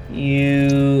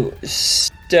 You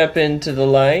step into the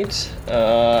light,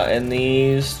 and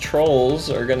these trolls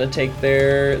are gonna take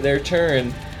their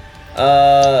turn.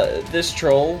 This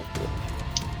troll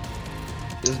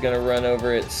is gonna run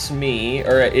over at Smee,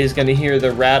 or is gonna hear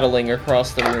the rattling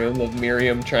across the room of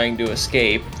Miriam trying to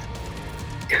escape.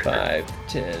 5,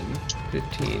 10,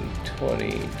 15,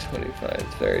 20,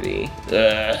 25, 30,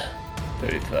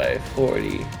 35,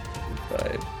 40,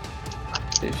 45,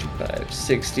 55,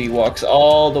 60, walks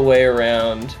all the way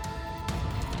around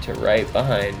to right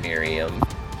behind Miriam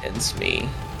and Smee.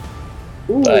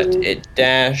 But it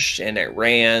dashed and it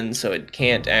ran, so it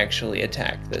can't actually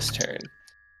attack this turn.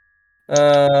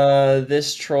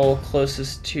 This troll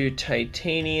closest to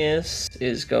Titanius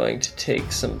is going to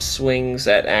take some swings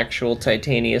at actual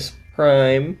Titanius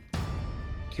Prime.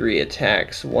 3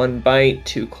 attacks, 1 bite,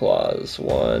 2 claws.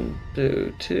 1,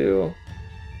 2, 2.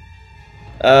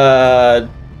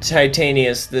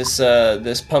 Titanius,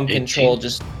 this pumpkin 18. troll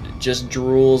just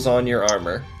drools on your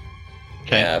armor.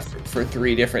 Okay. For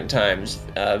 3 different times,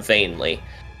 vainly.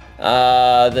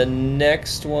 The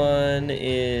next one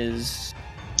is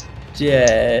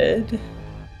dead.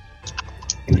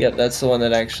 Yep, that's the one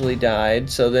that actually died.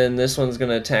 So then this one's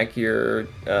gonna attack your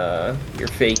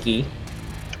fakie.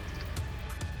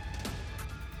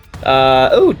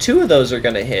 2 of those are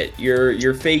gonna hit.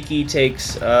 Your fakie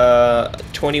takes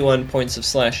 21 points of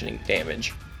slashing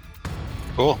damage.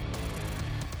 Cool.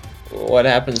 What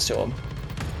happens to him?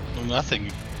 Well, nothing.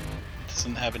 It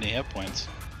doesn't have any hit points.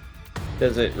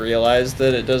 Does it realize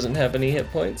that it doesn't have any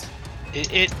hit points?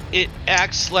 It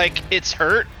acts like it's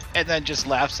hurt and then just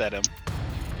laughs at him.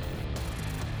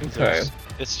 Okay.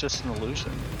 It's just an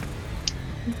illusion.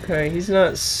 Okay, he's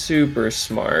not super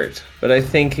smart, but I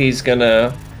think he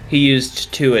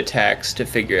used 2 attacks to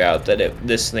figure out that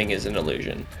this thing is an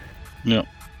illusion. Yeah.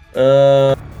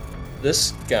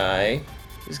 This guy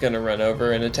is gonna run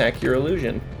over and attack your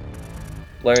illusion,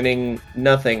 learning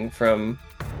nothing from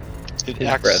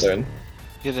his brethren.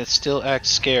 Yeah, it still acts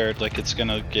scared, like it's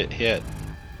gonna get hit.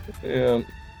 Yeah.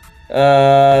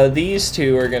 These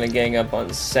 2 are gonna gang up on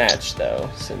Satch though,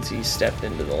 since he stepped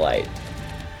into the light.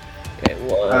 Okay,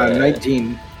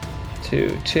 19.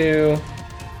 2, 2.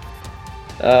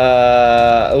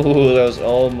 That was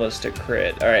almost a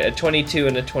crit. Alright, a 22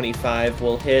 and a 25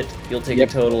 will hit. You'll take a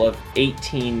total of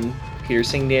 18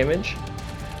 piercing damage.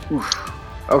 Oof.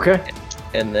 Okay.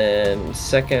 And then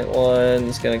second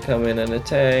one's gonna come in and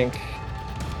attack.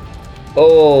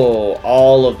 Oh,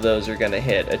 all of those are gonna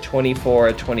hit. A 24,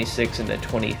 a 26, and a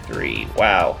 23.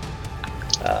 Wow.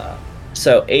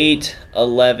 So 8,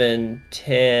 11,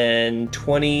 10,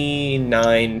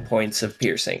 29 points of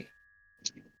piercing.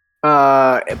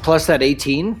 Plus that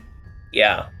 18?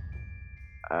 Yeah.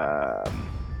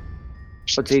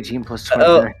 What's 18 plus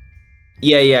 29?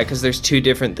 Yeah, because there's 2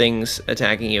 different things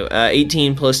attacking you.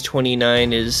 18 plus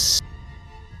 29 is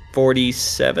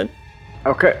 47.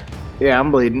 Okay. Yeah,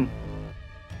 I'm bleeding.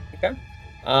 Okay.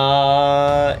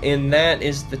 And that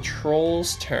is the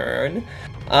troll's turn.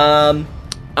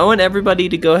 I want everybody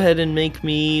to go ahead and make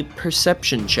me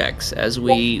perception checks as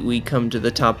we come to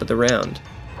the top of the round.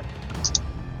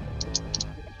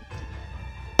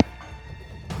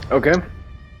 Okay.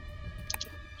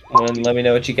 And let me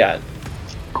know what you got.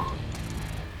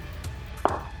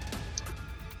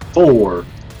 4.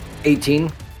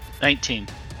 18. 19.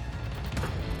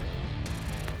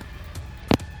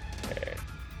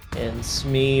 And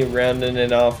Smee rounding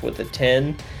it off with a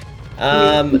 10.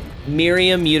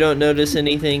 Miriam, you don't notice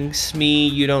anything. Smee,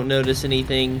 you don't notice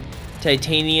anything.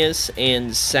 Titanius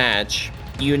and Satch,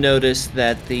 you notice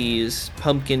that these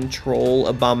pumpkin troll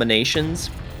abominations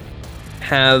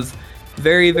have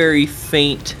very, very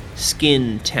faint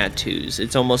skin tattoos.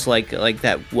 It's almost like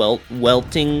that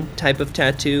welting type of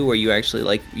tattoo where you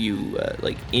actually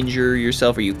injure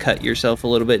yourself or you cut yourself a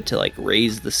little bit to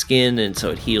raise the skin, and so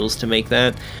it heals to make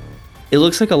that. It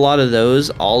looks like a lot of those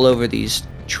all over these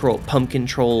pumpkin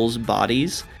trolls'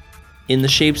 bodies in the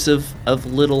shapes of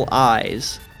little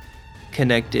eyes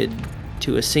connected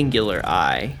to a singular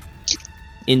eye,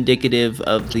 indicative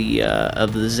of the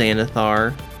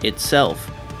Xanathar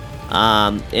itself.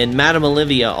 And Madame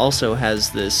Olivia also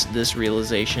has this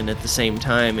realization at the same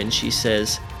time, and she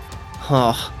says,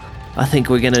 "Oh, I think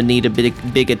we're gonna need a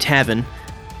bigger tavern."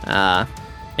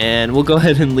 And we'll go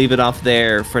ahead and leave it off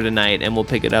there for tonight, and we'll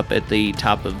pick it up at the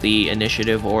top of the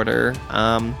initiative order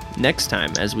next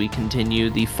time as we continue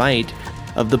the fight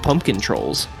of the pumpkin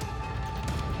trolls.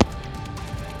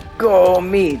 Go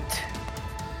meet.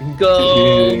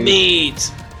 Go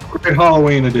meet! Great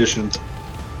Halloween edition.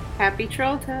 Happy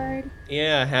Trolltide.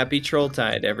 Yeah, happy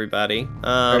Trolltide, everybody.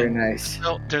 Very nice.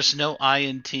 No, there's no I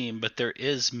in team, but there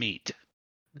is meat.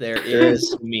 There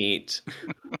is meat.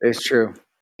 It's true.